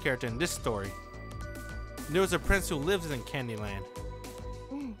another character in this story. There was a prince who lives in Candyland.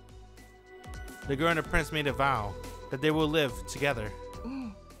 うん、 The girl and the prince made a vow that they will live together. う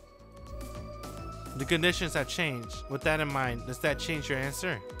ん。 The conditions have changed. With that in mind, does that change your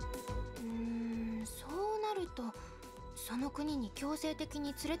answer? そうなると、その国に強制的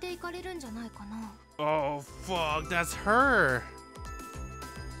に連れて行かれるんじゃないかな。 Oh, fuck, that's her.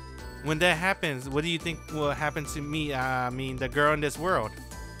 When that happens, what do you think will happen to me? I mean, the girl in this world.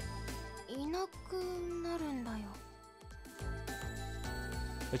 いなくなるんだよ。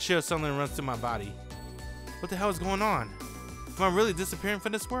 A chill suddenly runs through my body. What the hell is going on? Am I really disappearing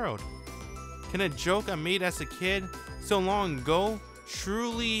from this world? Can a joke I made as a kid so long ago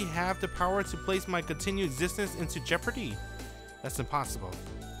truly have the power to place my continued existence into jeopardy? That's impossible.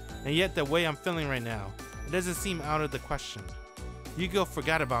 And yet the way I'm feeling right now, it doesn't seem out of the question. Yugo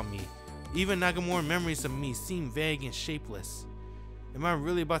forgot about me. Even Nagamori memories of me seem vague and shapeless. Am I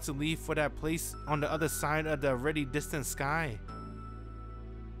really about to leave for that place on the other side of the already distant sky?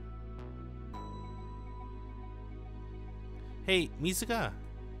 Hey, Mizuka.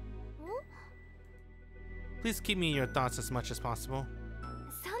 Please keep me in your thoughts as much as possible.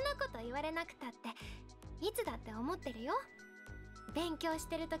 そんなこと言われなくたって、いつだって思ってるよ。勉強し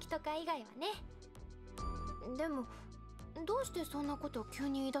てる時とか以外はね。でも、どうしてそんなこと急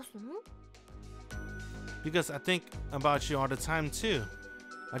に言い出すの? Because I think about you all the time too.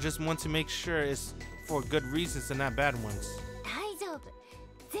 I just want to make sure it's for good reasons and not bad ones. 大丈夫。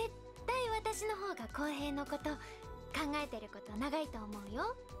絶対私の方が浩平のこと考えてること長いと思う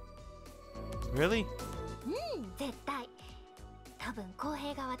よ。 Really? うん、絶対。多分浩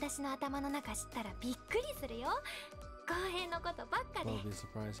平が私の頭の中知ったらびっくりするよ。浩平のことばっかで。 I'll be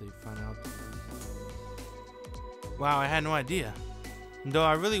surprised if you find out. Wow, I had no idea. Though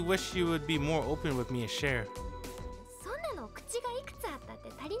I really wish you would be more open with me and share. そんなの口がいくつあったっ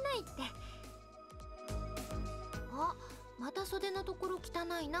て足りないって。あ、また袖のところ汚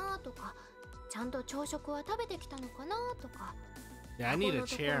いなとか、ちゃんと朝食は食べてきたのかなとか。 Yeah, I need a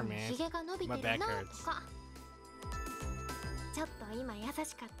chair, man. ひげが伸びて My る back な hurts. とか。ちょっと今優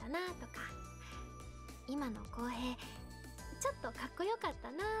しかったなとか。今の浩平ちょっとかっこよかった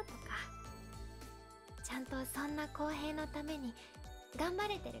なとか。ちゃんとそんな浩平のために頑張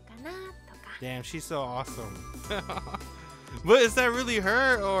れてるかなとか。 Damn, she's so awesome. But is that really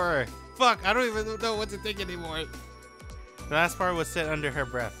her or fuck? I don't even know what to think anymore. The last part was said under her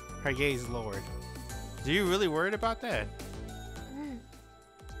breath. Her gaze lowered. Are you really worried about that? うん。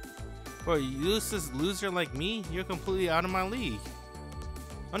 For a useless loser like me, you're completely out of my league.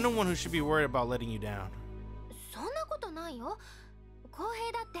 I'm the one who should be worried about letting you down. そんなことないよ。浩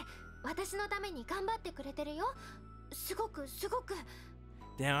平だって私のために頑張ってくれてるよ。すごくすごく。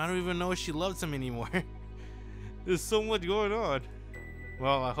 Damn, I don't even know if she loves him anymore. There's so much going on.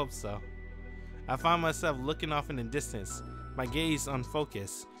 Well, I hope so. I find myself looking off in the distance, my gaze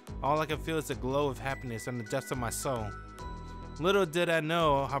unfocused. All I can feel is a glow of happiness on the depths of my soul. Little did I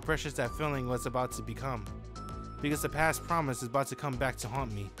know how precious that feeling was about to become, because the past promise is about to come back to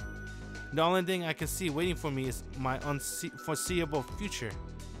haunt me. The only thing I can see waiting for me is my unforeseeable future.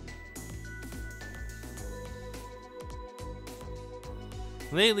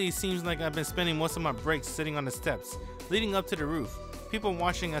 Lately, it seems like I've been spending most of my breaks sitting on the steps, leading up to the roof, people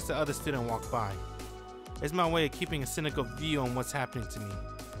watching as the other student walk by. It's my way of keeping a cynical view on what's happening to me.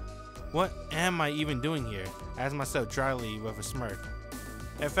 What am I even doing here? I ask myself dryly with a smirk.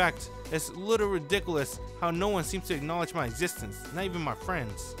 In fact, it's a little ridiculous how no one seems to acknowledge my existence, not even my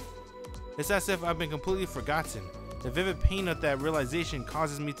friends. It's as if I've been completely forgotten. The vivid pain of that realization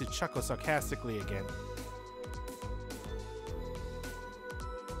causes me to chuckle sarcastically again.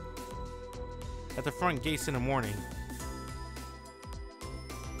 At the front gates in the morning.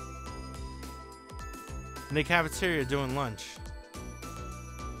 In the cafeteria during lunch.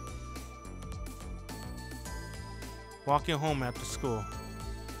 walking home after school.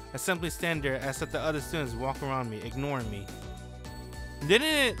 I simply stand there as if the other students walk around me, ignoring me.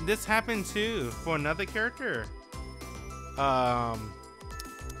 Didn't this happen too for another character?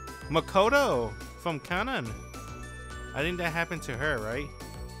 Makoto from Kanon. I think that happened to her, right?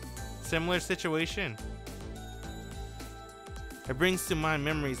 Similar situation. It brings to mind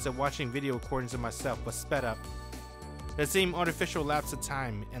memories of watching video recordings of myself, but sped up. The same artificial lapse of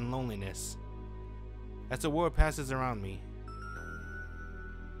time and loneliness as the world passes around me.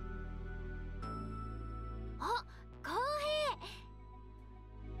 Oh, Kouhei!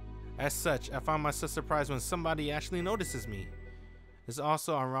 As such, I find myself surprised when somebody actually notices me. It's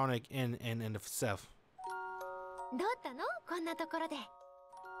also ironic in and of itself. どうったのこんなところで。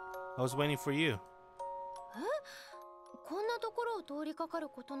I was waiting for you. こんなところを通りかかる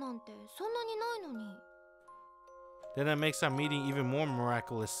ことなんてそんなにないのに。Then that makes our meeting even more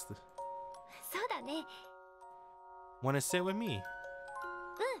miraculous. そうだね。Want to sit with me?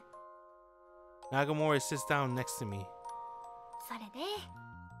 Nagamori sits down next to me. それで、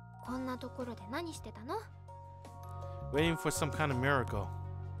こんなところで何してたの？ Waiting for some kind of miracle.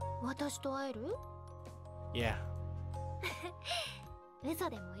 私と会える？ Yeah, 嘘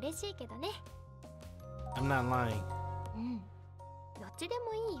でも嬉しいけどね。 I'm not lying. どっちで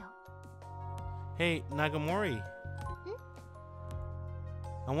もいいよ。 Hey, Nagamori.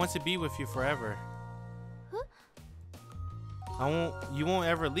 I want to be with you forever. You won't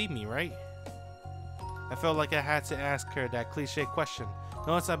ever leave me, right? I felt like I had to ask her that cliche question,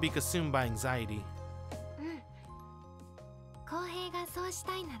 or else I'd be consumed by anxiety. 公平がそうし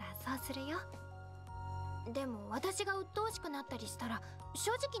たいならそうするよ。でも私が鬱陶しくなったりしたら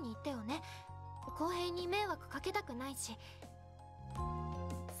正直に言ってよね。公平に迷惑かけたくないし。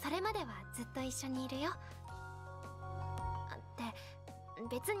それまではずっと一緒にいるよ。って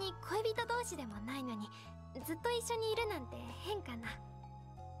別に恋人同士でもないのにずっと一緒にいるなんて変かな。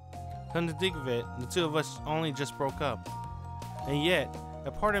 Come to think of it, the two of us only just broke up. And yet,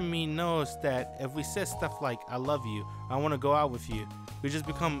 a part of me knows that if we said stuff like, I love you, I want to go out with you, we just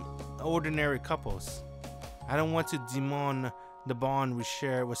become ordinary couples. I don't want to demon the bond we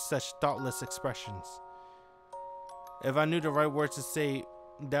share with such thoughtless expressions. If I knew the right words to say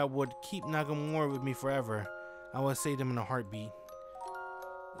that would keep Nagamori with me forever, I would say them in a heartbeat.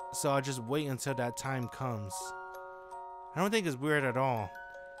 So I'll just wait until that time comes. I don't think it's weird at all.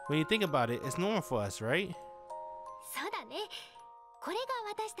 When you think about it, it's normal for us, right? そうだね。これが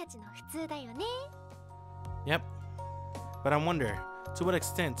私たちの普通だよね。 Yep. But I wonder, to what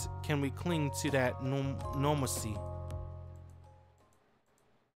extent can we cling to that normalcy?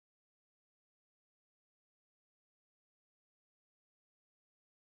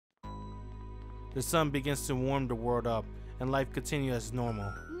 The sun begins to warm the world up, and life continues as normal.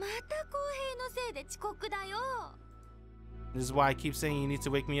 また公平のせいで遅刻だよ。 This is why I keep saying you need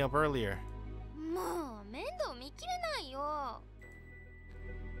to wake me up earlier. もう面倒見きれないよ。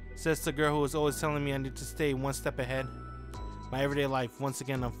 Says the girl who is always telling me I need to stay one step ahead. My everyday life once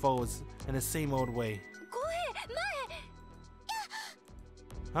again unfolds in the same old way. 公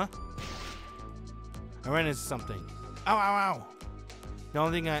平、Huh? I ran into something. Ow, ow, ow! The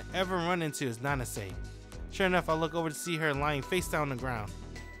only thing I ever run into is Nanase. Sure enough, I look over to see her lying face down on the ground.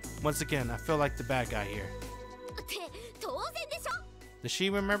 Once again, I feel like the bad guy here. って当然でしょ。 Does she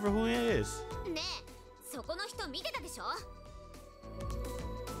remember who he is? ねえ、そこの人見てたでしょ。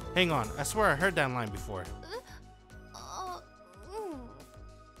 Hang on, I swear I heard that line before. あ、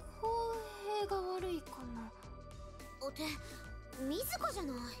公平が悪いかな。って水子じゃな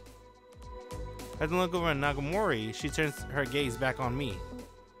い。 As I look over at Nagamori, she turns her gaze back on me.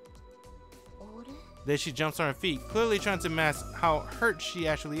 あれ？ Then she jumps on her feet, clearly trying to mask how hurt she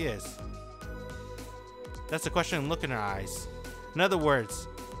actually is. That's the questioning look in her eyes. In other words,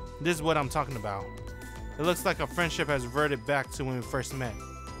 this is what I'm talking about. It looks like our friendship has reverted back to when we first met.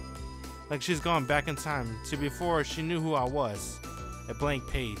 Like she's gone back in time to before she knew who I was. A blank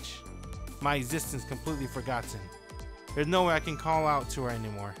page. My existence completely forgotten. There's no way I can call out to her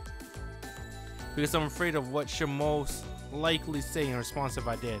anymore. Because I'm afraid of what she'll most likely say in response if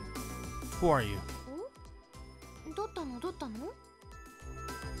I did. Who are you? どったのどったの？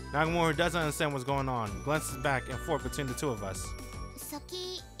 Nagamori, who doesn't understand what's going on, glances back and forth between the two of us.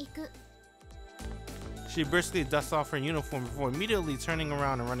 先行く。 She briskly dusts off her uniform before immediately turning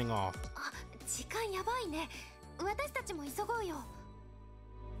around and running off. あ、時間やばいね。私たちも急ごうよ。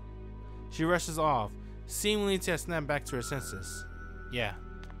 She rushes off, seemingly to have snapped back to her senses. Yeah.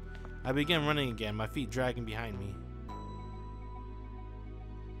 I begin running again, my feet dragging behind me.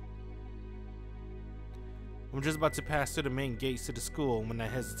 I'm just about to pass through the main gates to the school when I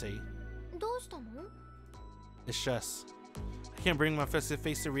hesitate. どうしたの？ It's just, I can't bring myself to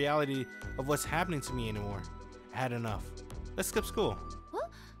face the reality of what's happening to me anymore. I had enough. Let's skip school. What?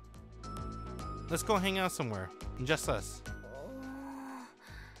 Let's go hang out somewhere. Just us.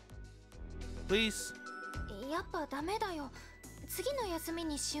 Please? やっぱダメだよ。次の休み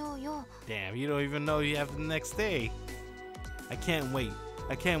にしようよ。 Damn, you don't even know you have the next day. I can't wait.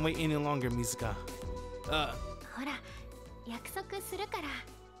 I can't wait any longer, Mizuka. ほら、約束するから。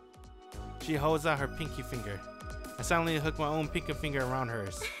 She holds out her pinky finger. I silently hook my own pinky finger around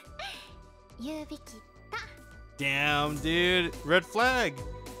hers. 指切った。 Damn, dude. Red flag.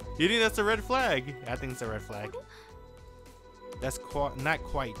 You think that's a red flag? I think it's a red flag. That's not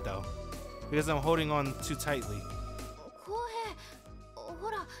quite, though. Because I'm holding on too tightly. 浩平、ほ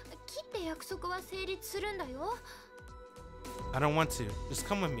ら、切って約束は成立するんだよ。 I don't want to. Just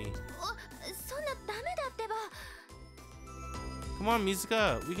come with me. そんなダメだってば。 Come on,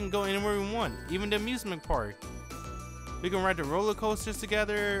 Mizuka. We can go anywhere we want, even the amusement park. We can ride the roller coasters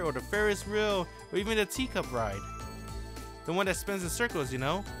together, or the Ferris wheel, or even the teacup ride. The one that spins in circles, you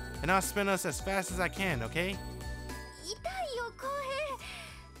know? And I'll spin us as fast as I can, okay? 痛いよ、浩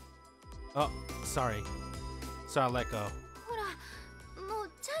平。 Oh, sorry. So I'll let go. ほら、もう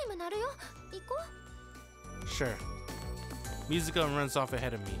チャイム鳴るよ。行こう。 Sure. Mizuka runs off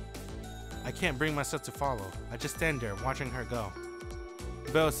ahead of me. I can't bring myself to follow. I just stand there, watching her go.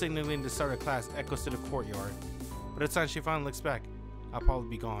 The bell signaling the start of class echoes to the courtyard. By the time she finally looks back, I'll probably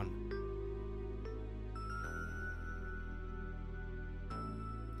be gone.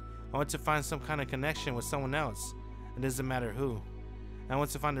 I want to find some kind of connection with someone else. It doesn't matter who. I want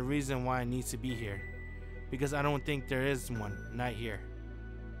to find a reason why I need to be here. Because I don't think there is one, not here.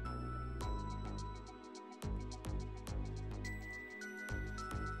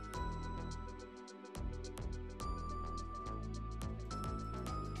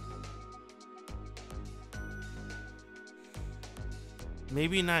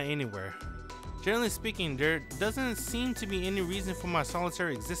 Maybe not anywhere. Generally speaking, there doesn't seem to be any reason for my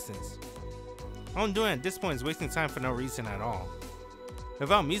solitary existence. All I'm doing at this point is wasting time for no reason at all.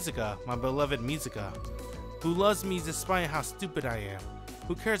 Without Mizuka, my beloved Mizuka, who loves me despite how stupid I am,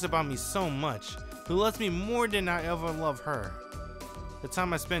 who cares about me so much, who loves me more than I ever love her, the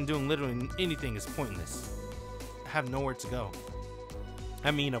time I spend doing literally anything is pointless. I have nowhere to go.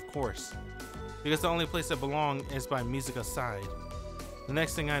 I mean, of course, because the only place I belong is by Mizuka's side. The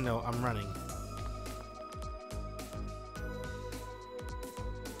next thing I know, I'm running.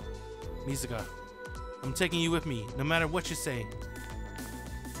 Mizuka, I'm taking you with me, no matter what you say.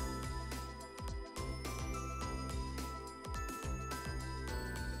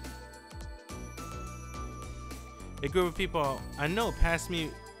 A group of people I know passed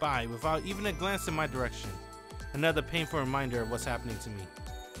me by without even a glance in my direction. Another painful reminder of what's happening to me.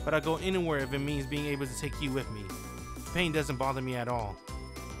 But I'll go anywhere if it means being able to take you with me. Pain doesn't bother me at all.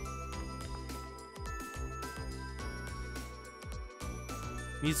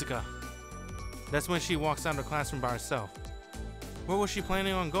 Mizuka. That's when she walks out of the classroom by herself. Where was she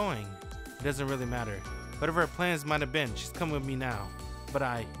planning on going? It doesn't really matter. Whatever her plans might have been, she's coming with me now. But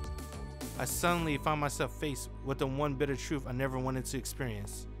I suddenly found myself faced with the one bitter truth I never wanted to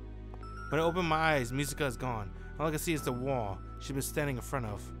experience. When I opened my eyes, Mizuka is gone. All I can see is the wall she'd been standing in front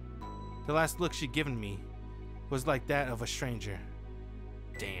of. The last look she'd given me was like that of a stranger.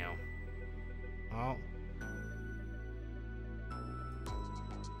 Damn. Oh.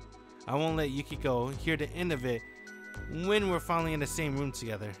 I won't let Yukiko hear the end of it when we're finally in the same room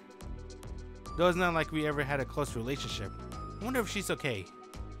together. Though it's not like we ever had a close relationship. I wonder if she's okay.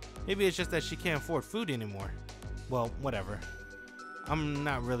 Maybe it's just that she can't afford food anymore. Well, whatever. I'm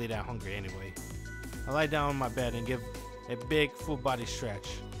not really that hungry anyway. I lie down on my bed and give a big full body stretch.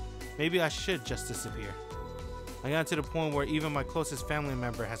 Maybe I should just disappear. I got to the point where even my closest family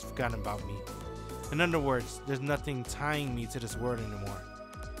member has forgotten about me. In other words, there's nothing tying me to this world anymore.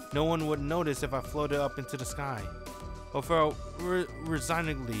 No one would notice if I floated up into the sky, or fell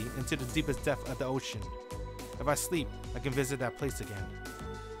resignedly into the deepest depth of the ocean. If I sleep, I can visit that place again.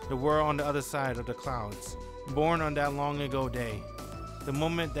 The world on the other side of the clouds, born on that long ago day. The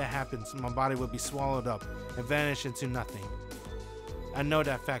moment that happens, my body will be swallowed up and vanish into nothing. I know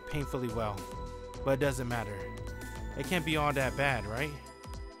that fact painfully well, but it doesn't matter. It can't be all that bad, right?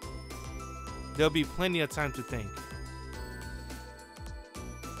 There'll be plenty of time to think.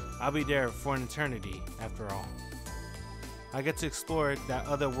 I'll be there for an eternity, after all. I get to explore that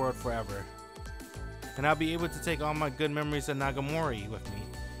other world forever. And I'll be able to take all my good memories of Nagamori with me.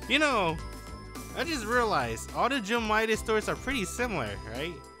 You know, I just realized all the Jun Maeda stories are pretty similar,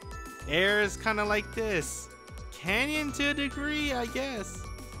 right? Air is kind of like this. Canyon to a degree, I guess.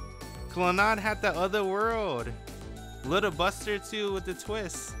 Clannad had that other world. Little Buster too with the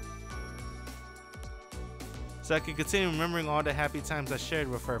twist. So I can continue remembering all the happy times I shared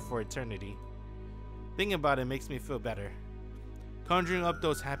with her for eternity. Thinking about it makes me feel better. Conjuring up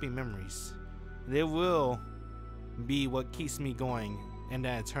those happy memories. They will be what keeps me going in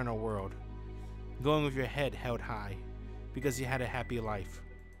that eternal world. Going with your head held high because you had a happy life.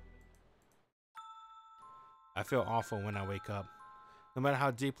 I feel awful when I wake up. No matter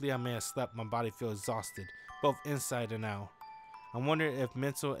how deeply I may have slept, my body feels exhausted, both inside and out. I wonder if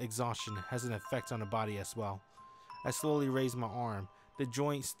mental exhaustion has an effect on the body as well. I slowly raise my arm, the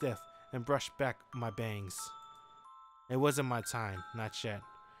joint stiff, and brush back my bangs. It wasn't my time, not yet.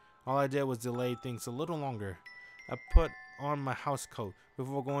 All I did was delay things a little longer. I put on my house coat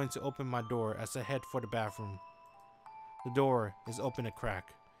before going to open my door as I head for the bathroom. The door is open a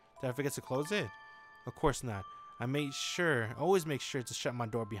crack. Did I forget to close it? Of course not. I always make sure to shut my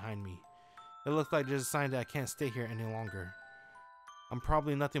door behind me. It looks like there's a sign that I can't stay here any longer. I'm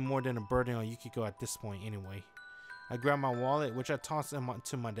probably nothing more than a burden on Yukiko at this point anyway. I grab my wallet, which I toss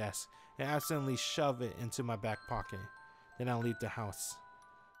into my desk, and accidentally shove it into my back pocket. Then I leave the house.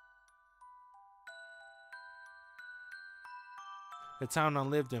 The town I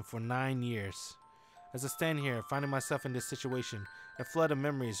lived in for 9 years. As I stand here, finding myself in this situation, a flood of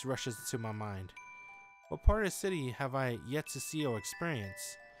memories rushes into my mind. What part of the city have I yet to see or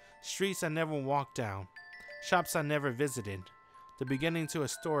experience? Streets I never walked down. Shops I never visited. The beginning to a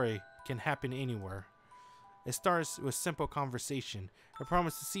story can happen anywhere. It starts with simple conversation, a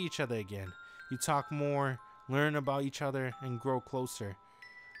promise to see each other again. You talk more, learn about each other, and grow closer.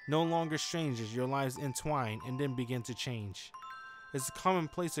 No longer strangers, your lives entwine and then begin to change. It's a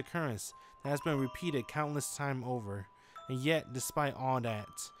commonplace occurrence that has been repeated countless times over, and yet, despite all that,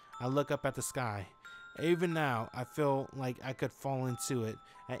 I look up at the sky. Even now, I feel like I could fall into it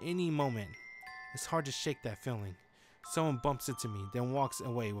at any moment. It's hard to shake that feeling. Someone bumps into me, then walks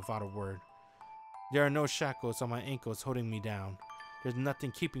away without a word. There are no shackles on my ankles holding me down. There's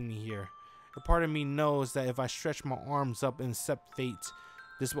nothing keeping me here. A part of me knows that if I stretch my arms up and accept fate,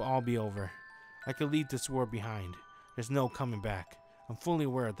 this will all be over. I could leave this world behind. There's no coming back. I'm fully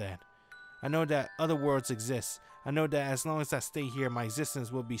aware of that. I know that other worlds exist. I know that as long as I stay here, my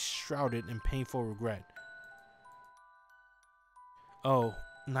existence will be shrouded in painful regret. Oh,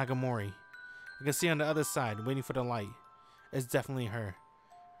 Nagamori. I can see on the other side, waiting for the light. It's definitely her.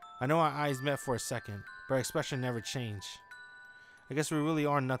 I know our eyes met for a second, but our expression never changed. I guess we really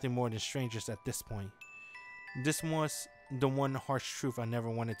are nothing more than strangers at this point. This was the one harsh truth I never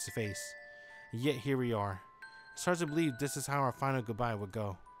wanted to face. Yet here we are. It's hard to believe this is how our final goodbye would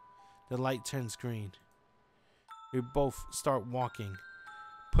go. The light turns green. We both start walking,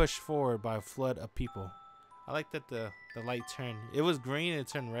 pushed forward by a flood of people. I like that the light turned. It was green and it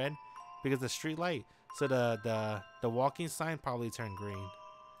turned red because the street light. So the walking sign probably turned green.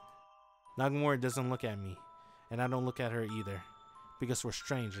 Nagamori doesn't look at me, and I don't look at her either, because we're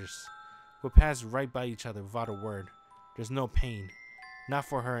strangers. We pass right by each other without a word. There's no pain, not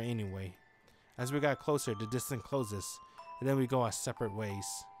for her anyway. As we got closer, the distance closes, and then we go our separate ways.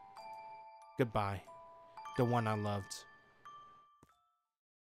 Goodbye, the one I loved.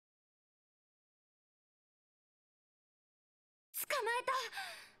 捕まえた。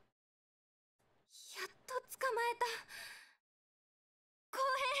やっと捕まえた。公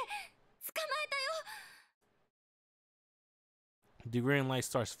平、捕まえたよ。 The green light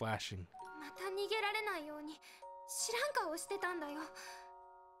starts flashing. また逃げられないように知らん顔してたんだよ。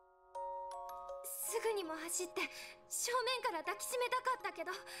すぐにも走って正面から抱きしめたかったけ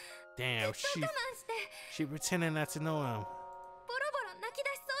ど、 Damn, ずっと我慢して。 she pretending not to know him. ボロボロ泣き出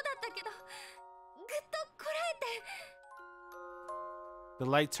しそうだったけど、ぐっとこらえて。 The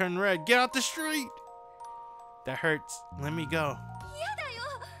light turned red. Get out the street! That hurts. Let me go. 嫌だよ。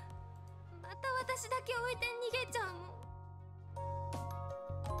また私だけ置いて逃げちゃうもん。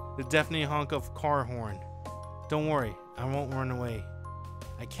 The deafening honk of car horn. Don't worry, I won't run away.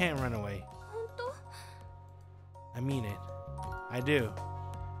 I can't run away. 本当？ I mean it. I do.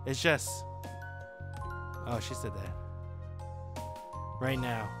 It's just... Oh, she said that. Right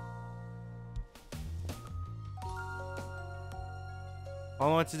now. All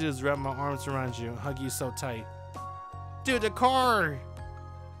I want to do is wrap my arms around you and hug you so tight. Dude, the car!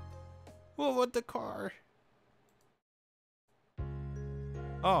 What with the car?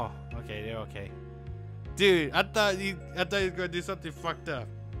 Oh, okay, they're okay. Dude, I thought he was gonna do something fucked up.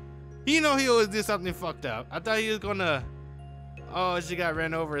 You know he always do something fucked up. I thought he was gonna... Oh, she got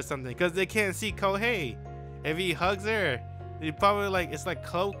ran over or something. Because they can't see Kouhei. If he hugs her, he probably like... It's like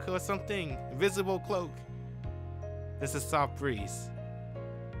cloak or something. Invisible cloak. It's a soft breeze.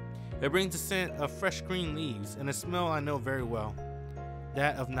 It brings the scent of fresh green leaves and a smell I know very well.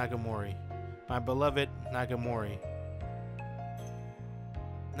 That of Nagamori. My beloved Nagamori.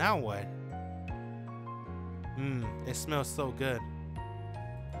 Now what? It smells so good.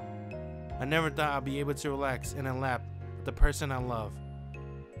 I never thought I'd be able to relax in a lap with the person I love.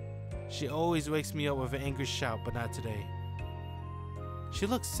 She always wakes me up with an angry shout, but not today. She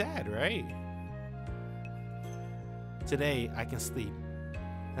looks sad, right? Today, I can sleep.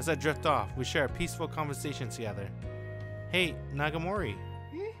 As I drift off, we share a peaceful conversation together. Hey, Nagamori.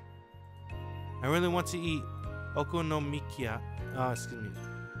 I really want to eat okonomiyaki.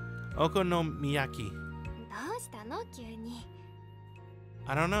 Okonomiyaki. どうしたの急に。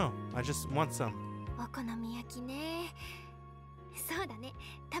 I don't know. I just want some. お好み焼きね。そうだね。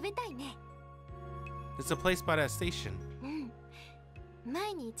食べたいね。 It's a place by that station. うん。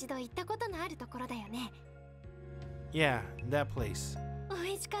前に一度行ったことのあるところだよね。 Yeah, that place.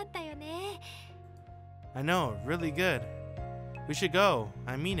 美味しかったよね。 I know, really good. We should go.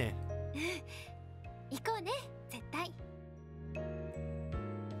 I mean it. 行こうね、絶対。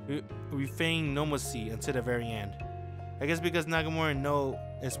 We feigned normalcy until the very end. I guess because Nagamori know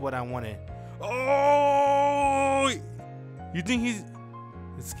is what I wanted. Oh! You think he's...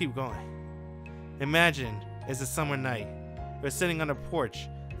 Let's keep going. Imagine it's a summer night. We're sitting on a porch,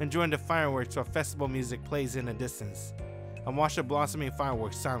 enjoying the fireworks while festival music plays in the distance. I watch the blossoming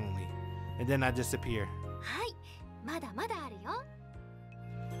fireworks silently, and then I disappear. はい、まだまだあるよ。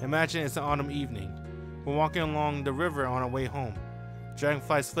 Imagine it's an autumn evening. We're walking along the river on our way home.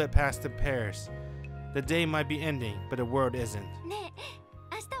 Dragonflies flit past the pears. The day might be ending, but the world isn't. ねえ、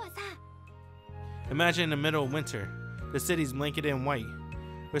明日はさ。 Imagine in the middle of winter, the city's blanketed in white.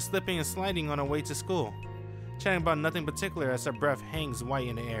 We're slipping and sliding on our way to school, chatting about nothing particular as our breath hangs white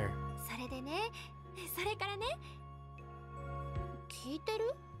in the air. それでね、それからね。聞いて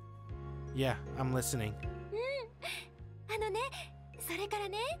る？ Yeah, I'm listening. あのね、それから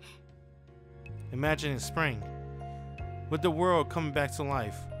ね。 Imagine in spring, with the world coming back to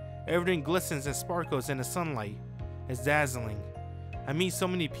life. Everything glistens and sparkles in the sunlight. It's dazzling. I meet so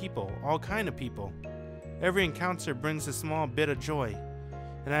many people, all kind of people. Every encounter brings a small bit of joy,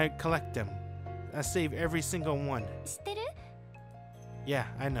 and I collect them. I save every single one. 知ってる？ Yeah,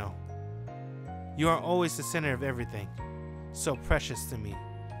 I know. You are always the center of everything, so precious to me.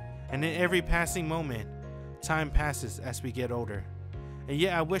 And in every passing moment, time passes as we get older. And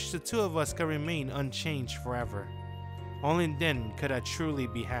yet I wish the two of us could remain unchanged forever. Only then could I truly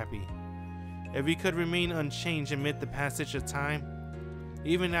be happy. If we could remain unchanged amid the passage of time,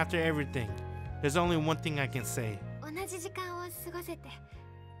 even after everything, there's only one thing I can say. 同じ時間を過ごせて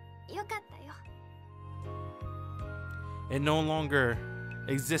よかったよ。 And no longer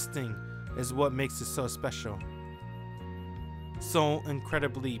existing is what makes it so special. So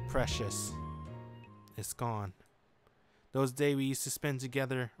incredibly precious. It's gone. Those days we used to spend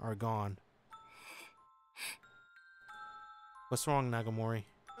together are gone. What's wrong, Nagamori?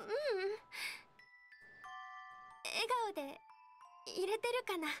 笑顔で入れてる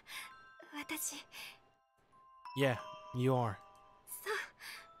かな、私。 Yeah, you are. そ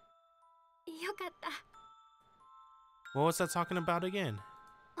う、よかった。 What was I talking about again?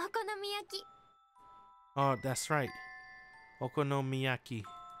 お好み焼き。 Oh, that's right. Okonomiyaki.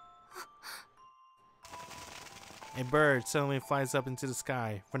 A bird suddenly flies up into the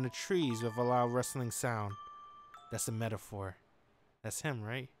sky from the trees with a loud rustling sound. That's a metaphor. That's him,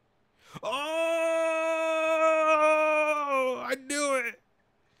 right? Oh! I knew it!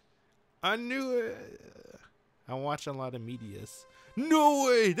 I knew it! I watch a lot of medias. No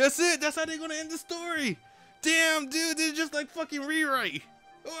way! That's it! That's how they're gonna end the story! Damn, dude, they're just like fucking rewrite!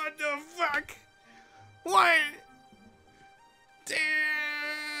 What the fuck? What? Damn!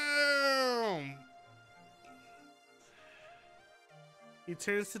 He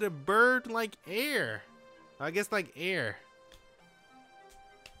turns to the bird like air. I guess like air.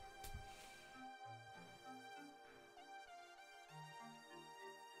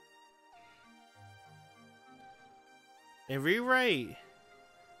 And rewrite.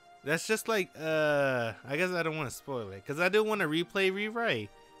 That's just like I guess I don't want to spoil it because I do want to replay rewrite.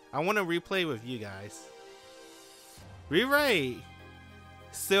 I want to replay with you guys. Rewrite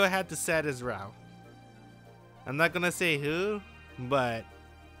still had the saddest route. I'm not gonna say who, but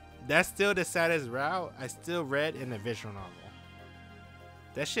that's still the saddest route I still read in the visual novel.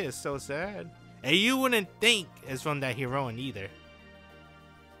 That shit is so sad. And you wouldn't think it's from that heroine either.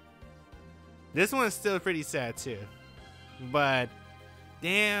 This one's still pretty sad too. But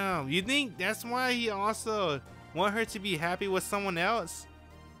damn, you think that's why he also want her to be happy with someone else?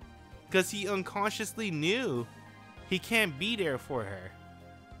 Because he unconsciously knew he can't be there for her.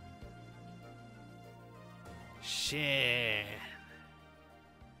 Shit.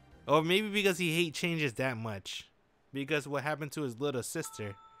 Or maybe because he hates changes that much. Because what happened to his little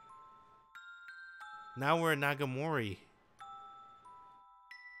sister. Now we're in Nagamori.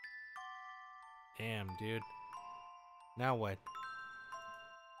 Damn, dude. Now what?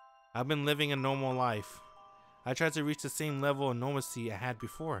 I've been living a normal life. I tried to reach the same level of normalcy I had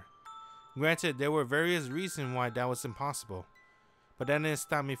before. Granted, there were various reasons why that was impossible. But that didn't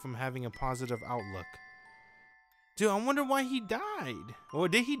stop me from having a positive outlook. Dude, I wonder why he died. Or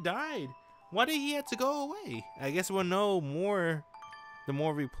did he die? Why did he have to go away? I guess we'll know more the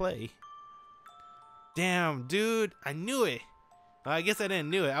more we play. Damn, dude, I knew it. Well, I guess I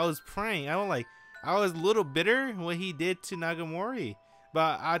didn't know it. I was praying. I was a little bitter what he did to Nagamori.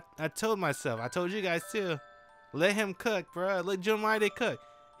 But I told myself, I told you guys too, let him cook, bro. Let Jun Maeda cook.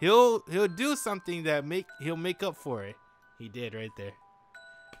 He'll do something that he'll make up for it. He did right there.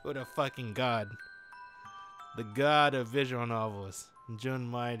 What a fucking god. The god of visual novels.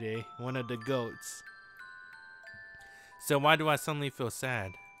 Jun Maeda, one of the goats. So why do I suddenly feel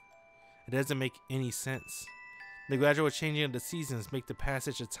sad? It doesn't make any sense. The gradual changing of the seasons make the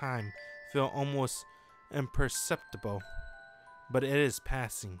passage of time feel almost imperceptible. But it is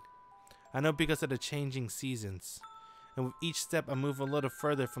passing. I know because of the changing seasons. And with each step I move a little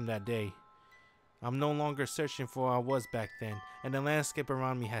further from that day. I'm no longer searching for what I was back then, and the landscape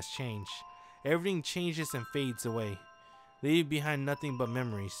around me has changed. Everything changes and fades away, leaving behind nothing but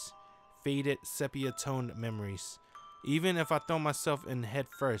memories. Faded, sepia-toned memories. Even if I throw myself in head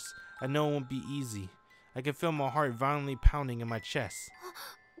first, I know it won't be easy. I can feel my heart violently pounding in my chest.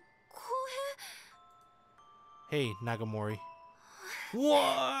 Hey, Nagamori.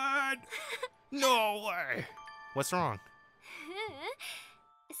 What? No way! What's wrong?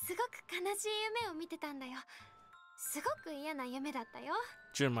 すごく悲しい夢を見てたんだよ。すごく嫌な夢だったよ。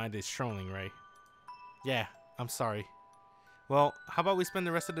 Jun Maeda is trolling, right? Yeah, I'm sorry. Well, how about we spend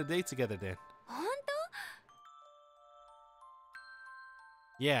the rest of the day together then? 本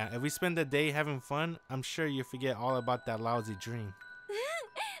Yeah, if we spend the day having fun, I'm sure you'll forget all about that lousy dream.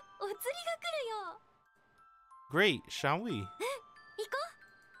 当？お釣りが来るよ。 Great, shall we? 行こ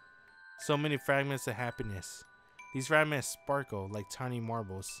So many fragments of happiness. These fragments sparkle like tiny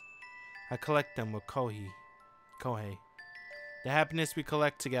marbles. I collect them with Kouhei. The happiness we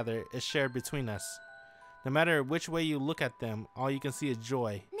collect together is shared between us. No matter which way you look at them, all you can see is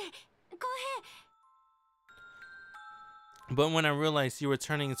joy. う。ねえ、浩平。 But when I realized you were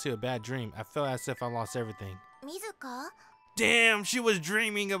turning into a bad dream, I felt as if I lost everything. 水か？ Damn, she was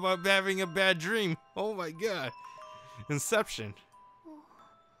dreaming about having a bad dream. Oh my god. Inception.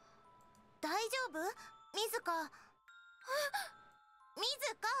 大丈夫？水か。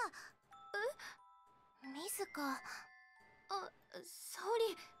水か。水か。あ、沙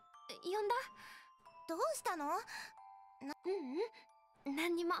織、呼んだ？どうしたの？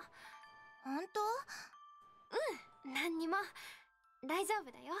何にも。本当？何にも。大丈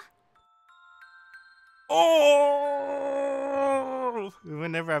夫だよ。 Oh!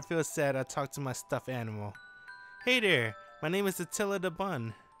 Whenever I feel sad, I talk to my stuffed animal. Hey there, my name is Attila the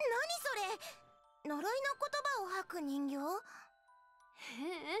Bun. 呪いの言葉を吐く人形？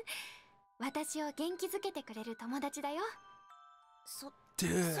私を元気づけてくれる友達だよ。そう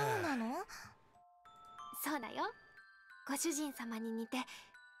なの？そうだよ。ご主人様に似て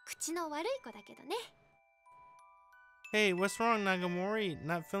口の悪い子だけどね。 Hey, what's wrong, Nagamori?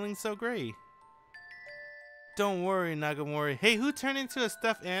 Not feeling so great. Don't worry, Nagamori. Hey, who turned into a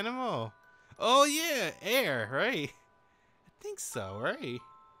stuffed animal? Oh yeah, Air, right? I think so, right?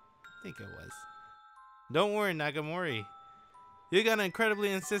 I think it was. Don't worry, Nagamori. You got an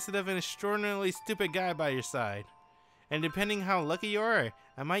incredibly insensitive and extraordinarily stupid guy by your side. And depending how lucky you are,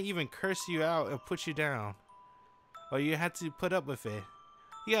 I might even curse you out and put you down. Or you have to put up with it.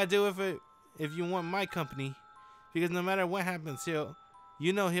 You gotta deal with it if you want my company. Because no matter what happens, he'll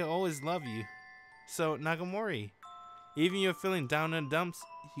always love you. So, Nagamori, even if you're feeling down in the dumps,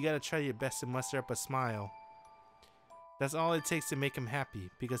 you gotta try your best to muster up a smile. That's all it takes to make him happy,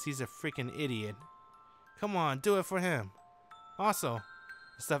 because he's a freaking idiot. Come on, do it for him. Also,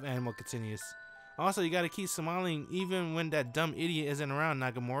 the stuffed animal continues. Also, you gotta keep smiling even when that dumb idiot isn't around,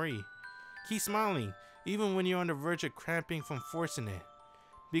 Nagamori. Keep smiling, even when you're on the verge of cramping from forcing it.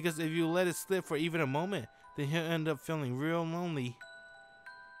 Because if you let it slip for even a moment, then he'll end up feeling real lonely.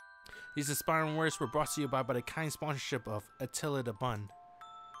 These inspiring words were brought to you by the kind sponsorship of Attila the Bun.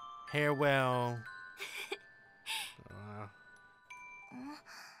 Farewell.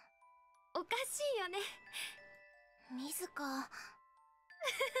 おかしいよね。水か。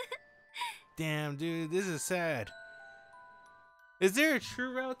 Damn, dude, this is sad. Is there a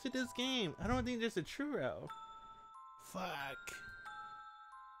true route to this game? I don't think there's a true route. Fuck.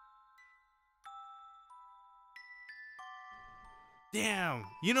 Damn.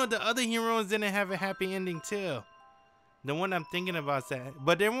 You know, the other heroes didn't have a happy ending too. The one I'm thinking about is that,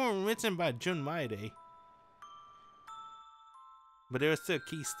 but they weren't written by Jun Maeda. But they were still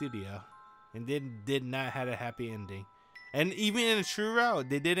Key Studio, and they did not have a happy ending. And even in a True Route,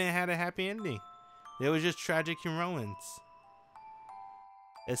 they didn't have a happy ending. They were just tragic heroines.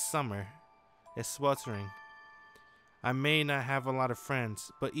 It's summer. It's sweltering. I may not have a lot of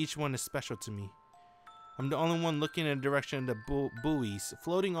friends, but each one is special to me. I'm the only one looking in the direction of the buoys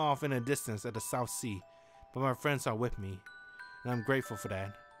floating off in the distance at the South Sea, but my friends are with me, and I'm grateful for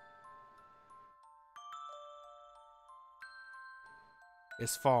that.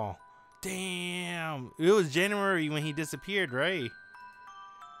 It's fall. Damn, it was January when he disappeared, right?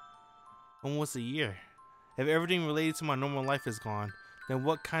 Almost a year. If everything related to my normal life is gone, then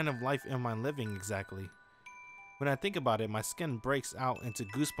what kind of life am I living exactly? When I think about it, my skin breaks out into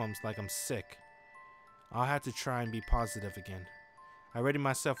goosebumps like I'm sick. I'll have to try and be positive again. I ready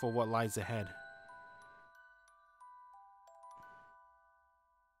myself for what lies ahead.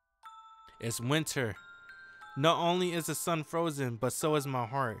 It's winter. Not only is the sun frozen, but so is my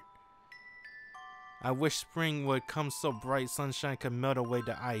heart. I wish spring would come so bright sunshine could melt away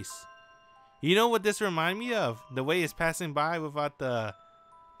the ice. You know what this reminds me of? The way it's passing by without the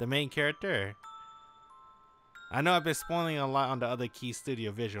main character. I know I've been spoiling a lot on the other Key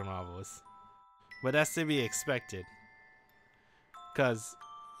Studio visual novels, but that's to be expected. Cause,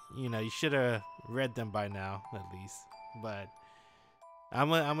 you know, you should have read them by now, at least. But I'm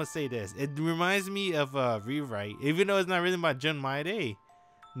gonna say this. It reminds me of Rewrite. Even though it's not written by Jun Maeda,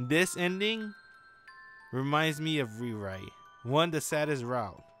 this ending reminds me of Rewrite. One, the saddest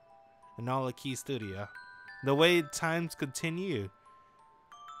route in all of Key Studio. The way times continue.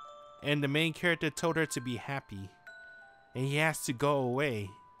 And the main character told her to be happy. And he has to go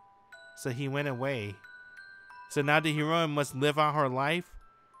away. So he went away. So now the heroine must live out her life,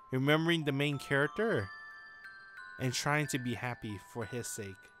 remembering the main character and trying to be happy for his sake.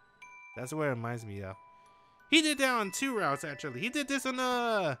 That's what it reminds me of. He did that on 2 routes, actually. He did this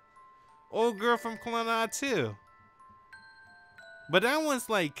on Old Girl from Colonna too. But that one's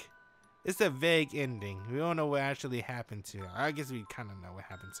like, it's a vague ending. We don't know what actually happened to him. I guess we kind of know what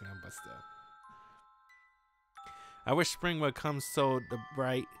happened to him, but still. I wish spring would come so the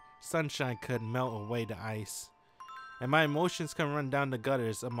bright sunshine could melt away the ice, and my emotions can run down the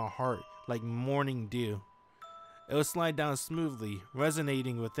gutters of my heart like morning dew. It will slide down smoothly,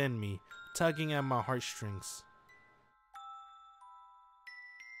 resonating within me, tugging at my heartstrings.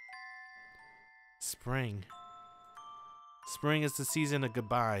 Spring. Spring is the season of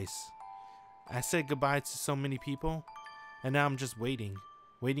goodbyes. I said goodbye to so many people, and now I'm just waiting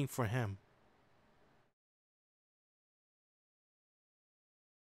for him.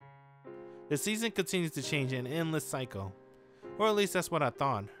 The season continues to change in an endless cycle, or at least that's what I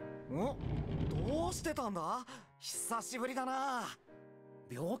thought. どうしてたんだ? 久しぶりだな。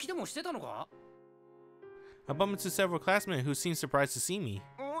病気でもしてたのか? I bumped into several classmates who seemed surprised to see me.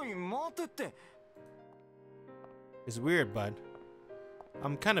 おい、待てって。 It's weird, but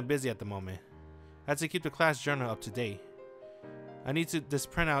I'm kind of busy at the moment. I have to keep the class journal up to date. I need this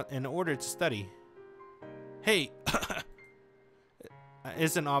printout in order to study. Hey!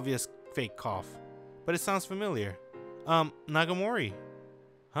 It's an obvious fake cough, but it sounds familiar. Nagamori.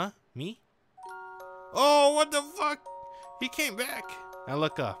 Huh? Me? Oh, what the fuck? He came back. I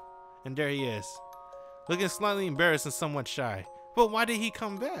look up, and there he is. Looking slightly embarrassed and somewhat shy. But why did he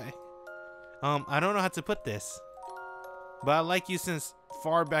come back? I don't know how to put this, but I like you since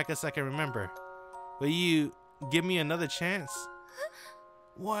far back as I can remember. Will you give me another chance?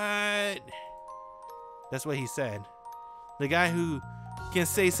 What? That's what he said. The guy who can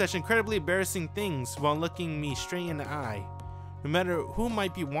say such incredibly embarrassing things while looking me straight in the eye, no matter who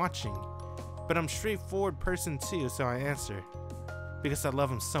might be watching. But I'm a straightforward person too, so I answer. Because I love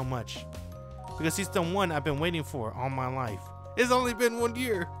him so much. Because he's the one I've been waiting for all my life. It's only been 1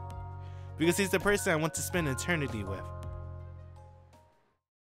 year. Because he's the person I want to spend eternity with.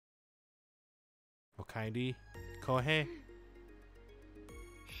 Okaidi, Kouhei.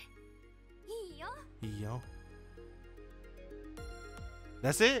 いいよ。 Iyo.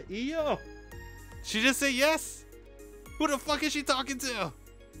 That's it? Iyo. She just said yes? Who the fuck is she talking to?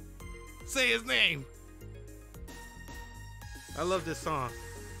 Say his name. I love this song.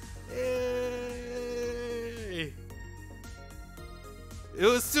 Hey. It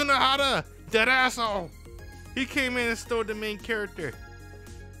was Tsunohara, that asshole. He came in and stole the main character.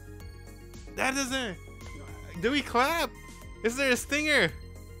 That doesn't... Do we clap? Is there a stinger?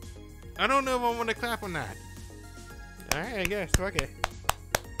 I don't know if I want to clap or not. Alright, I guess. Okay.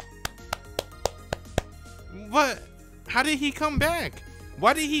 But how did he come back?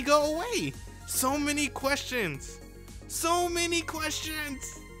 Why did he go away? So many questions. So many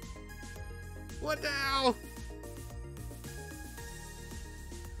questions. What the hell?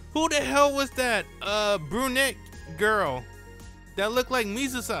 Who the hell was that brunette girl that looked like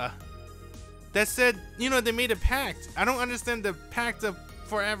Mizusa? That said, you know, they made a pact. I don't understand the pact of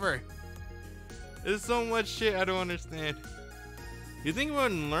forever. There's so much shit I don't understand. You think we'll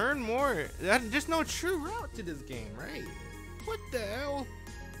learn more? There's no true route to this game, right? What the hell?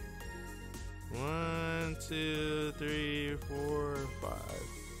 1, 2, 3, 4, 5.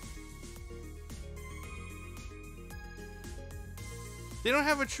 They don't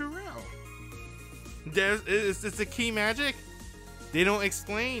have a true route. It's a key magic. They don't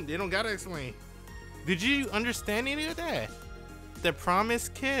explain. They don't gotta explain. Did you understand any of that? The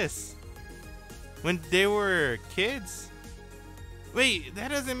promised kiss when they were kids? Wait, that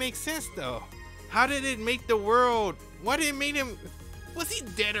doesn't make sense though. How did it make the world? Why did it make him? Was he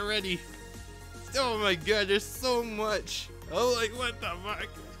dead already? Oh my god, there's so much. Oh, like what the fuck?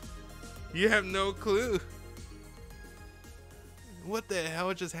 You have no clue. What the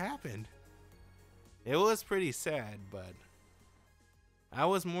hell just happened? It was pretty sad, but I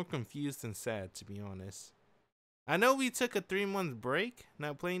was more confused than sad, to be honest. I know we took a 3-month break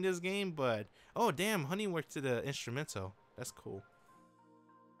not playing this game, but oh damn, Honey worked to the instrumental. That's cool.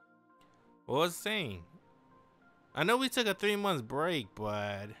 What was I saying? I know we took a 3-month break,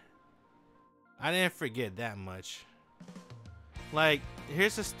 but I didn't forget that much. Like,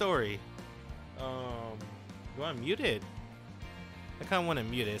 here's the story. Do I mute it? I kind of want to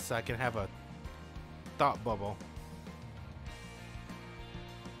mute it so I can have a thought bubble.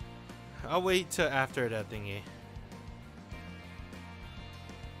 I'll wait till after that thingy.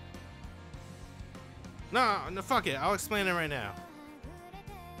 No, fuck it. I'll explain it right now.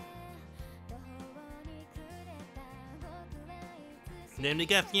 Then they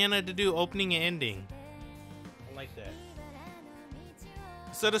got Fiona to do opening and ending. I like that.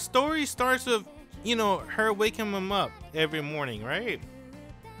 So the story starts with, you know, her waking him up every morning, right?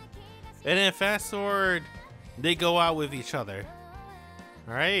 And then fast forward, they go out with each other.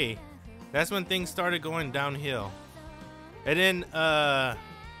 Alright. That's when things started going downhill. And then,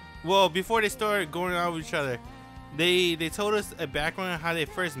 well, before they started going out with each other, they told us a background on how they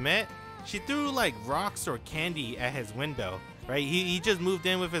first met. She threw like rocks or candy at his window, right? He just moved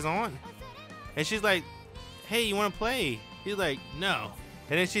in with his aunt. And she's like, hey, you want to play? He's like, no.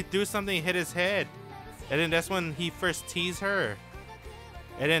 And then she threw something, hit his head. And then that's when he first teased her.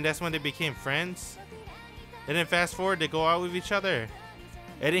 And then that's when they became friends. And then fast forward, they go out with each other.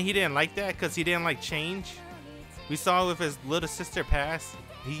 And then he didn't like that because he didn't like change. We saw with his little sister pass.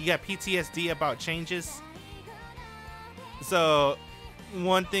 He got PTSD about changes. So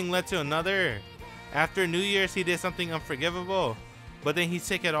one thing led to another. After New Year's, he did something unforgivable. But then he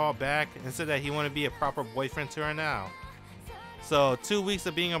took it all back and said that he wanted to be a proper boyfriend to her now. So 2 weeks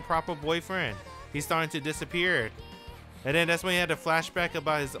of being a proper boyfriend, he's starting to disappear. And then that's when he had a flashback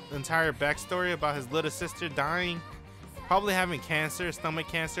about his entire backstory about his little sister dying. Probably having cancer, stomach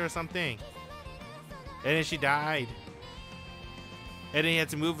cancer or something. And then she died. And then he had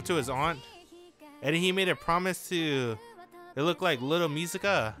to move to his aunt. And then he made a promise to, it looked like little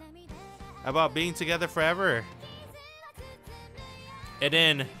Mizuka, about being together forever. And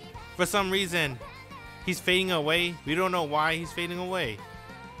then, for some reason, he's fading away. We don't know why he's fading away.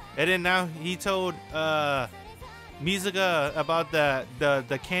 And then now he told Mizuka about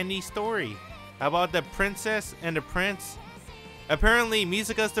the candy story. About the princess and the prince. Apparently,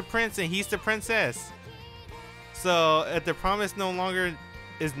 Mizuka's the prince and he's the princess. So, if the promise no longer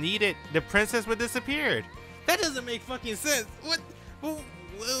is needed, the princess would disappear. That doesn't make fucking sense. What?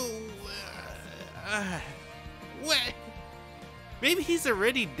 What? Maybe he's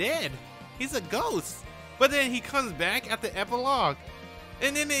already dead. He's a ghost. But then he comes back at the epilogue.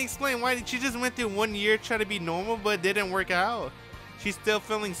 And then they explain why she just went through 1 year trying to be normal, but it didn't work out. She's still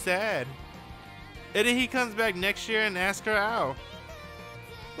feeling sad. And then he comes back next year and asks her out.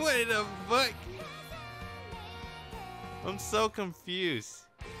 What the fuck? I'm so confused.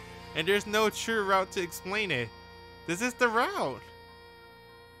 And there's no true route to explain it. This is the route.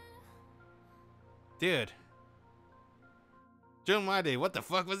 Dude. Jun Maeda, what the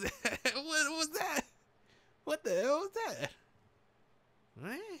fuck was that? What was that? What the hell was that?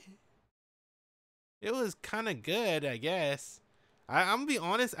 What? It was kind of good, I guess. I'm gonna be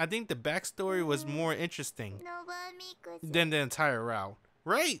honest, I think the backstory was more interesting than the entire route.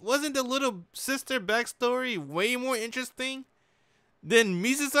 Right? Wasn't the little sister backstory way more interesting than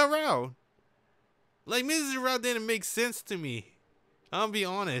Mizusa's route? Like, Mrs. Route didn't make sense to me. I'll be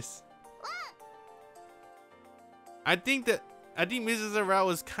honest. I think Mrs. Route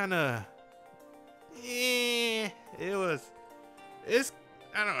was kind of... It's...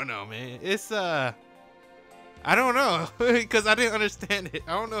 I don't know, man. It's, I don't know. Because I didn't understand it.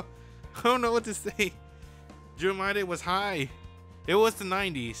 I don't know what to say. Jun Maeda was high. It was the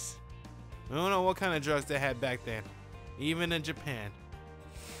 90s. I don't know what kind of drugs they had back then. Even in Japan.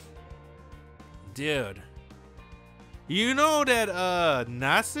 Dude. You know that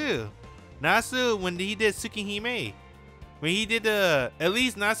Nasu, when he did Tsukihime, when he did at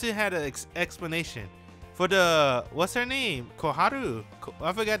least Nasu had an explanation for the, what's her name? Koharu.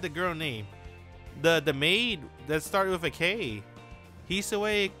 I forgot the girl name. The maid that started with a K.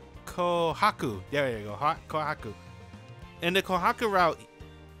 Hisue Kohaku. There you go. Kohaku. And the Kohaku route,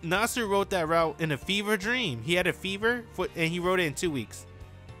 Nasu wrote that route in a fever dream. He had a fever and he wrote it in 2 weeks.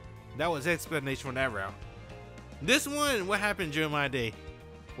 That was the explanation for that route. This one, what happened during my day?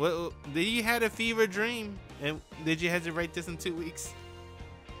 What did you had a fever dream and did you have to write this in 2 weeks?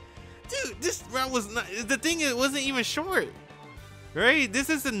 Dude, this route was not, the thing, it wasn't even short. Right? This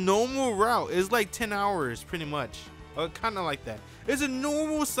is a normal route. It's like 10 hours pretty much. Or kind of like that. It's a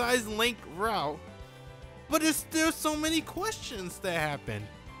normal size length route. But there's still so many questions that happen.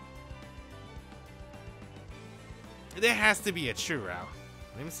 There has to be a true route.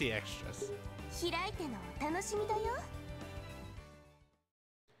 Let me see extras.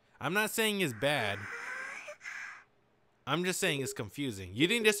 I'm not saying it's bad. I'm just saying it's confusing. You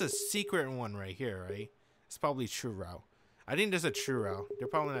think there's a secret one right here, right? It's probably true route. I think there's a true route. They're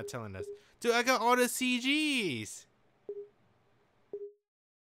probably not telling us. Dude, I got all the CGs.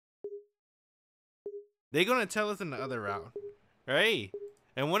 They're gonna tell us in the other route, right?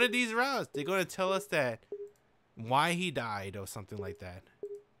 And one of these routes, they're gonna tell us that why he died or something like that.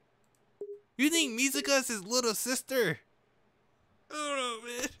 You think Mizuka's his little sister? I don't know,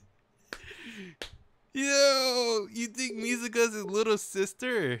 man. Yo, you think Mizuka's his little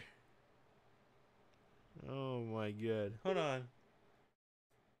sister? Oh my god. Hold on.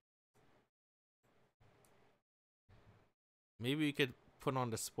 Maybe we could put on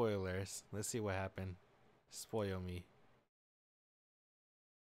the spoilers. Let's see what happened. Spoil me.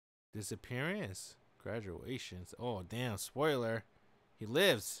 Disappearance. Graduations. Oh, damn. Spoiler. He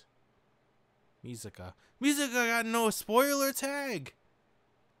lives. Mizuka. Mizuka got no spoiler tag.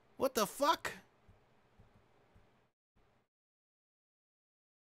 What the fuck?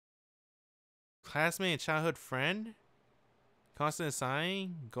 Classmate and childhood friend? Constant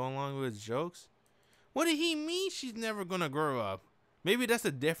sighing? Go along with his jokes? What did he mean she's never gonna grow up? Maybe that's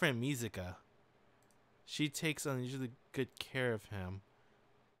a different Mizuka. She takes unusually good care of him.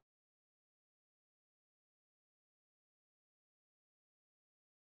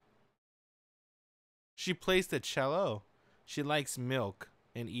 She plays the cello. She likes milk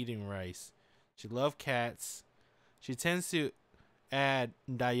and eating rice. She loves cats. She tends to add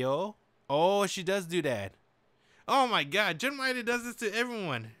dayo. Oh, she does do that. Oh my god, Jun Maeda does this to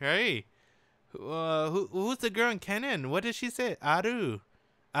everyone, right? Who's the girl in Kennen? What did she say? Aru.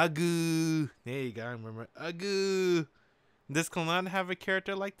 Agu. There you go, I remember. Agu. Does Kalana have a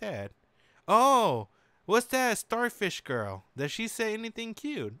character like that? Oh, what's that starfish girl? Does she say anything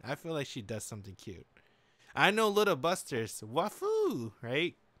cute? I feel like she does something cute. I know Little Busters. Wafu,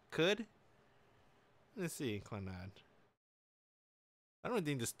 right? Could? Let's see, Clannad. I don't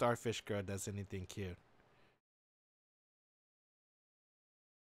think the starfish girl does anything cute.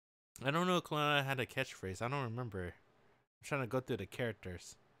 I don't know if Clannad had a catchphrase. I don't remember. I'm trying to go through the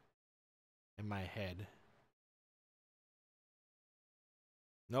characters in my head.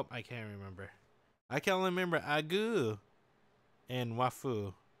 Nope, I can't remember. I can only remember Agu and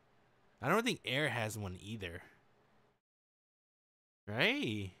Wafu. I don't think Air has one either.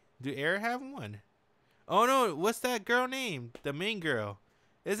 Right? Do Air have one? Oh no, what's that girl name? The main girl.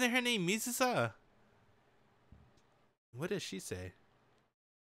 Isn't her name Mizusa? What does she say?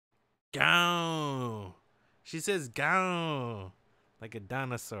 Gao. She says gao. Like a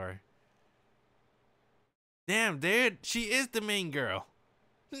dinosaur. Damn, dude. She is the main girl.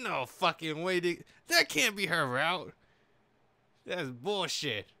 No fucking way. That can't be her route. That's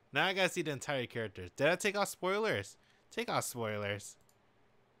bullshit. Now I gotta see the entire characters. Did I take off spoilers? Take off spoilers.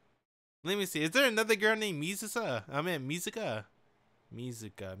 Let me see. Is there another girl named Mizusa? I mean Mizuka.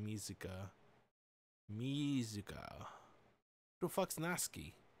 Mizuka. Who the fuck's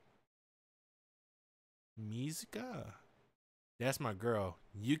Natsuki? Mizuka. That's my girl.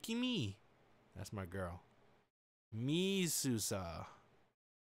 Yukimi. That's my girl. Misusa.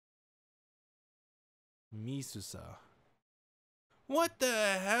 What the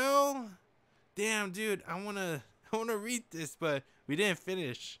hell? Damn, dude, I wanna read this, but we didn't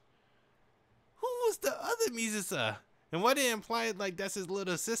finish. Who was the other Mizusa? And why did it imply like that's his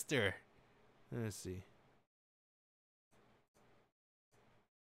little sister? Let's see.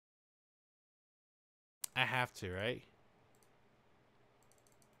 I have to, right?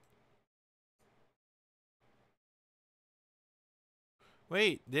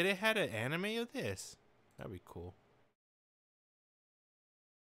 Wait, did it have an anime of this? That'd be cool.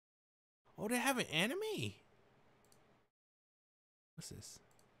 Oh, they have an anime. What's this?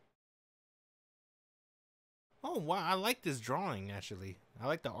 Oh, wow. I like this drawing, actually. I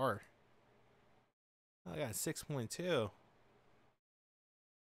like the art. I got 6.2.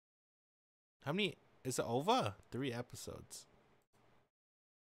 How many? Is it over? 3 episodes.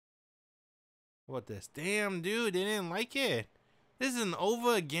 What this? Damn, dude. They didn't like it. This is an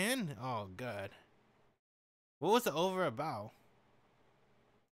over again? Oh, God. What was the over about?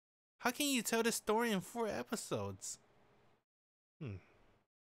 How can you tell this story in 4 episodes?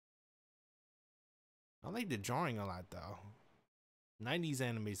 I like the drawing a lot, though. 90s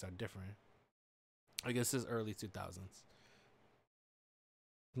animes are different. I guess it's early 2000s.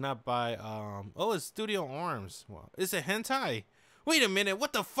 Not by, oh, it's Studio Arms. Well, it's a hentai. Wait a minute,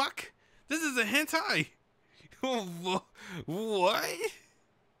 what the fuck? This is a hentai. What?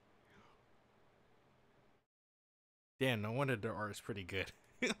 Damn, no wonder the art is pretty good.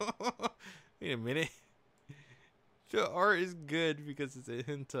 Wait a minute. The art is good because it's a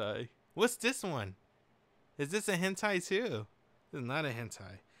hentai. What's this one? Is this a hentai too? This is not a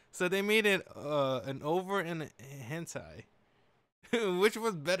hentai. So they made it an over and a hentai. Which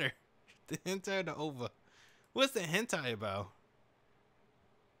was better? The hentai or the over? What's the hentai about?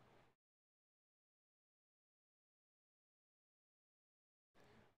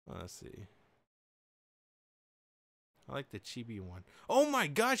 Let's see. I like the chibi one. Oh my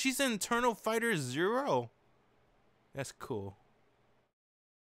god, she's in Eternal Fighter Zero. That's cool.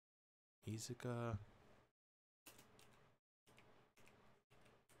 Izuka.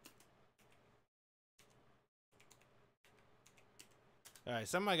 Alright,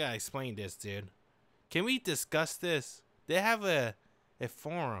 somebody gotta explain this, dude. Can we discuss this? They have a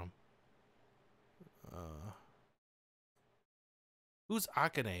forum. Who's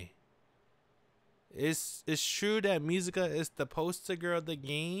Akane? It's true that Musica is the poster girl of the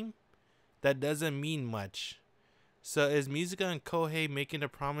game? That doesn't mean much. So is Musica and Kouhei making the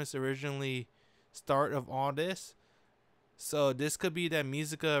promise originally start of all this? So this could be that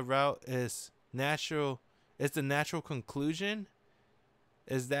Musica route is natural. Is the natural conclusion?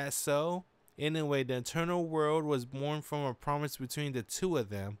 Is that so? Anyway, the eternal world was born from a promise between the two of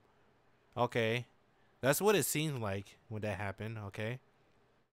them. Okay. That's what it seemed like when that happened, okay?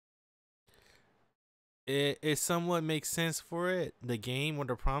 It somewhat makes sense for it, the game or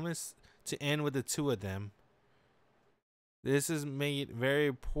the promise, to end with the two of them. This is made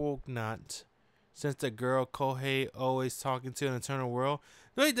very poignant since the girl Kouhei always talking to in the eternal world.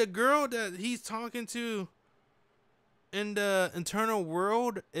 Wait, the girl that he's talking to in the eternal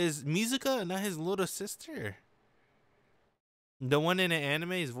world is Musica, not his little sister. The one in the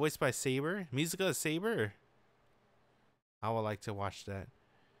anime is voiced by Saber. Musica is Saber. I would like to watch that.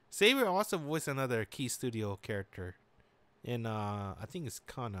 Saber also voiced another key studio character in I think it's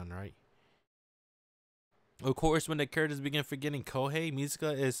Kanon, right? Of course, when the characters begin forgetting Kouhei, Musica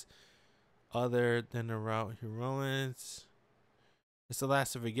is other than the route heroines. It's the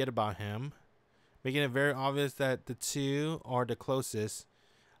last to forget about him, making it very obvious that the two are the closest.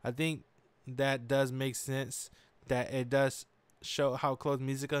 I think that does make sense, that it does show how close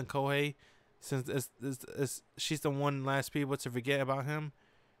Musica and Kouhei, since she's the one last people to forget about him.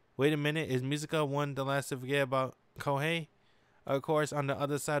 Wait a minute, is Musica one the last to forget about Kouhei? Of course, on the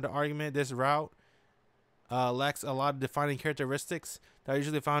other side of the argument, this route lacks a lot of defining characteristics that are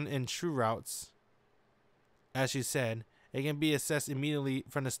usually found in true routes. As you said, it can be assessed immediately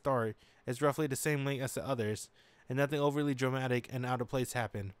from the start. It's roughly the same length as the others, and nothing overly dramatic and out of place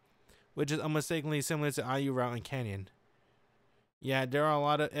happened, which is unmistakably similar to IU route and Canyon. Yeah, there are a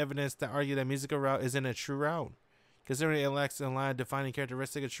lot of evidence that argue that Musica route isn't a true route. Considering it lacks a lot of defining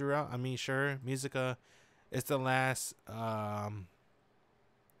characteristic of true route, I mean, sure, Musica is the last to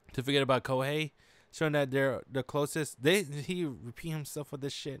forget about Kouhei, showing that they're the closest. He repeat himself with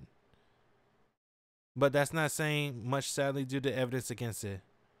this shit, but that's not saying much, sadly, due to evidence against it.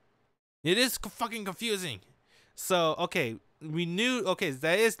 It is fucking confusing. So okay, we knew. Okay,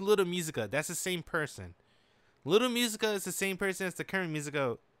 that is Little Musica. That's the same person. Little Musica is the same person as the current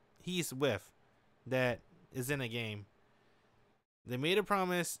Musica he's with, that is in a game. They made a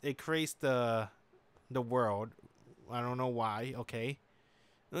promise. It creates the world. I don't know why. Okay,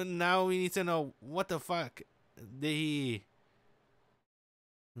 Now we need to know what the fuck did he.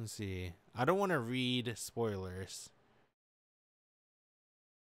 Let's see. I don't want to read spoilers.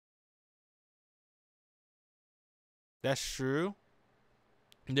 That's true.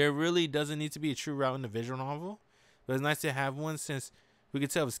 There really doesn't need to be a true route in the visual novel, but it's nice to have one since we can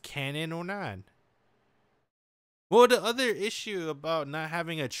tell if it's canon or not. Well, the other issue about not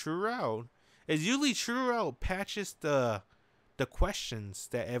having a true route is usually true route patches the questions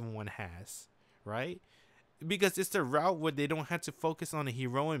that everyone has, right? Because it's the route where they don't have to focus on a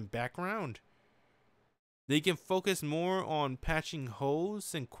heroine background. They can focus more on patching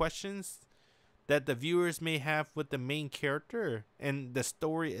holes and questions that the viewers may have with the main character and the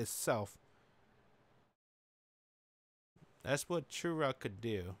story itself. That's what True Route could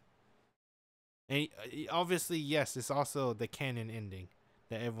do. And obviously, yes, it's also the canon ending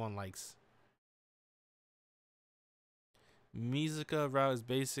that everyone likes. Mizuka Route is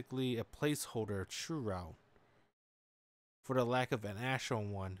basically a placeholder True Route for the lack of an actual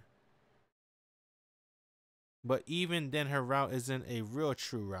one. But even then, her route isn't a real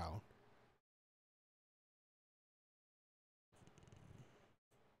true route.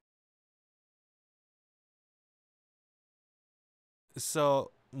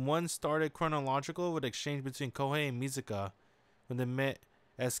 So, one started chronological with exchange between Kouhei and Mizuka when they met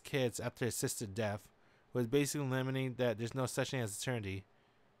as kids after his sister's death, was basically limiting that there's no such thing as eternity.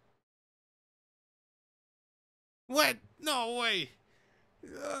 What? No way!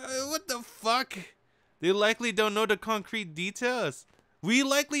 What the fuck? They likely don't know the concrete details. We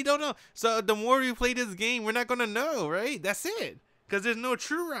likely don't know. So the more we play this game, we're not gonna know, right? That's it. Because there's no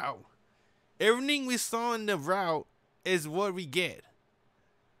true route. Everything we saw in the route is what we get.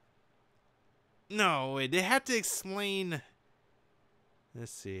 No way. They have to explain.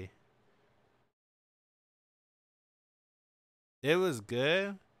 Let's see. It was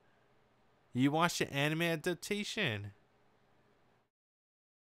good. You watched the anime adaptation.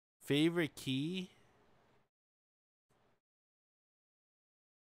 Favorite key?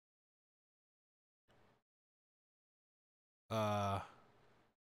 I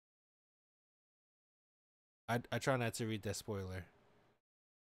try not to read that spoiler.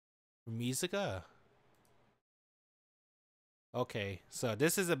 Mizuka? Okay, so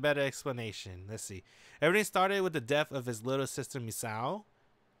this is a better explanation. Let's see. Everything started with the death of his little sister Misao.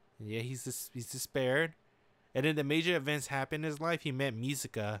 Yeah, he's despaired. And then the major events happened in his life. He met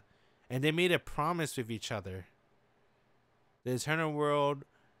Mizuka, and they made a promise with each other. The eternal world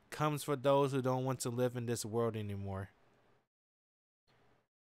comes for those who don't want to live in this world anymore.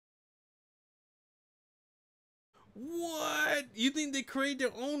 What? You think they create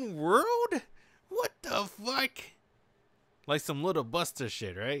their own world? What the fuck? Like some little Buster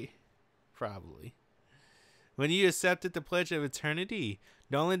shit, right? Probably. When you accepted the pledge of eternity,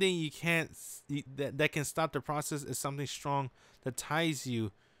 the only thing you can't that can stop the process is something strong that ties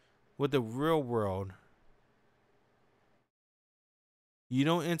you with the real world. You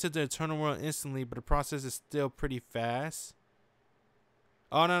don't enter the eternal world instantly, but the process is still pretty fast.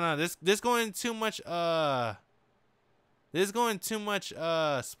 Oh no, this going too much This going too much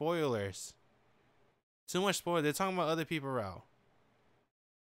spoilers. Too much spoiler. They're talking about other people out.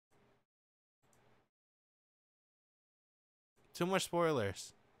 Too much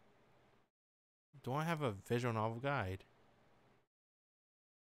spoilers. Do I have a visual novel guide?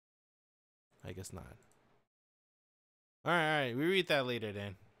 I guess not. Alright, we read that later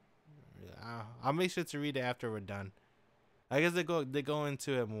then. I'll make sure to read it after we're done. I guess they go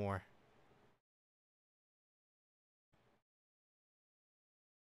into it more.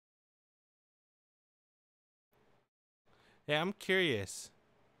 Yeah, I'm curious.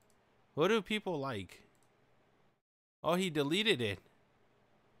 What do people like? Oh, he deleted it.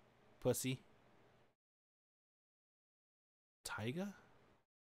 Pussy. Taiga?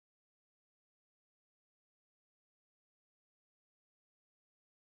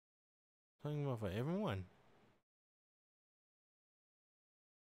 Talking about for everyone.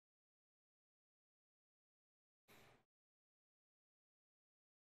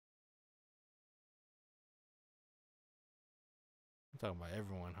 I'm talking about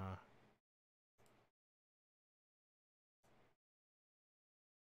everyone, huh?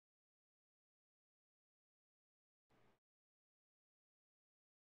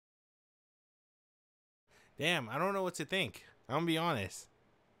 Damn, I don't know what to think. I'm gonna be honest.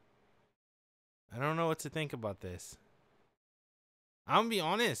 I don't know what to think about this. I'm gonna be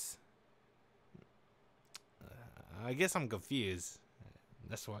honest. I guess I'm confused.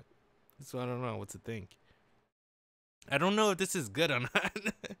 That's what I don't know what to think. I don't know if this is good or not.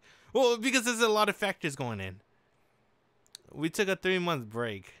 Well, because there's a lot of factors going in. we took a 3-month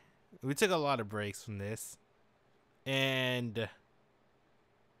break. We took a lot of breaks from this. And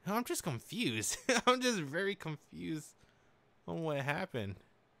I'm just confused. I'm just very confused on what happened.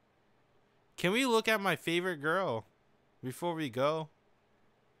 Can we look at my favorite girl before we go?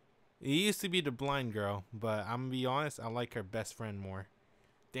 It used to be the blind girl, but I'm gonna be honest, I like her best friend more.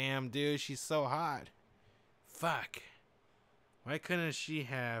 Damn, dude, she's so hot. Fuck. Why couldn't she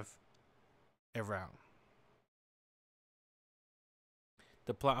have a route?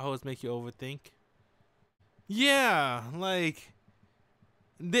 The plot holes make you overthink. Yeah, like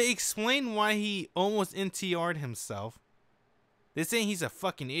they explain why he almost NTR'd himself. They're saying he's a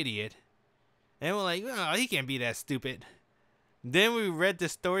fucking idiot. And we're like, oh, he can't be that stupid. Then we read the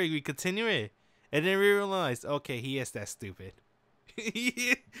story, we continue it. And then we realized, okay, he is that stupid.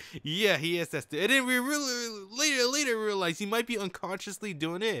 Yeah, he is that stupid. And then we really later realized he might be unconsciously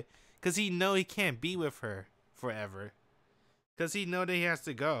doing it. Because he know he can't be with her forever. Because he know that he has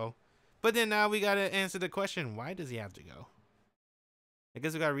to go. But then now we got to answer the question, why does he have to go? I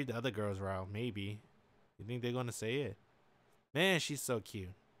guess we got to read the other girl's route, maybe. You think they're going to say it? Man, she's so cute.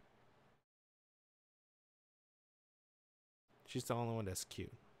 She's the only one that's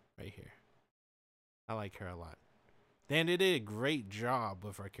cute right here. I like her a lot. Then they did a great job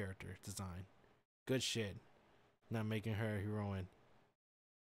with her character design. Good shit. Not making her a heroine.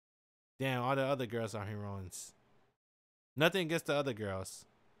 Damn, all the other girls are heroines. Nothing against the other girls.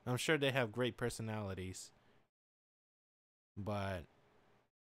 I'm sure they have great personalities. But,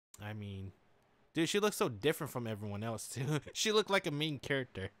 I mean, dude, she looks so different from everyone else, too. She looked like a main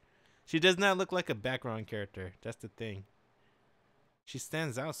character. She does not look like a background character. That's the thing. She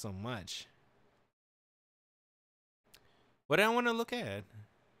stands out so much. What do I want to look at?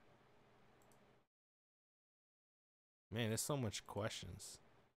 Man, there's so much questions.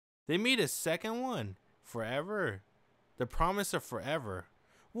 They made a second one. Forever. The Promise of Forever.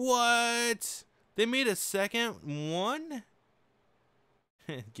 What? They made a second one?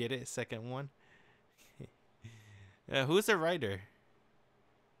 Get it? Second one? Who's the writer?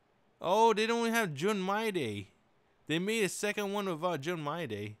 Oh, they don't have Jun Maeda. They made a second one without Jun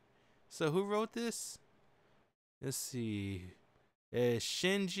Maeda. So who wrote this? Let's see.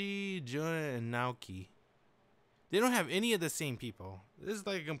 Shinji, Jun, and Naoki. They don't have any of the same people. This is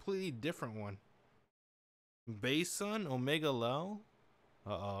like a completely different one. Baesun, Omega Low?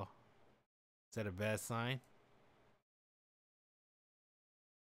 Uh-oh. Is that a bad sign?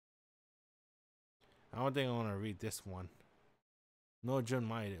 I don't think I want to read this one. No Jun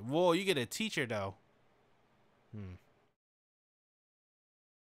Maeda. Whoa, you get a teacher though.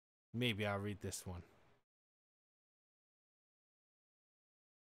 Maybe I'll read this one.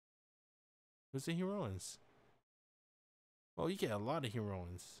 Who's the heroines? Oh, you get a lot of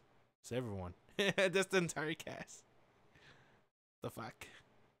heroines. It's everyone. That's the entire cast. The fuck?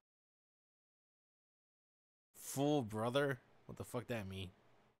 Full brother? What the fuck that mean?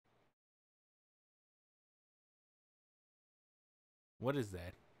 What is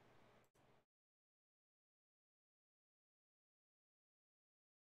that?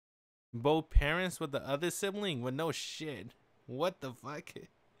 Both parents with the other sibling with no shit. What the fuck?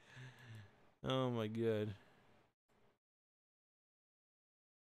 Oh my god.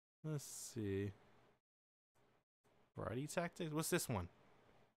 Let's see. Variety tactics? What's this one?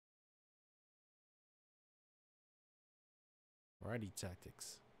 Variety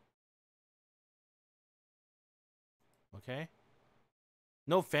tactics. Okay.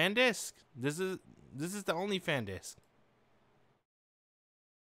 No fan disc? This is the only fan disc.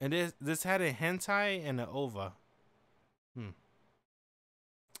 And this had a hentai and an ova.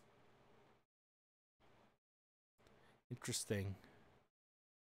 Interesting.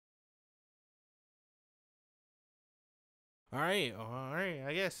 Alright,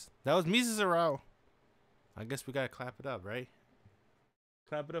 I guess. That was Mizuzuru. I guess we gotta clap it up, right?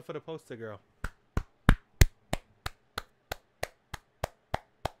 Clap it up for the poster girl.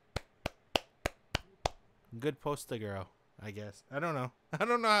 Good poster girl, I guess. I don't know. I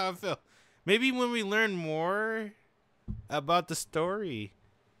don't know how I feel. Maybe when we learn more about the story,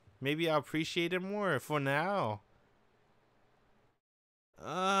 maybe I'll appreciate it more. For now,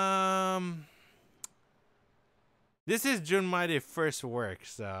 this is Jun Maeda's first work,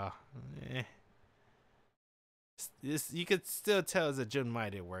 so this you could still tell it's a Jun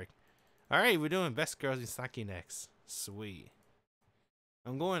Maeda work. All right, we're doing Best Girls Misaki next. Sweet.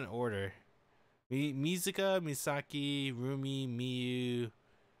 I'm going in order. Mizuka, Misaki, Rumi, Miyu,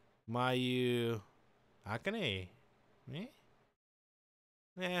 Mayu, Akane.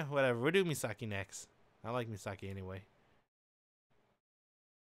 Whatever. We'll do Misaki next. I like Misaki anyway.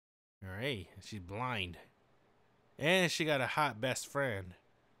 Alright, she's blind. And she got a hot best friend.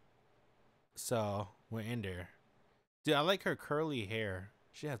 So we're in there. Dude, I like her curly hair.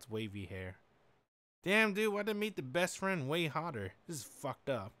 She has wavy hair. Damn, dude, why did they make the best friend way hotter? This is fucked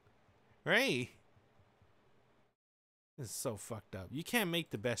up. Right? This is so fucked up. You can't make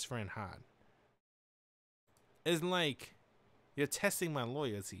the best friend hot. It's like you're testing my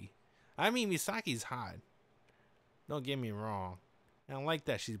loyalty. I mean, Misaki's hot. Don't get me wrong. I don't like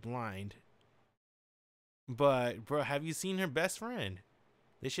that she's blind. But, bro, have you seen her best friend?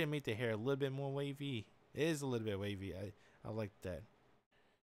 They should make the hair a little bit more wavy. It is a little bit wavy. I like that.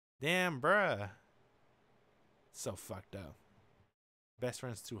 Damn, bruh. So fucked up. Best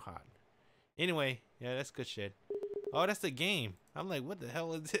friend's too hot. Anyway, yeah, that's good shit. Oh, that's the game. I'm like, what the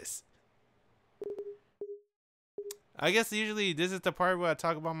hell is this? I guess usually this is the part where I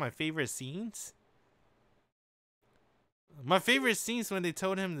talk about my favorite scenes. My favorite scenes when they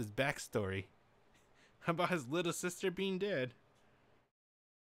told him this backstory about his little sister being dead.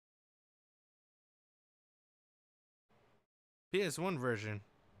 PS1 version.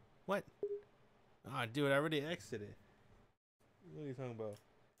 What? Ah, dude, I already exited. What are you talking about?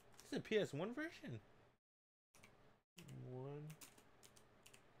 It's a PS1 version.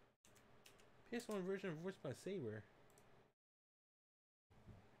 PS1 version voiced by Saber.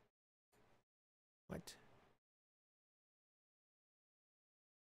 What?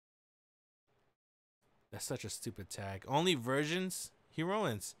 That's such a stupid tag. Only versions?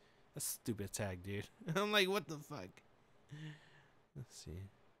 Heroines. That's a stupid tag, dude. I'm like, what the fuck? Let's see.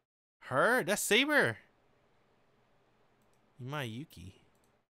 Her? That's Saber. Yuki.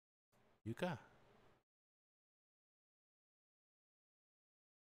 Yuka.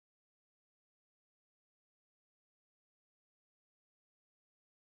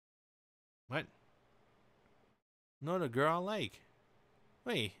 What? No, the girl I like.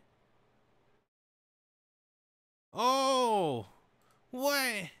 Wait. Oh!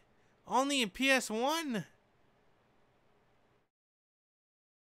 What? Only in PS1?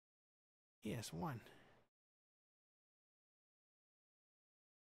 PS1.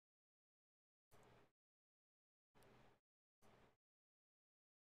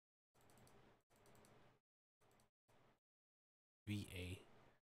 VA.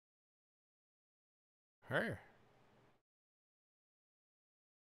 Her.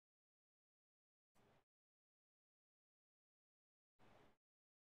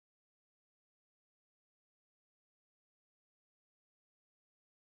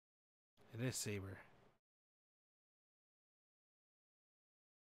 It is Saber.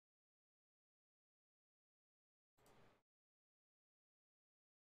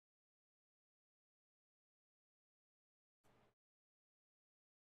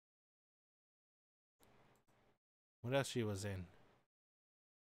 What else she was in?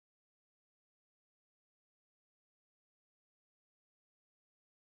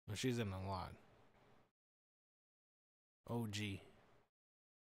 Well, she's in a lot. OG.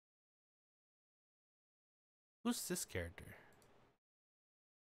 Who's this character?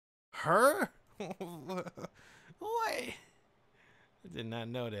 Her? What? I did not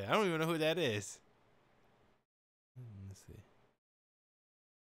know that. I don't even know who that is. Let's see.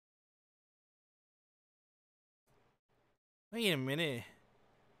 Wait a minute.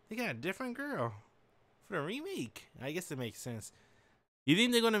 They got a different girl for the remake. I guess it makes sense. You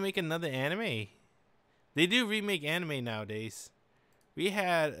think they're gonna make another anime? They do remake anime nowadays. We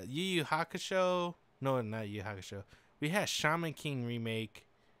had Yu Yu Hakusho. No, not Yu Yu Hakusho. We had Shaman King remake.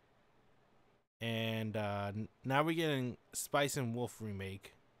 And now we're getting Spice and Wolf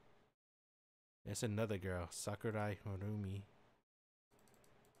remake. There's another girl, Sakurai Harumi.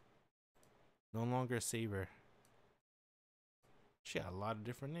 No longer Saber. She got a lot of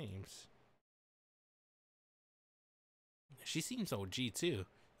different names. She seems OG too.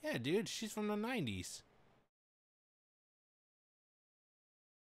 Yeah, dude, she's from the 90s.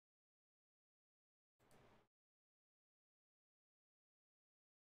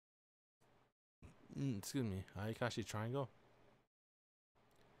 Excuse me, Ayakashi Triangle.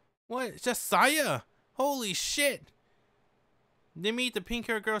 What? It's just Saya! Holy shit! They meet the pink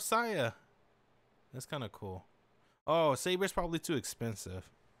hair girl Saya. That's kind of cool. Oh, Saber's probably too expensive.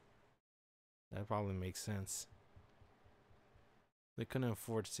 That probably makes sense. They couldn't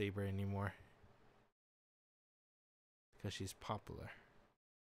afford Saber anymore. Because she's popular.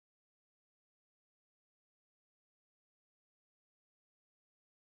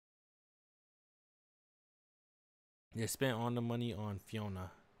 They spent all the money on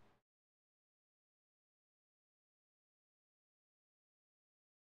Fiona.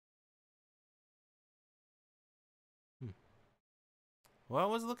 What I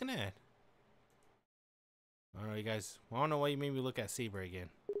was looking at? I don't know, you guys. I don't know why you made me look at Saber again.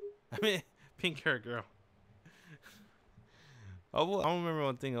 I mean, pink hair girl. Oh, well, I don't remember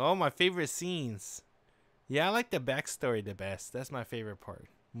one thing. Oh, my favorite scenes. Yeah, I like the backstory the best. That's my favorite part.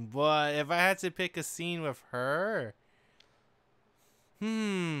 But if I had to pick a scene with her, did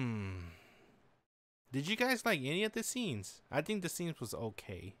you guys like any of the scenes? I think the scenes was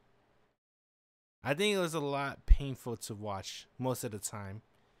okay. I think it was a lot painful to watch most of the time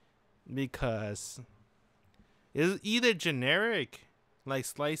because it was either generic, like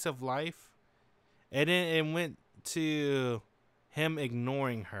slice of life, and then it went to him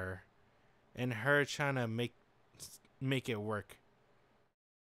ignoring her and her trying to make it work.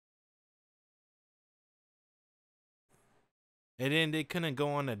 And then they couldn't go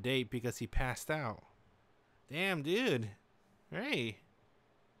on a date because he passed out. Damn, dude. Right.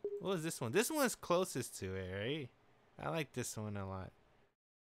 What was this one? This one's closest to it, right? I like this one a lot.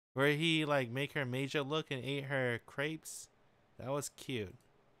 Where he like make her major look and ate her crepes. That was cute.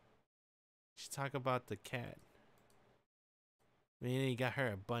 She talk about the cat. And then he got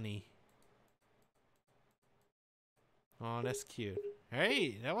her a bunny. Oh, that's cute.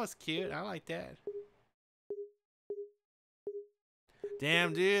 Hey, that was cute. I like that.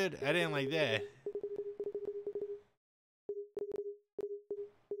 Damn, dude. I didn't like that.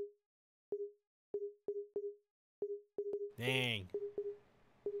 Dang.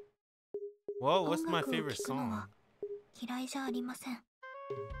 Whoa, what's my favorite song?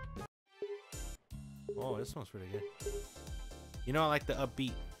 Oh, this one's pretty good. You know, I like the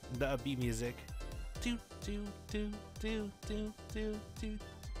upbeat music. Do do do do do do do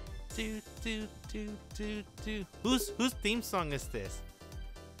do do do do do. Whose theme song is this?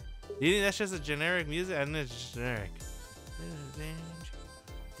 You think that's just a generic music? I think it's just generic.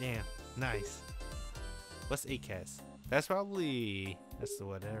 Damn, nice. What's ACAS? That's probably the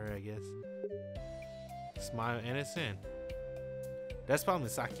whatever, I guess. Smile Innocent. That's probably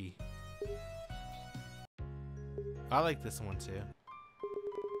Misaki. I like this one too.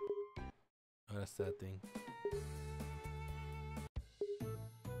 Oh, that's that thing.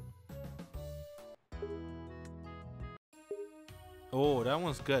 Oh, that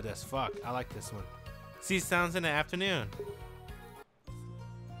one's good as fuck. I like this one. See sounds in the afternoon.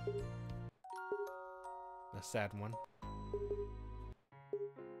 The sad one.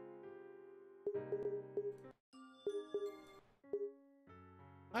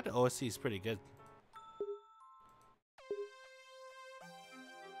 I think the OSC is pretty good.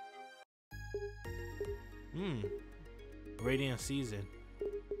 Radiant Season.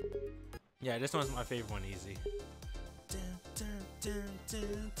 Yeah, this one's my favorite one, easy.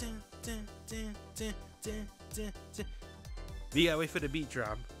 We gotta wait for the beat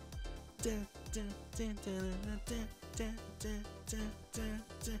drop.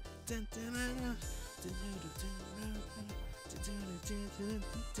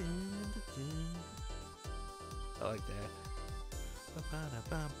 I like that.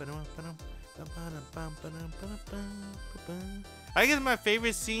 I guess my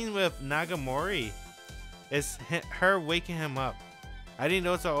favorite scene with Nagamori is her waking him up. I think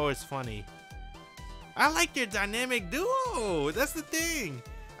those are always funny. I like their dynamic duo. That's the thing.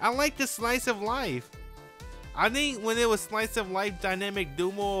 I like the slice of life. I think when it was slice of life dynamic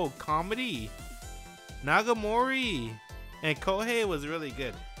duo comedy, Nagamori and Kouhei was really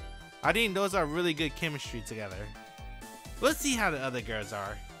good. I think those are really good chemistry together. Let's see how the other girls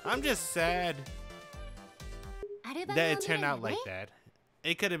are. I'm just sad that it turned out like that.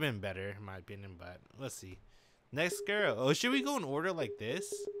 It could have been better, in my opinion, but let's see. Next girl. Oh, should we go in order like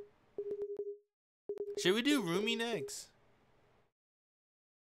this? Should we do Rumi next?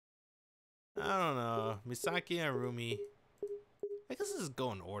 I don't know. Misaki and Rumi. I guess let's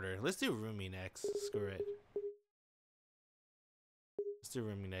go in order. Let's do Rumi next. Screw it. Let's do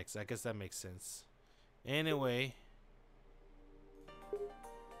Rumi next. I guess that makes sense. Anyway.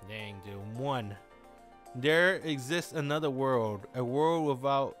 Dang, dude. 1. There exists another world. A world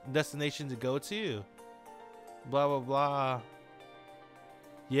without destination to go to. Blah, blah, blah.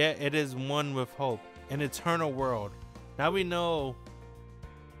 Yeah, it is one with hope. An eternal world. Now we know.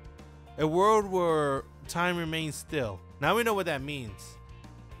 A world where time remains still. Now we know what that means.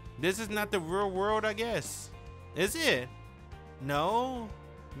 This is not the real world, I guess. Is it? No?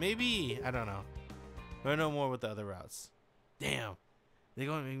 Maybe. I don't know. We'll know more with the other routes. Damn. They're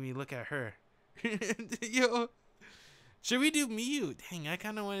going to make me look at her. Yo. Should we do Miyu? Dang, I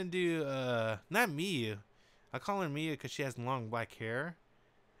kind of want to do, not Miyu. I call her Miyu because she has long black hair.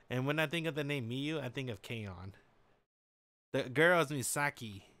 And when I think of the name Miyu, I think of K-On. The girl is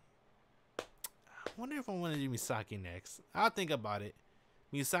Misaki. I wonder if I want to do Misaki next. I'll think about it.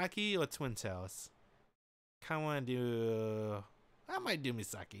 Misaki or Twin Tails? kind of want to do. I might do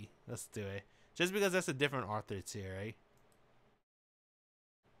Misaki. Let's do it. Just because that's a different author too, right?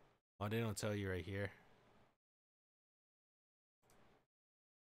 Oh, they don't tell you right here.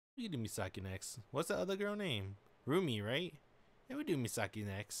 We can do Misaki next. What's the other girl name? Rumi, right? Yeah, we do Misaki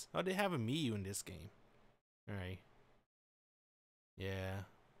next. Oh, they have a Miyu in this game. Alright. Yeah.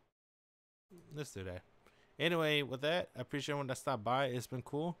 Let's do that. Anyway, with that, I appreciate everyone that stopped by. It's been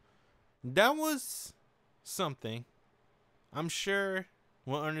cool. That was something. I'm sure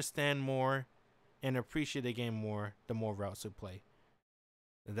we'll understand more and appreciate the game more the more routes we play.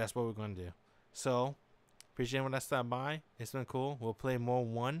 And that's what we're going to do. So, appreciate everyone that stopped by. It's been cool. We'll play more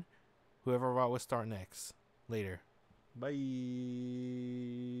 1. Whoever route will start next. Later. Bye.